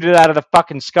shoot it out of the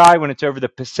fucking sky when it's over the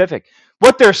Pacific?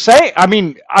 What they're saying,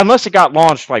 unless it got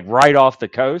launched like right off the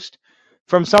coast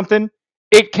from something,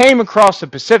 it came across the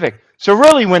Pacific. So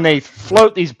really, when they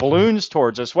float these balloons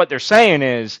towards us, what they're saying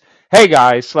is, hey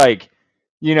guys, like,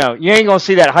 you ain't going to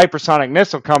see that hypersonic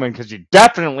missile coming because you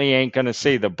definitely ain't going to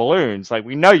see the balloons. Like,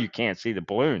 we know you can't see the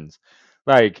balloons.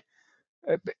 Like,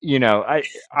 I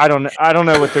don't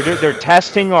know what they're doing. They're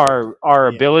testing our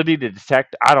ability to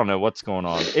detect. I don't know what's going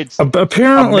on. It's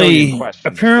apparently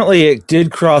it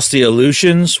did cross the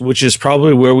Aleutians, which is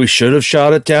probably where we should have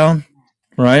shot it down,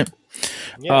 right?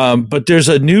 Yeah. But there's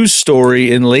a news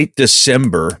story in late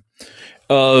December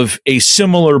of a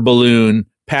similar balloon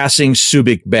passing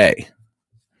Subic Bay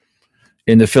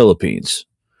in the Philippines.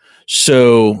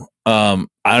 So I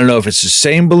don't know if it's the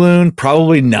same balloon.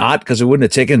 Probably not, because it wouldn't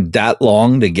have taken that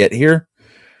long to get here.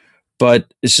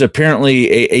 But it's apparently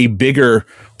a bigger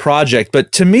project.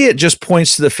 But to me, it just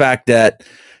points to the fact that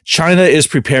China is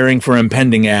preparing for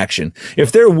impending action.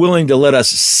 If they're willing to let us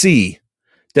see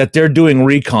that they're doing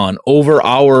recon over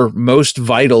our most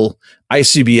vital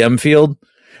ICBM field,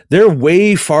 they're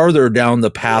way farther down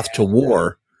the path to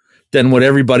war than what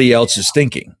everybody else is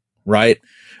thinking, right?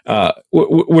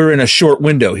 We're in a short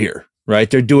window here, right?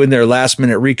 They're doing their last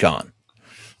minute recon.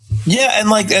 Yeah,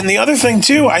 and the other thing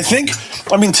too,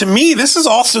 to me, this is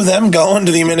also them going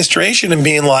to the administration and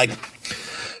being like,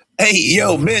 hey,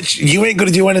 yo, bitch, you ain't going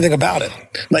to do anything about it.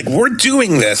 Like, we're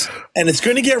doing this, and it's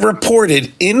going to get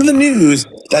reported in the news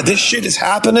that this shit is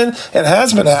happening and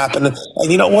has been happening.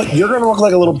 And you know what? You're going to look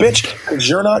like a little bitch because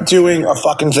you're not doing a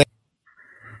fucking thing.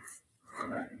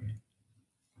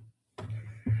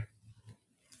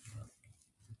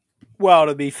 Well,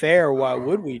 to be fair, why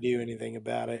would we do anything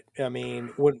about it?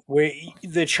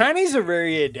 The Chinese are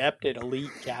very adept at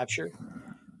elite capture.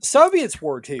 The Soviets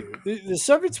were too. The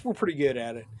Soviets were pretty good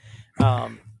at it.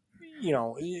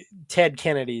 Ted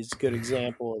Kennedy's a good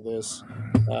example of this.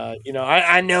 I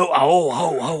know.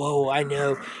 I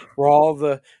know. We're all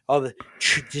the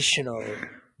traditional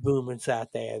boomers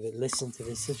out there that listen to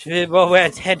this.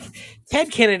 Well,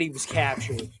 Ted Kennedy was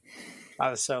captured by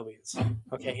the Soviets.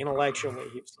 Okay, intellectually,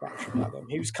 he was captured by them.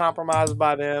 He was compromised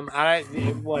by them.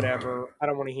 Whatever. I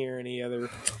don't want to hear any other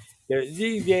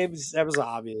That was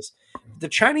obvious. The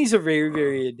Chinese are very,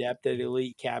 very adept at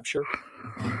elite capture,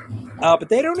 but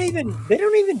they don't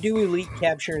even do elite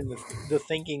capture in the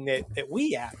thinking that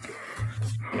we have to.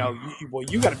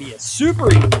 You got to be a super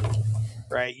elite,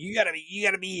 right? You got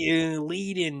to be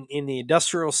elite in the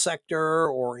industrial sector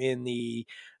or in the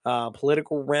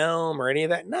political realm or any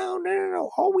of that. No.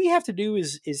 All we have to do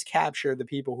is capture the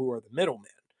people who are the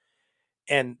middlemen,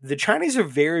 and the Chinese are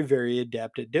very, very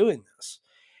adept at doing this.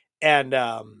 And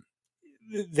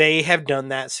they have done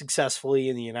that successfully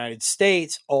in the United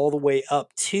States, all the way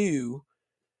up to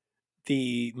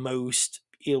the most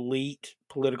elite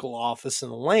political office in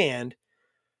the land,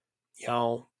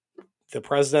 the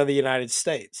president of the United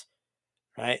States,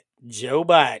 right? Joe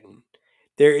Biden.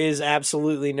 There is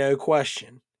absolutely no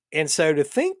question. And so to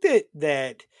think that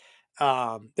they're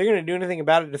going to do anything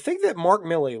about it, to think that Mark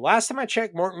Milley, last time I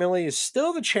checked, Mark Milley is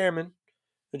still the chairman,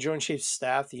 the Joint Chiefs of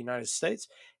Staff of the United States,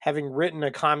 having written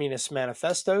a communist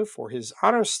manifesto for his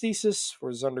honors thesis for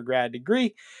his undergrad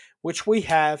degree, which we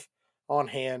have on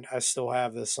hand. I still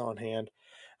have this on hand.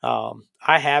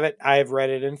 I have it. I have read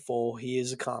it in full. He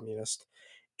is a communist.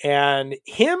 And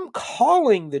him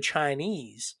calling the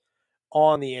Chinese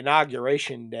on the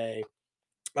inauguration day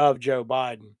of Joe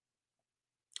Biden,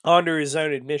 under his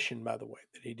own admission, by the way,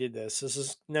 that he did this. This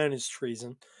is known as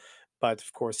treason. But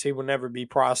of course, he will never be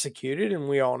prosecuted, and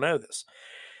we all know this.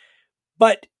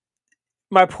 But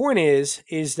my point is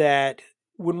that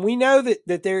when we know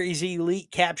that there is elite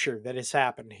capture that has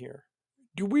happened here,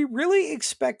 do we really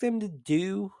expect them to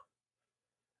do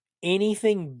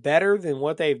anything better than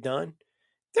what they've done?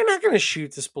 They're not going to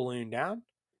shoot this balloon down.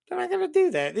 They're not going to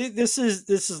do that. This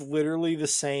is literally the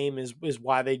same as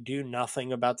why they do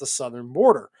nothing about the southern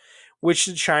border, which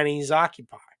the Chinese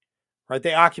occupy. Right?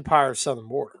 They occupy our southern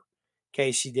border. In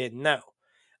case you didn't know,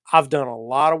 I've done a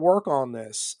lot of work on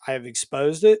this. I have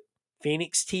exposed it.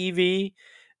 Phoenix TV,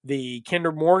 the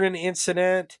Kinder Morgan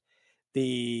incident,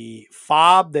 the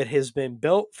FOB that has been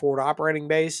built, Forward Operating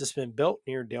Base, has been built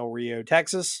near Del Rio,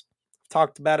 Texas. I've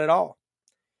talked about it all.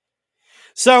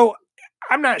 So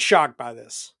I'm not shocked by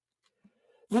this.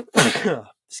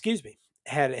 Excuse me.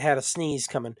 Had a sneeze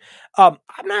coming. I'm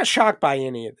not shocked by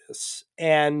any of this.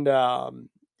 And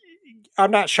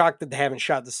I'm not shocked that they haven't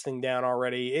shot this thing down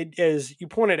already. As you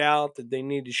pointed out, that they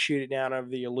need to shoot it down over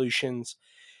the Aleutians.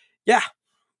 Yeah,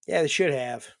 they should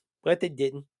have. But they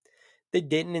didn't. They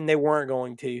didn't, and they weren't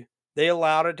going to. They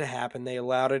allowed it to happen. They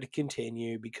allowed it to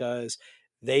continue because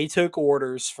they took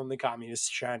orders from the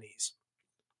Communist Chinese.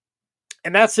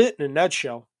 And that's it in a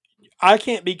nutshell. I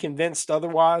can't be convinced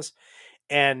otherwise.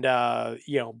 And,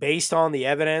 based on the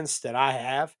evidence that I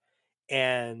have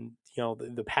and,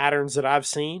 the patterns that I've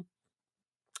seen,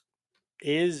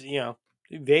 is,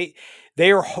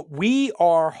 we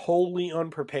are wholly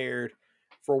unprepared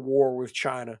for war with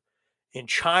China. And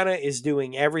China is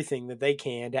doing everything that they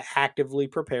can to actively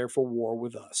prepare for war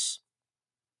with us.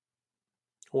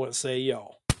 What say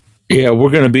y'all? Yeah,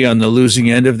 we're going to be on the losing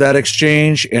end of that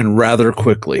exchange, and rather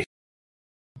quickly.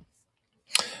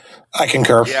 I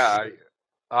concur. Yeah,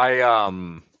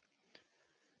 I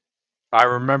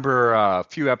remember a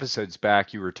few episodes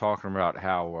back you were talking about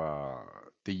how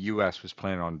the U.S. was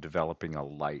planning on developing a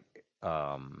light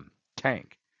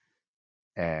tank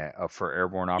for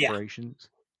airborne operations.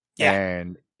 Yeah.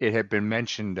 And it had been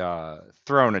mentioned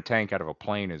throwing a tank out of a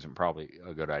plane isn't probably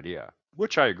a good idea,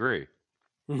 which I agree.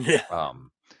 Yeah.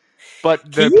 But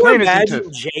the Can you plane imagine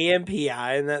isn't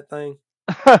JMPI in that thing?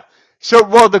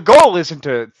 Well, the goal isn't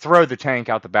to throw the tank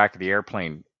out the back of the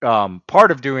airplane. Part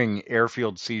of doing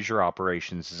airfield seizure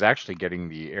operations is actually getting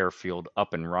the airfield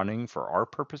up and running for our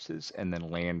purposes and then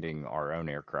landing our own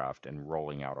aircraft and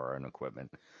rolling out our own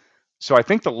equipment. So I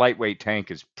think the lightweight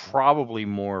tank is probably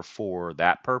more for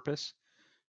that purpose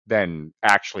than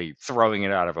actually throwing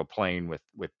it out of a plane with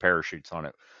parachutes on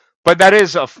it. But that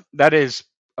is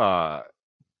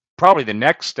probably the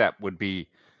next step would be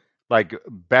like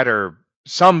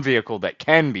some vehicle that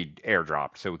can be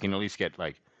airdropped, so we can at least get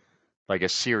like a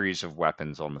series of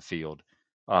weapons on the field.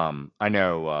 I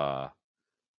know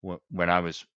when I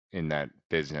was in that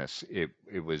business, it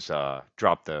was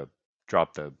drop the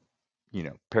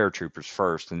paratroopers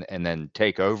first, and then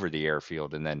take over the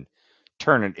airfield, and then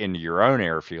turn it into your own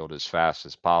airfield as fast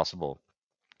as possible,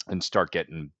 and start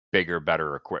getting bigger,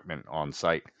 better equipment on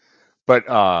site. But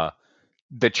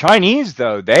the Chinese,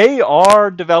 though, they are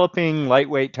developing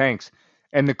lightweight tanks.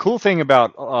 And the cool thing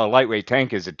about a lightweight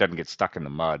tank is it doesn't get stuck in the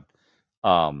mud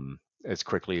as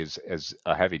quickly as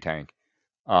a heavy tank.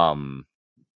 And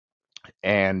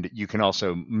you can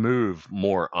also move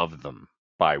more of them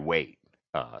by weight.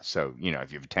 So,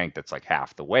 if you have a tank that's like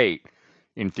half the weight,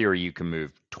 in theory, you can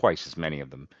move twice as many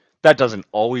of them. That doesn't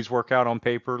always work out on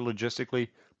paper logistically,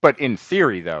 but in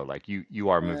theory, though, like you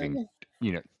are moving,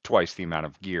 twice the amount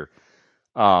of gear.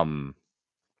 And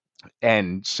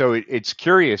so it's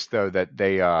curious though that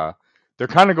they're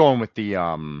kind of going with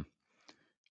the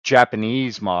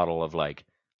Japanese model of like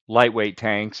lightweight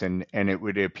tanks, and it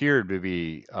would appear to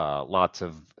be lots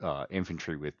of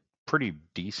infantry with pretty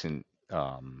decent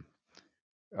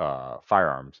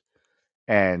firearms,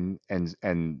 and to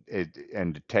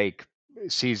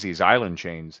seize these island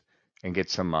chains and get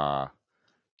some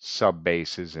sub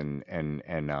bases and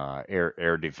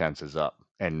air defenses up,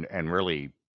 and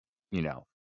really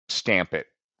stamp it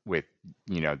with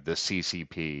the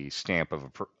CCP stamp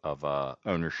of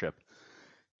ownership.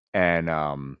 And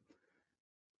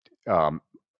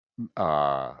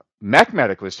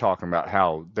Mech was talking about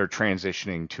how they're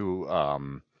transitioning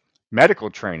to medical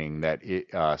training that it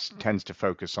tends to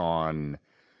focus on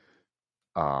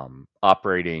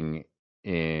operating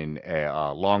in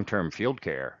a long-term field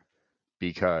care,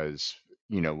 because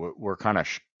we're kind of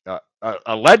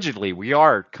allegedly we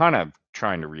are kind of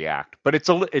trying to react, but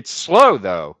it's slow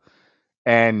though,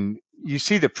 and you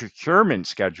see the procurement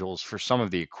schedules for some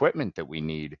of the equipment that we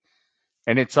need,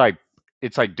 and it's like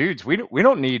dudes, we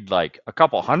don't need like a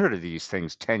couple hundred of these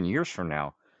things 10 years from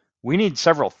now. We need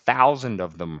several thousand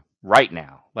of them right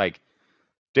now. Like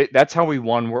that's how we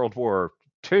won World War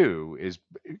II, is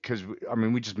because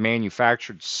we just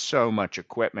manufactured so much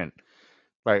equipment.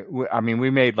 Like we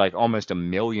made like almost a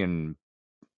million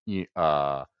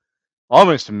M2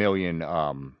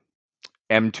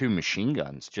 machine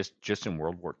guns just in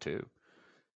World War II.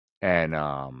 And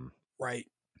right.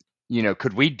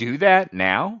 Could we do that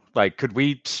now? Like, could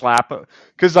we slap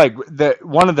because like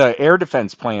one of the air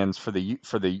defense plans for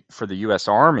the U.S.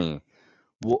 Army,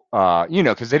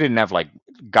 because they didn't have like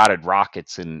guided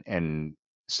rockets and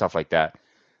stuff like that.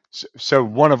 So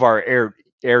one of our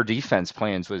air defense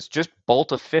plans was just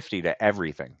bolt a 50 to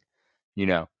everything,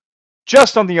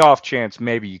 just on the off chance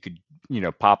maybe you could,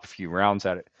 pop a few rounds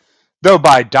at it. Though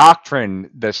by doctrine,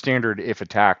 the standard if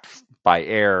attacked by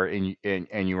air and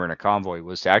you were in a convoy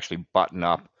was to actually button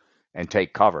up and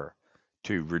take cover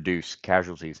to reduce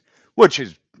casualties, which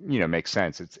is, makes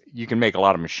sense. You can make a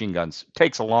lot of machine guns. It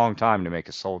takes a long time to make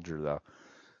a soldier though.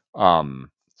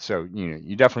 So,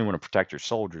 you definitely want to protect your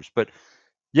soldiers, but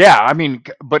yeah,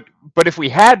 but if we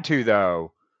had to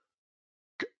though,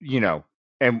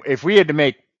 and if we had to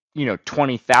make,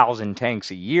 20,000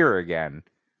 tanks a year again,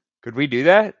 could we do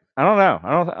that? I don't know.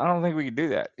 I don't think we could do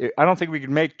that. I don't think we could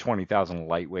make 20,000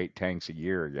 lightweight tanks a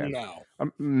year again. No.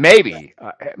 Maybe,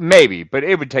 but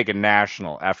it would take a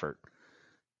national effort.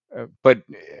 But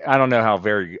I don't know how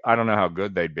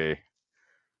good they'd be.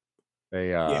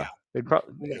 They'd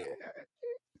probably.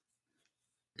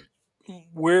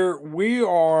 We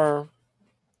are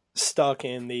stuck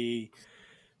in the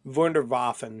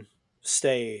Wunderwaffen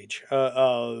stage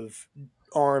of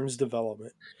arms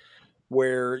development,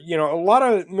 where a lot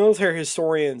of military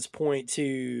historians point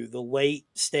to the late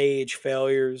stage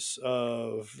failures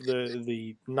of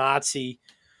the Nazi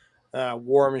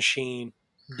war machine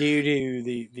due to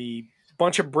the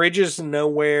bunch of bridges to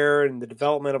nowhere and the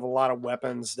development of a lot of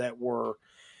weapons that were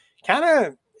kind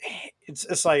of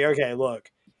it's like, okay, look,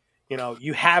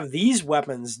 you have these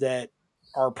weapons that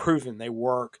are proven they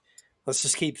work. Let's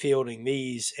just keep fielding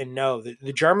these. And no,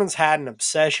 the Germans had an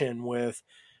obsession with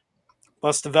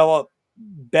let's develop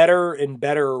better and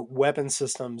better weapon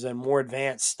systems and more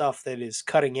advanced stuff that is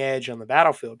cutting edge on the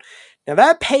battlefield. Now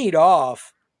that paid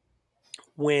off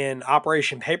when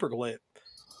Operation Paperclip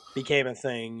became a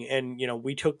thing. And,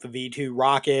 we took the V2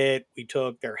 rocket, we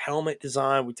took their helmet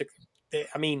design, we took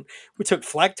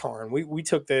Flecktarn. We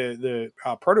took the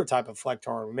prototype of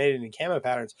Flecktarn. We made it in camo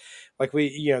patterns, like the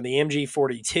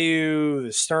MG42, the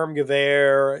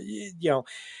Sturmgewehr.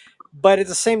 But at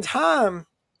the same time,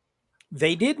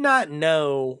 they did not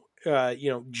know,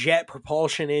 jet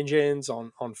propulsion engines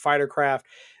on fighter craft.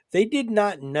 They did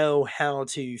not know how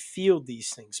to field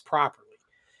these things properly,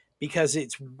 because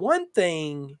it's one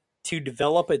thing to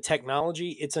develop a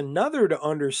technology; it's another to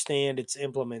understand its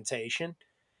implementation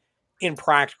in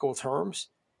practical terms,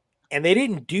 and they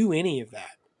didn't do any of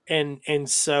that. And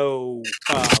so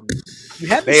you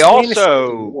have they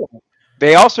also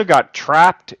got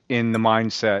trapped in the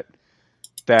mindset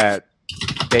that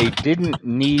they didn't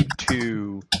need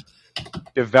to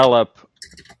develop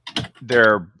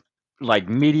their like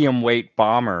medium weight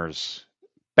bombers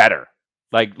better.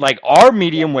 Like our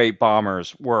medium weight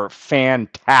bombers were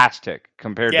fantastic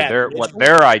compared to what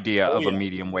their idea of a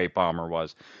medium weight bomber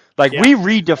was. Like we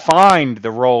redefined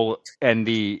the role and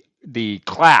the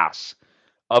class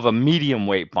of a medium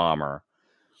weight bomber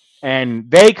and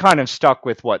they kind of stuck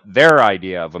with what their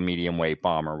idea of a medium weight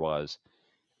bomber was.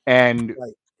 And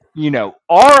Right.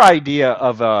 our idea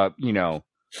of a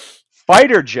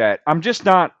fighter jet, I just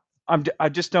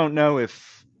don't know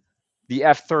if the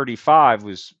F-35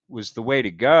 was the way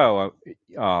to go.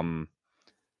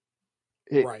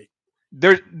 Right.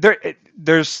 There's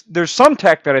some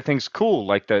tech that I think is cool,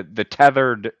 like the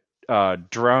tethered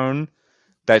drone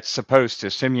that's supposed to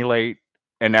simulate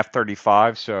an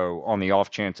F-35. So on the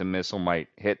off chance a missile might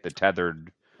hit the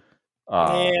tethered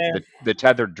Yeah. the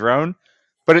tethered drone,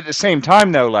 but at the same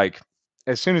time though, like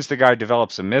as soon as the guy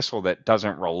develops a missile that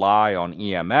doesn't rely on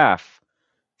EMF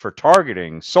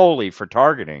solely for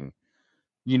targeting,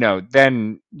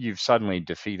 then you've suddenly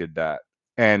defeated that,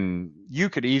 and you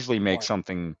could easily make Right.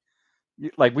 something.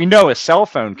 Like we know a cell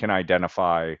phone can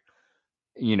identify,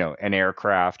 an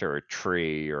aircraft or a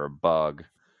tree or a bug.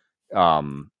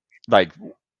 Like,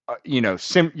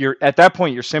 you're at that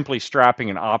point, you're simply strapping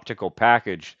an optical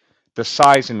package the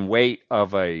size and weight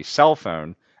of a cell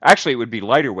phone. Actually, it would be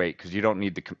lighter weight because you don't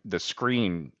need the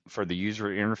screen for the user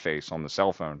interface on the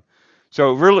cell phone.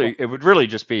 So it would really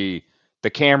just be the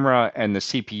camera and the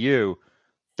CPU.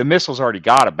 The missile's already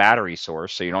got a battery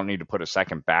source, so you don't need to put a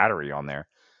second battery on there.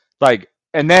 Like,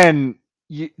 and then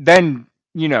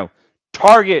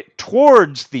target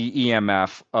towards the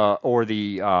EMF or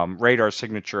the radar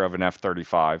signature of an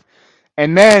F-35,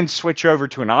 and then switch over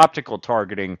to an optical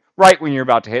targeting right when you're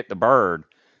about to hit the bird,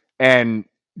 and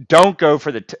don't go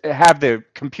for have the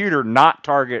computer not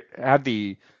target, have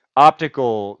the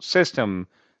optical system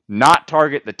not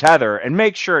target the tether, and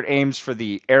make sure it aims for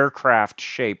the aircraft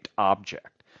shaped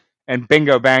object, and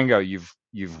bingo bango, you've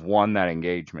won that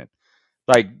engagement.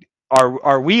 Like,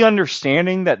 are we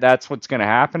understanding that that's what's going to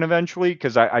happen eventually?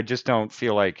 Because I just don't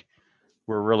feel like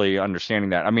we're really understanding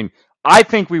that. I mean, I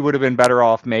think we would have been better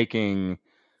off making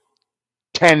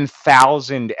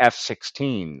 10,000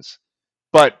 F-16s,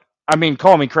 but I mean,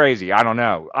 call me crazy, I don't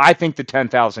know. I think the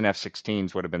 10,000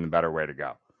 F-16s would have been the better way to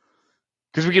go,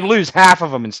 because we could lose half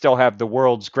of them and still have the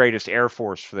world's greatest air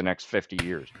force for the next 50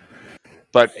 years.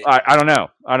 But I don't know.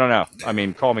 I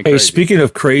mean, call me crazy. Hey, speaking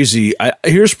of crazy,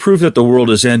 here's proof that the world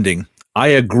is ending. I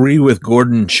agree with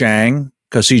Gordon Chang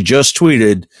because he just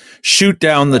tweeted, "Shoot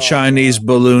down the Chinese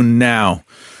balloon now."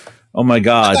 Oh my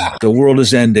God, the world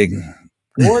is ending.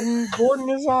 Gordon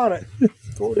is on it.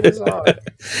 Gordon is on it.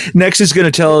 Next, he's going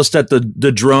to tell us that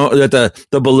the drone, that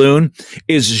the balloon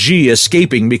is Xi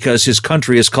escaping because his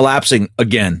country is collapsing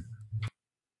again.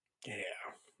 Yeah,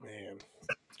 man.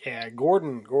 Yeah,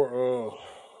 Gordon. Oh,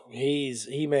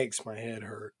 he makes my head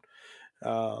hurt.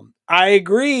 I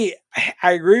agree.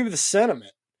 I agree with the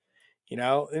sentiment.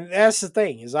 And that's the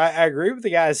thing is I agree with the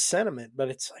guy's sentiment, but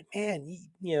it's like, man,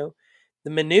 the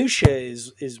minutia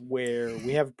is where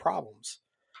we have problems.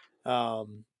 But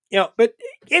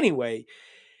anyway,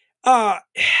 I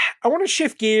want to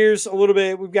shift gears a little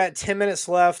bit. We've got 10 minutes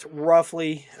left,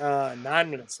 roughly 9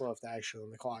 minutes left actually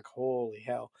on the clock. Holy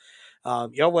hell.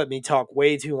 Y'all let me talk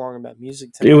way too long about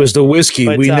music tonight. It was the whiskey.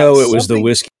 But, we know it was the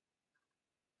whiskey.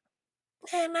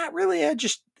 Not really. I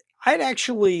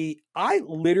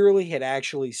literally had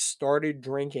actually started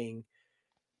drinking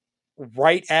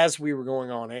right as we were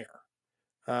going on air.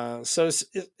 So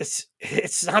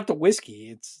it's not the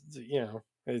whiskey. It's,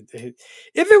 if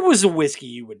it was a whiskey,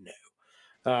 you would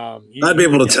know. I'd be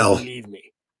able to tell. Believe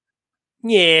me.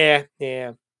 Yeah.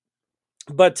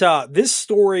 But this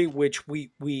story, which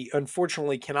we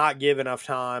unfortunately cannot give enough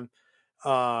time,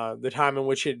 the time in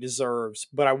which it deserves,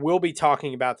 but I will be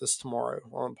talking about this tomorrow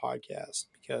on the podcast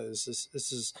because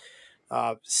this is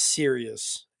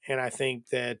serious, and I think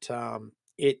that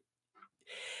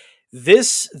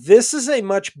this is a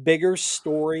much bigger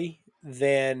story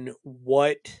than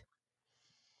what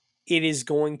it is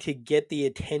going to get the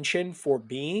attention for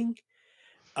being.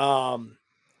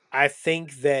 I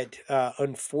think that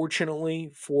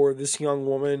unfortunately for this young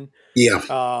woman,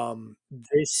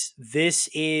 this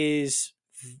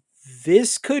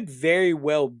could very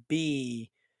well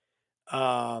be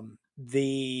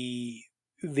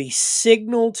the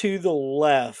signal to the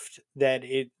left that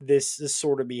this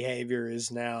sort of behavior is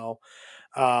now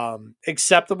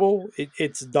acceptable.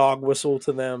 It's dog whistle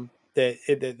to them. That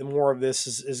the more of this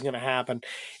is going to happen.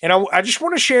 And I just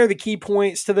want to share the key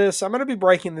points to this. I'm going to be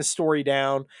breaking this story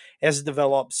down as it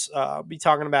develops. I'll be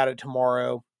talking about it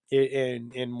tomorrow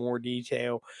in more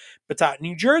detail. But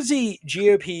New Jersey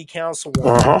GOP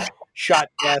councilwoman shot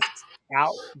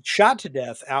to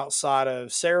death outside of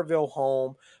Saraville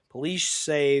home. Police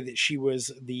say that she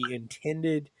was the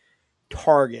intended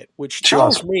target, which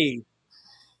tells me,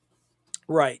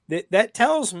 right, that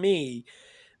tells me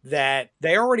that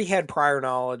they already had prior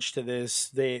knowledge to this,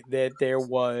 that there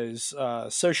was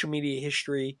social media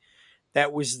history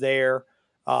that was there,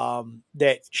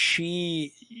 that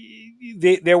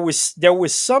there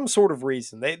was some sort of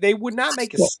reason. They would not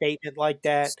make a statement like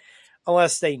that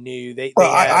unless they knew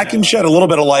Well, they had. I can shed a little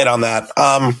bit of light on that.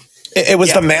 It was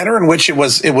Yeah. the manner in which it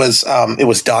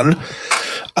was done.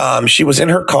 She was in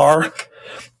her car.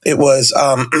 It was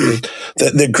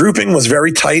the grouping was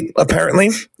very tight. Apparently,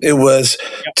 it was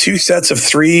 2 sets of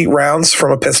 3 rounds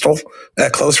from a pistol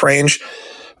at close range,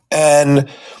 and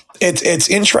it's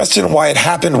interesting why it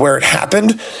happened where it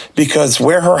happened, because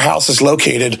where her house is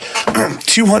located,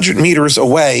 200 meters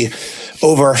away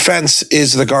over a fence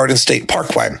is the Garden State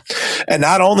Parkway. And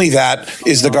not only that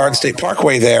is the Garden State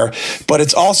Parkway there, but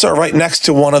it's also right next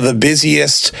to one of the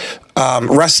busiest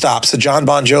rest stops, the John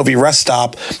Bon Jovi rest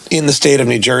stop in the state of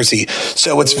New Jersey.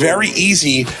 So it's very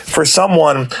easy for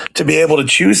someone to be able to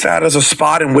choose that as a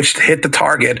spot in which to hit the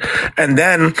target. And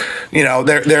then,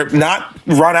 they're not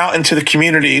run out into the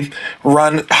community,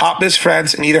 hop this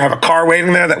fence and either have a car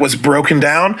waiting there that was broken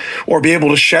down, or be able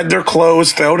to shed their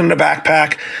clothes, throw it in a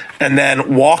backpack, and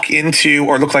then walk into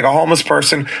or look like a homeless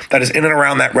person that is in and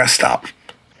around that rest stop.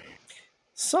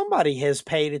 Somebody has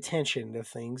paid attention to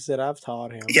things that I've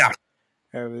taught him. Yeah.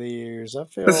 Over the years, I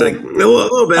feel a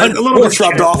little bit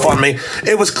rubbed off on me.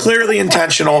 It was clearly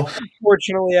intentional.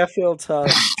 Unfortunately, I feel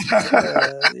tough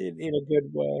in a good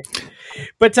way.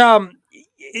 But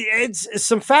it's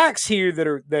some facts here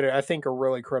that I think are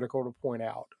really critical to point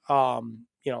out.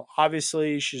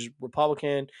 Obviously she's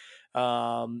Republican.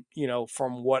 From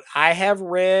what I have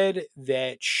read,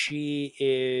 that she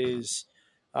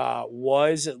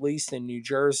was, at least in New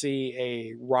Jersey,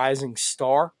 a rising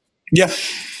star. Yeah.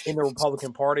 In the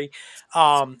Republican Party.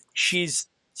 She was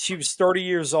 30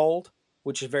 years old,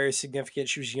 which is very significant.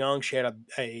 She was young. She had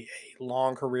a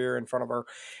long career in front of her.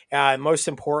 Most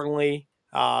importantly,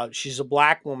 she's a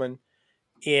Black woman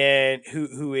and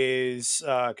who is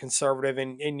conservative,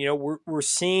 and we're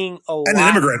seeing and an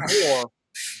immigrant more.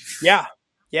 Yeah.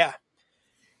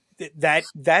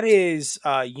 That is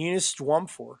Eunice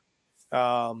Dwumfor.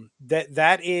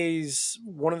 That is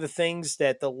one of the things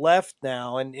that the left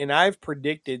now, and I've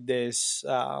predicted this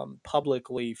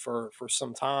publicly for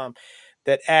some time,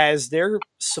 that as their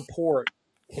support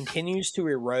continues to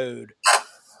erode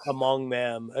among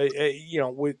them,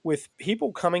 with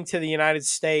people coming to the United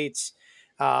States,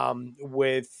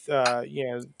 with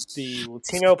the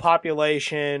Latino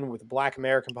population, with the Black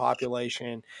American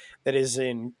population that is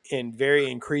in very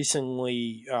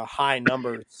increasingly high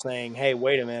numbers, saying, "Hey,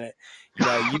 wait a minute,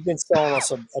 you've been selling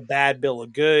us a bad bill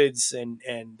of goods, and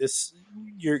this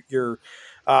your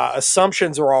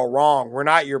assumptions are all wrong. We're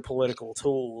not your political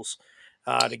tools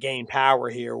to gain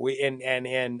power here."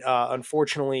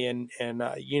 Unfortunately, in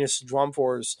Eunice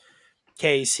Dwumfor's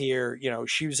case here,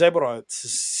 she was able to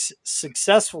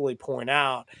successfully point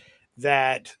out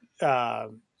that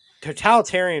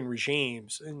totalitarian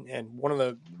regimes, and one of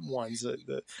the ones,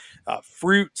 the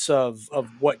fruits of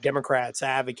what Democrats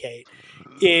advocate,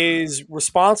 is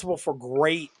responsible for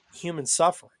great human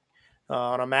suffering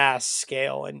on a mass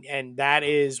scale, and that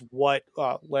is what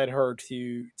led her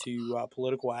to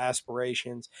political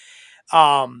aspirations.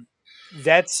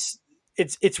 It's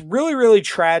really, really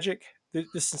tragic.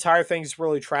 This entire thing is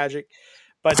really tragic,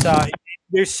 but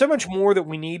there's so much more that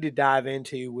we need to dive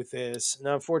into with this, and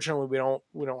unfortunately,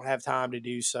 we don't have time to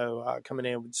do so. Coming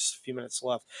in with just a few minutes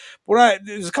left, but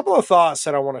there's a couple of thoughts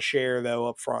that I want to share though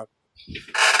up front.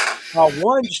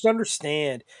 One, just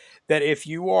understand that if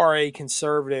you are a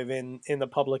conservative in the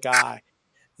public eye,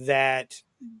 that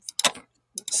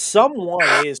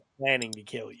someone is planning to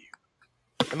kill you.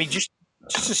 I mean, just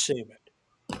assume it.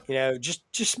 Just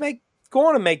go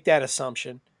on and make that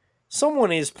assumption.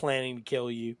 Someone is planning to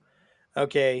kill you.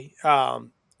 Okay. That's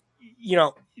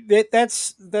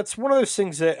one of those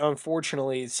things that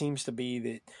unfortunately it seems to be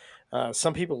that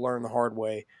some people learn the hard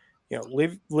way.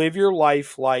 Live your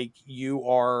life like you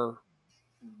are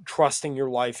trusting your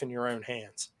life in your own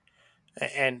hands.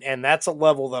 And that's a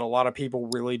level that a lot of people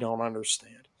really don't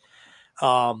understand.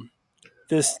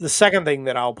 The second thing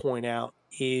that I'll point out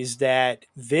is that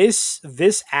this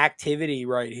activity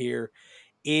right here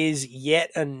is yet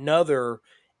another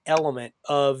element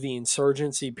of the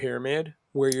insurgency pyramid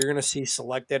where you're going to see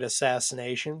selected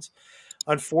assassinations.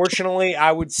 Unfortunately,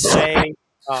 I would say,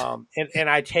 and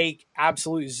I take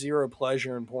absolute zero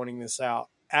pleasure in pointing this out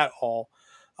at all.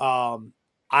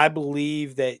 I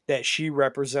believe that she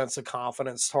represents a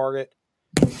confidence target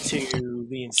to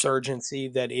the insurgency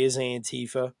that is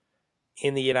Antifa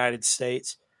in the United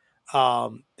States.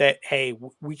 That, hey,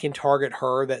 we can target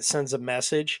her. That sends a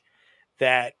message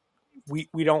that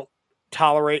we don't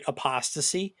tolerate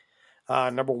apostasy.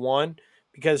 Number one,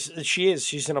 because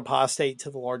she's an apostate to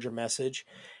the larger message,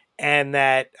 and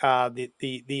that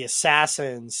the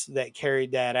assassins that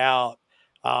carried that out,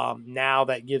 now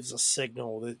that gives a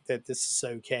signal that this is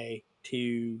okay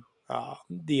to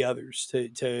the others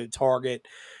to target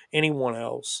anyone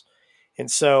else. And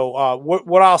so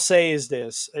what I'll say is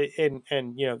this, and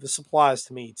this applies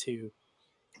to me too,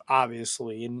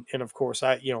 obviously, and of course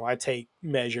I take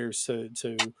measures to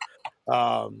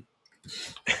um,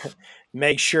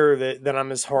 make sure that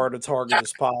I'm as hard a target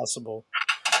as possible.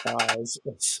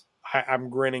 I'm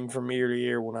grinning from ear to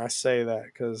ear when I say that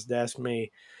because that's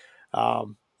me.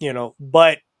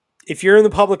 But if you're in the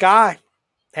public eye,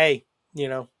 hey,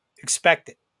 expect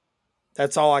it.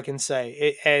 That's all I can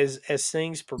say. As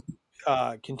things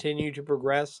continue to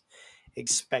progress,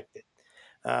 expect it.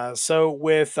 So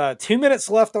with 2 minutes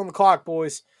left on the clock,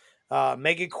 boys,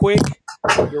 make it quick.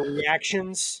 Your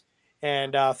reactions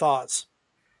and thoughts.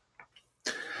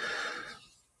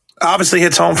 Obviously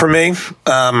hits home for me.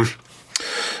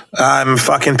 I'm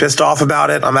fucking pissed off about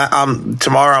it.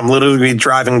 Tomorrow I'm literally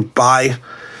driving by.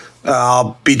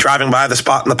 I'll be driving by the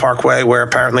spot in the parkway where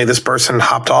apparently this person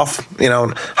hopped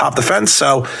the fence.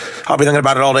 So I'll be thinking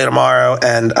about it all day tomorrow.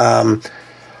 And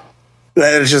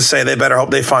let's just say they better hope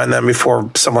they find them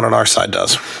before someone on our side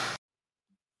does.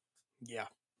 Yeah.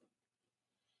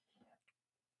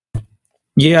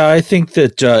 Yeah, I think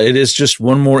that it is just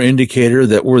one more indicator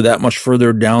that we're that much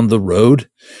further down the road,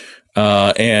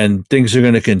 and things are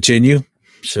going to continue.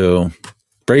 So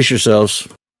brace yourselves.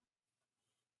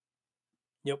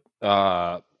 Yep.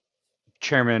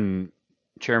 Chairman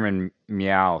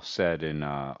Meow said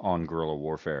on guerrilla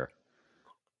warfare,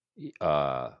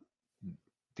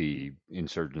 the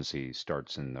insurgency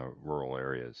starts in the rural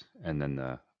areas, and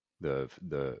then the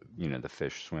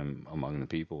fish swim among the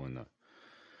people, and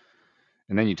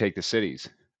then you take the cities.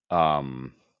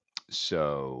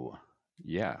 So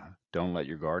yeah, don't let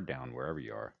your guard down wherever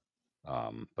you are.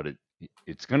 But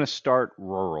it's going to start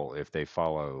rural if they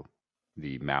follow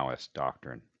the Maoist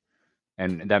doctrine.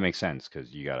 And that makes sense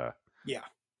because you got to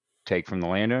take from the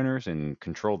landowners and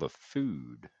control the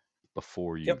food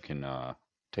before you can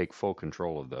take full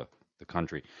control of the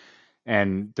country.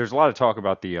 And there's a lot of talk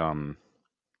about the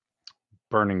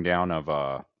burning down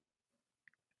of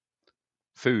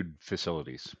food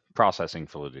facilities, processing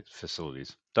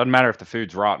facilities. Doesn't matter if the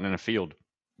food's rotten in a field.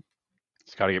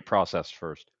 It's got to get processed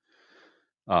first.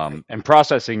 And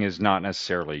processing is not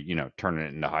necessarily, turning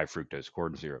it into high fructose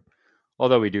corn syrup.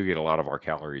 Although we do get a lot of our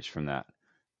calories from that.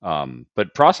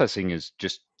 But processing is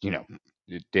just,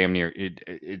 damn near,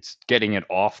 it's getting it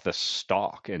off the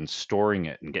stalk and storing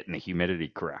it and getting the humidity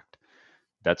correct.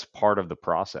 That's part of the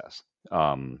process.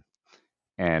 Man,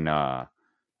 it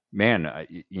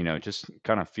just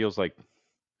kind of feels like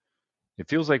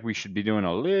we should be doing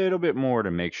a little bit more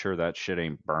to make sure that shit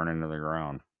ain't burning to the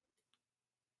ground.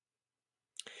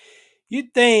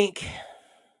 You'd think.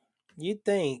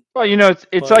 Well,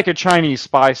 it's like a Chinese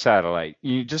spy satellite.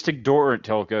 You just ignore it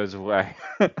till it goes away.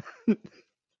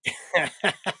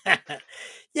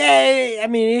 Yeah, I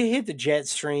mean, it hit the jet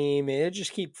stream. It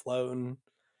just keep floating.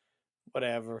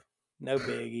 Whatever. No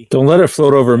biggie. Don't let it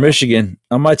float over Michigan.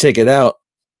 I might take it out.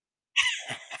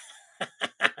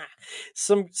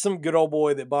 Some good old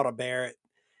boy that bought a Barrett,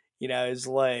 is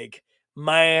like,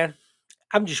 man,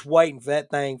 I'm just waiting for that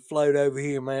thing to float over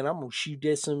here, man. I'm gonna shoot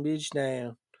that some bitch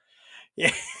down.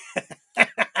 Yeah.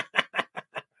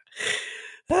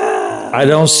 I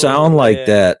don't sound like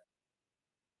that.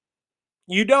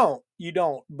 You don't,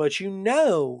 but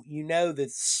the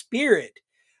spirit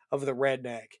of the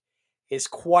redneck is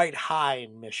quite high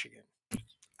in Michigan.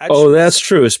 That's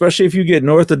true, especially if you get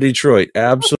north of Detroit.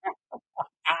 Absolutely.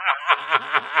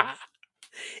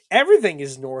 Everything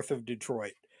is north of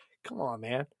Detroit. Come on,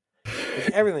 man.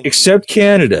 Everything except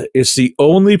Canada. It's the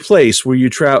only place where you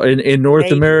travel in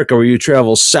North America where you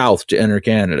travel south to enter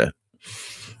Canada.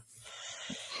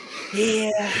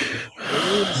 Yeah, it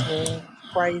is, man.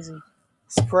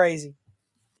 It's crazy.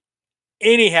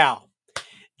 Anyhow,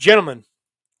 gentlemen,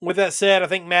 with that said, I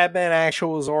think Madman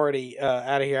Actual is already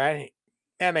out of here.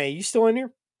 Madman, you still in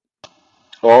here?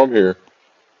 Oh, I'm here.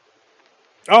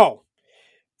 Oh,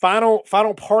 final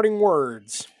parting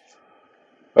words.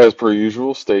 As per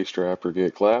usual, stay strapped or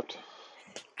get clapped.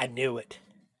 I knew it.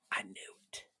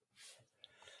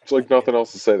 It's like nothing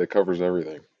else to say that covers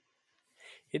everything.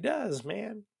 It does,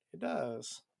 man. It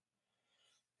does.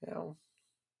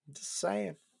 Just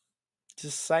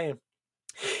saying.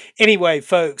 Anyway,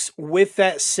 folks, with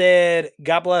that said,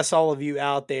 God bless all of you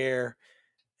out there.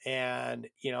 And,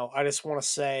 I just want to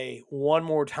say one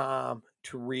more time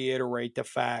to reiterate the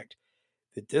fact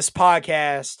that this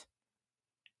podcast,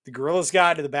 The Gorilla's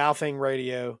Guide to the Battlefield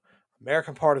Radio,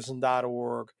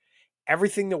 AmericanPartisan.org,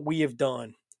 everything that we have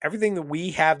done, everything that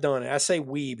we have done, and I say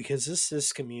we because this is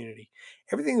this community,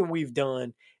 everything that we've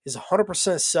done is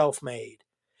 100% self-made.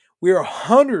 We are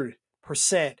 100%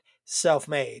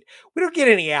 self-made. We don't get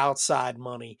any outside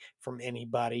money from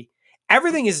anybody.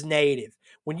 Everything is native.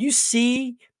 When you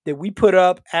see that we put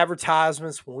up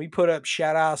advertisements, when we put up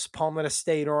shout-outs to Palmetto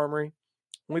State Armory,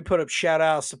 when we put up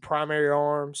shout-outs to Primary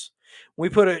Arms, when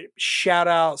we put up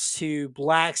shout-outs to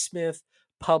Blacksmith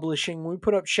Publishing, when we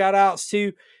put up shout-outs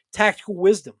to Tactical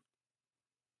Wisdom,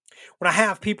 when I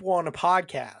have people on the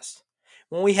podcast,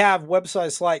 when we have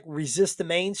websites like Resist the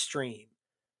Mainstream,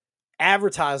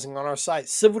 advertising on our site,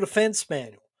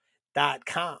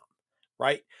 civildefensemanual.com,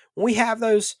 right? When we have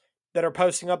those that are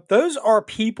posting up, those are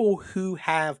people who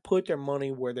have put their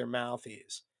money where their mouth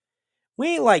is.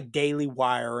 We ain't like Daily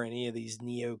Wire or any of these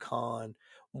neocon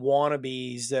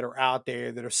wannabes that are out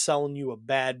there that are selling you a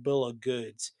bad bill of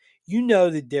goods. You know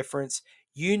the difference.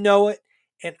 You know it,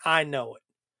 and I know it,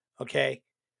 okay?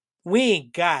 We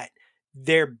ain't got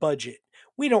their budget.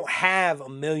 We don't have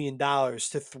 $1 million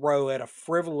to throw at a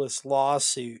frivolous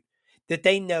lawsuit that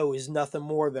they know is nothing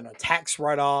more than a tax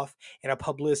write-off and a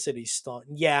publicity stunt.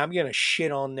 Yeah, I'm going to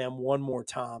shit on them one more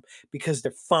time because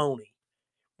they're phony.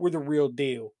 We're the real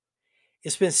deal.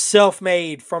 It's been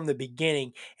self-made from the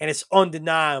beginning, and it's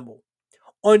undeniable.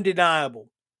 Undeniable.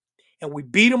 And we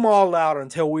beat them all out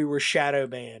until we were shadow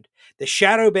banned. They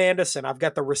shadow banned us, and I've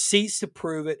got the receipts to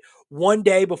prove it. One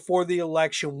day before the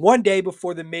election, one day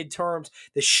before the midterms,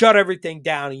 they shut everything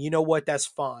down. And you know what? That's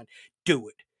fine. Do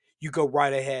it. You go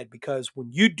right ahead, because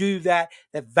when you do that,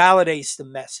 that validates the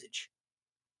message.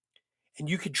 And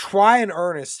you can try in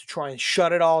earnest to try and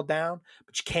shut it all down,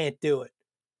 but you can't do it.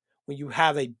 When you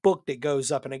have a book that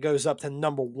goes up and it goes up to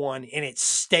 #1 and it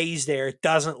stays there, it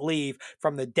doesn't leave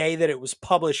from the day that it was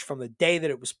published, from the day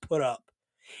that it was put up,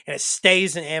 and it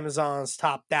stays in Amazon's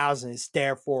top 1,000, it's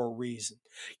there for a reason.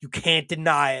 You can't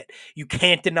deny it. You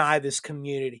can't deny this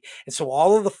community. And so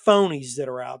all of the phonies that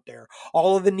are out there,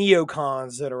 all of the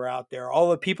neocons that are out there, all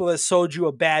the people that sold you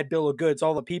a bad bill of goods,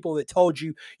 all the people that told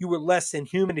you you were less than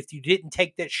human if you didn't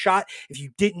take that shot, if you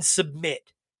didn't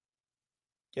submit,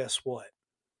 guess what?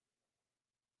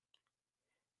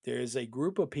 There is a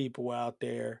group of people out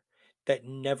there that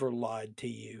never lied to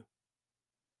you.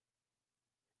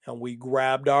 And we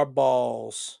grabbed our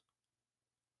balls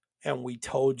and we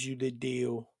told you the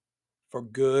deal, for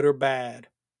good or bad.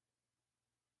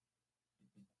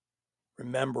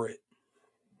 Remember it.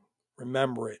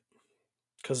 Remember it.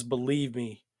 Because believe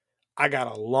me, I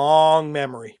got a long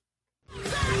memory.